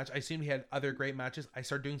Cena match. I assumed he had other great matches. I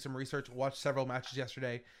started doing some research, watched several matches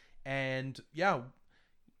yesterday, and yeah,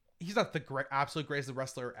 he's not the absolute greatest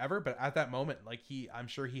wrestler ever, but at that moment, like I'm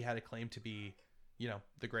sure he had a claim to be,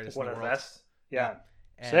 the greatest in the world. One of the best. Yeah.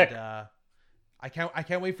 And, sick. I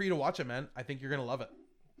can't wait for you to watch it, man. I think you're gonna love it.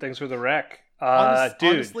 Thanks for the rec,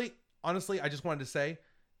 dude. Honestly, I just wanted to say,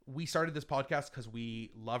 we started this podcast because we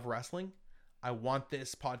love wrestling. I want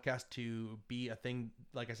this podcast to be a thing,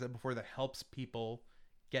 like I said before, that helps people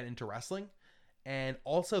get into wrestling, and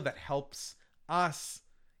also that helps us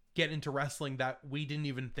get into wrestling that we didn't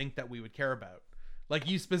even think that we would care about. Like,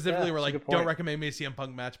 you specifically were like, don't recommend me a CM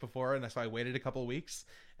Punk match before, and that's why I waited a couple of weeks,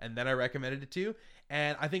 and then I recommended it to you.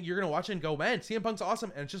 And I think you're going to watch it and go, man, CM Punk's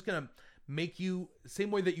awesome, and it's just going to make you,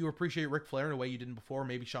 same way that you appreciate Ric Flair in a way you didn't before,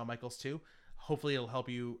 maybe Shawn Michaels too. Hopefully it'll help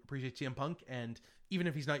you appreciate CM Punk, and even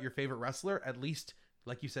if he's not your favorite wrestler, at least,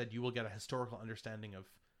 like you said, you will get a historical understanding of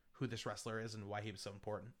who this wrestler is and why he was so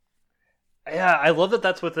important. Yeah, I love that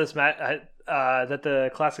that's what this match... that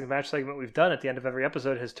the classic match segment we've done at the end of every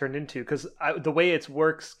episode has turned into, because the way it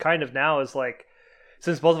works kind of now is like,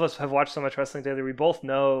 since both of us have watched so much wrestling together, we both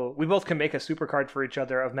can make a super card for each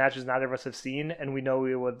other of matches neither of us have seen, and we know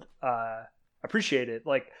we would appreciate it.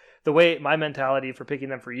 Like, the way my mentality for picking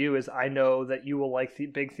them for you is, I know that you will like the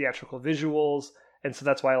big theatrical visuals, and so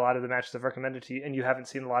that's why a lot of the matches I've recommended to you, and you haven't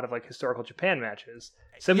seen a lot of like historical Japan matches.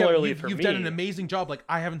 Similarly, for me, you've done an amazing job. Like,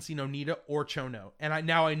 I haven't seen Onita or Chono, and I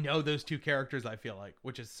know those two characters. I feel like,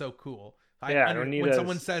 which is so cool. When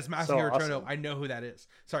someone says Masahiro Chono, I know who that is.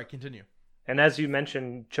 Sorry, continue. And as you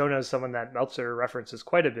mentioned, Chono is someone that Meltzer references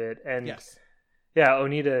quite a bit, and yes. Yeah,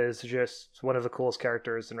 Onita is just one of the coolest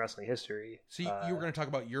characters in wrestling history. So you were going to talk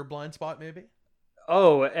about your blind spot, maybe?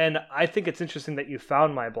 Oh, and I think it's interesting that you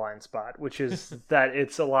found my blind spot, which is that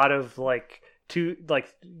it's a lot of like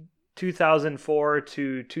 2004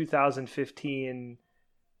 to 2015,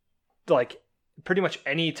 like pretty much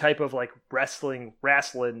any type of like wrestling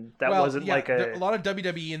that wasn't like a lot of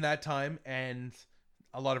WWE in that time, and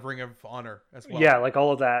a lot of Ring of Honor as well. Yeah, like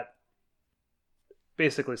all of that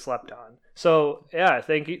basically slept on. So yeah,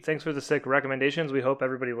 thanks for the sick recommendations. We hope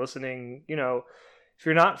everybody listening, if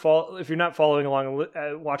you're not following along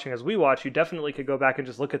watching as we watch, you definitely could go back and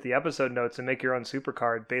just look at the episode notes and make your own super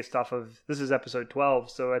card based off of, this is episode 12,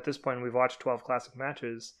 so at this point we've watched 12 classic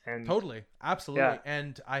matches. And totally, absolutely. Yeah.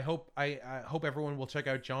 And I hope everyone will check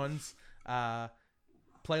out John's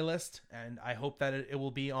playlist, and I hope that it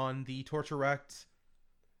will be on the Torture Wrecked.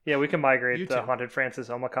 Yeah, we can migrate YouTube. The Haunted Francis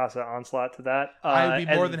Omakase Onslaught to that. I would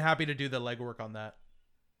be more than happy to do the legwork on that.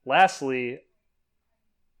 Lastly,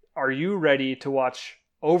 are you ready to watch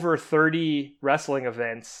over 30 wrestling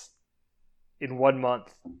events in 1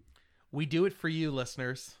 month? We do it for you,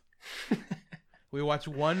 listeners. We watch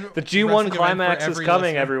one. The G1 Climax is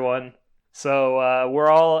coming, everyone.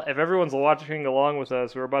 So if everyone's watching along with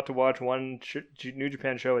us, we're about to watch one New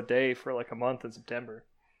Japan show a day for like a month in September.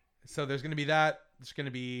 So there's going to be that. There's going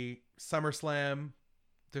to be SummerSlam.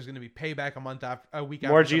 There's going to be Payback a week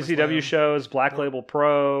after. More GCW shows, Black Label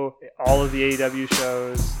Pro, all of the AEW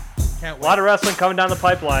shows. Can't wait. A lot of wrestling coming down the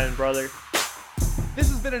pipeline, brother.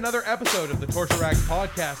 This has been another episode of the Torture Rack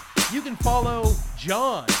Podcast. You can follow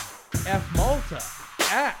John F. Malta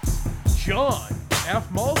at John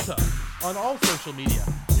F. Malta on all social media.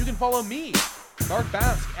 You can follow me, Mark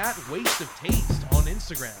Basque, at Waste of Taste on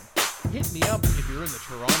Instagram. Hit me up if you're in the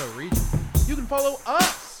Toronto region. You can follow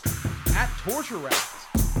us at Torture Rack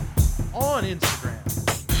on Instagram,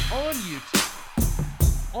 on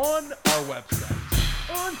YouTube, on our website,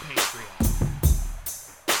 on Patreon.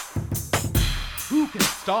 Who can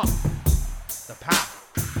stop the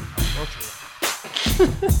path of Torture?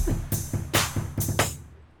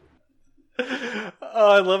 Oh,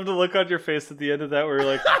 I love the look on your face at the end of that where you're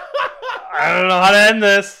like, I don't know how to end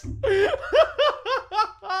this.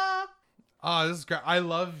 Oh, this is great. I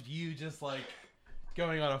love you just like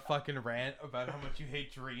going on a fucking rant about how much you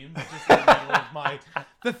hate Dreams. Just in the middle of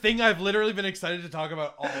the thing I've literally been excited to talk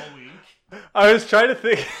about all week. I was trying to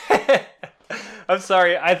think. I'm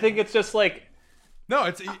sorry. I think it's just like.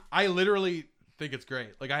 No, I literally think it's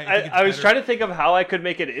great. Like I was trying to think of how I could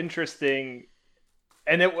make it interesting,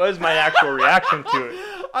 and it was my actual reaction to it.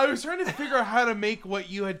 I was trying to figure out how to make what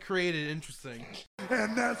you had created interesting.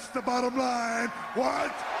 And that's the bottom line.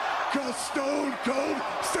 What? 'Cause Stone Cold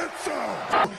said so.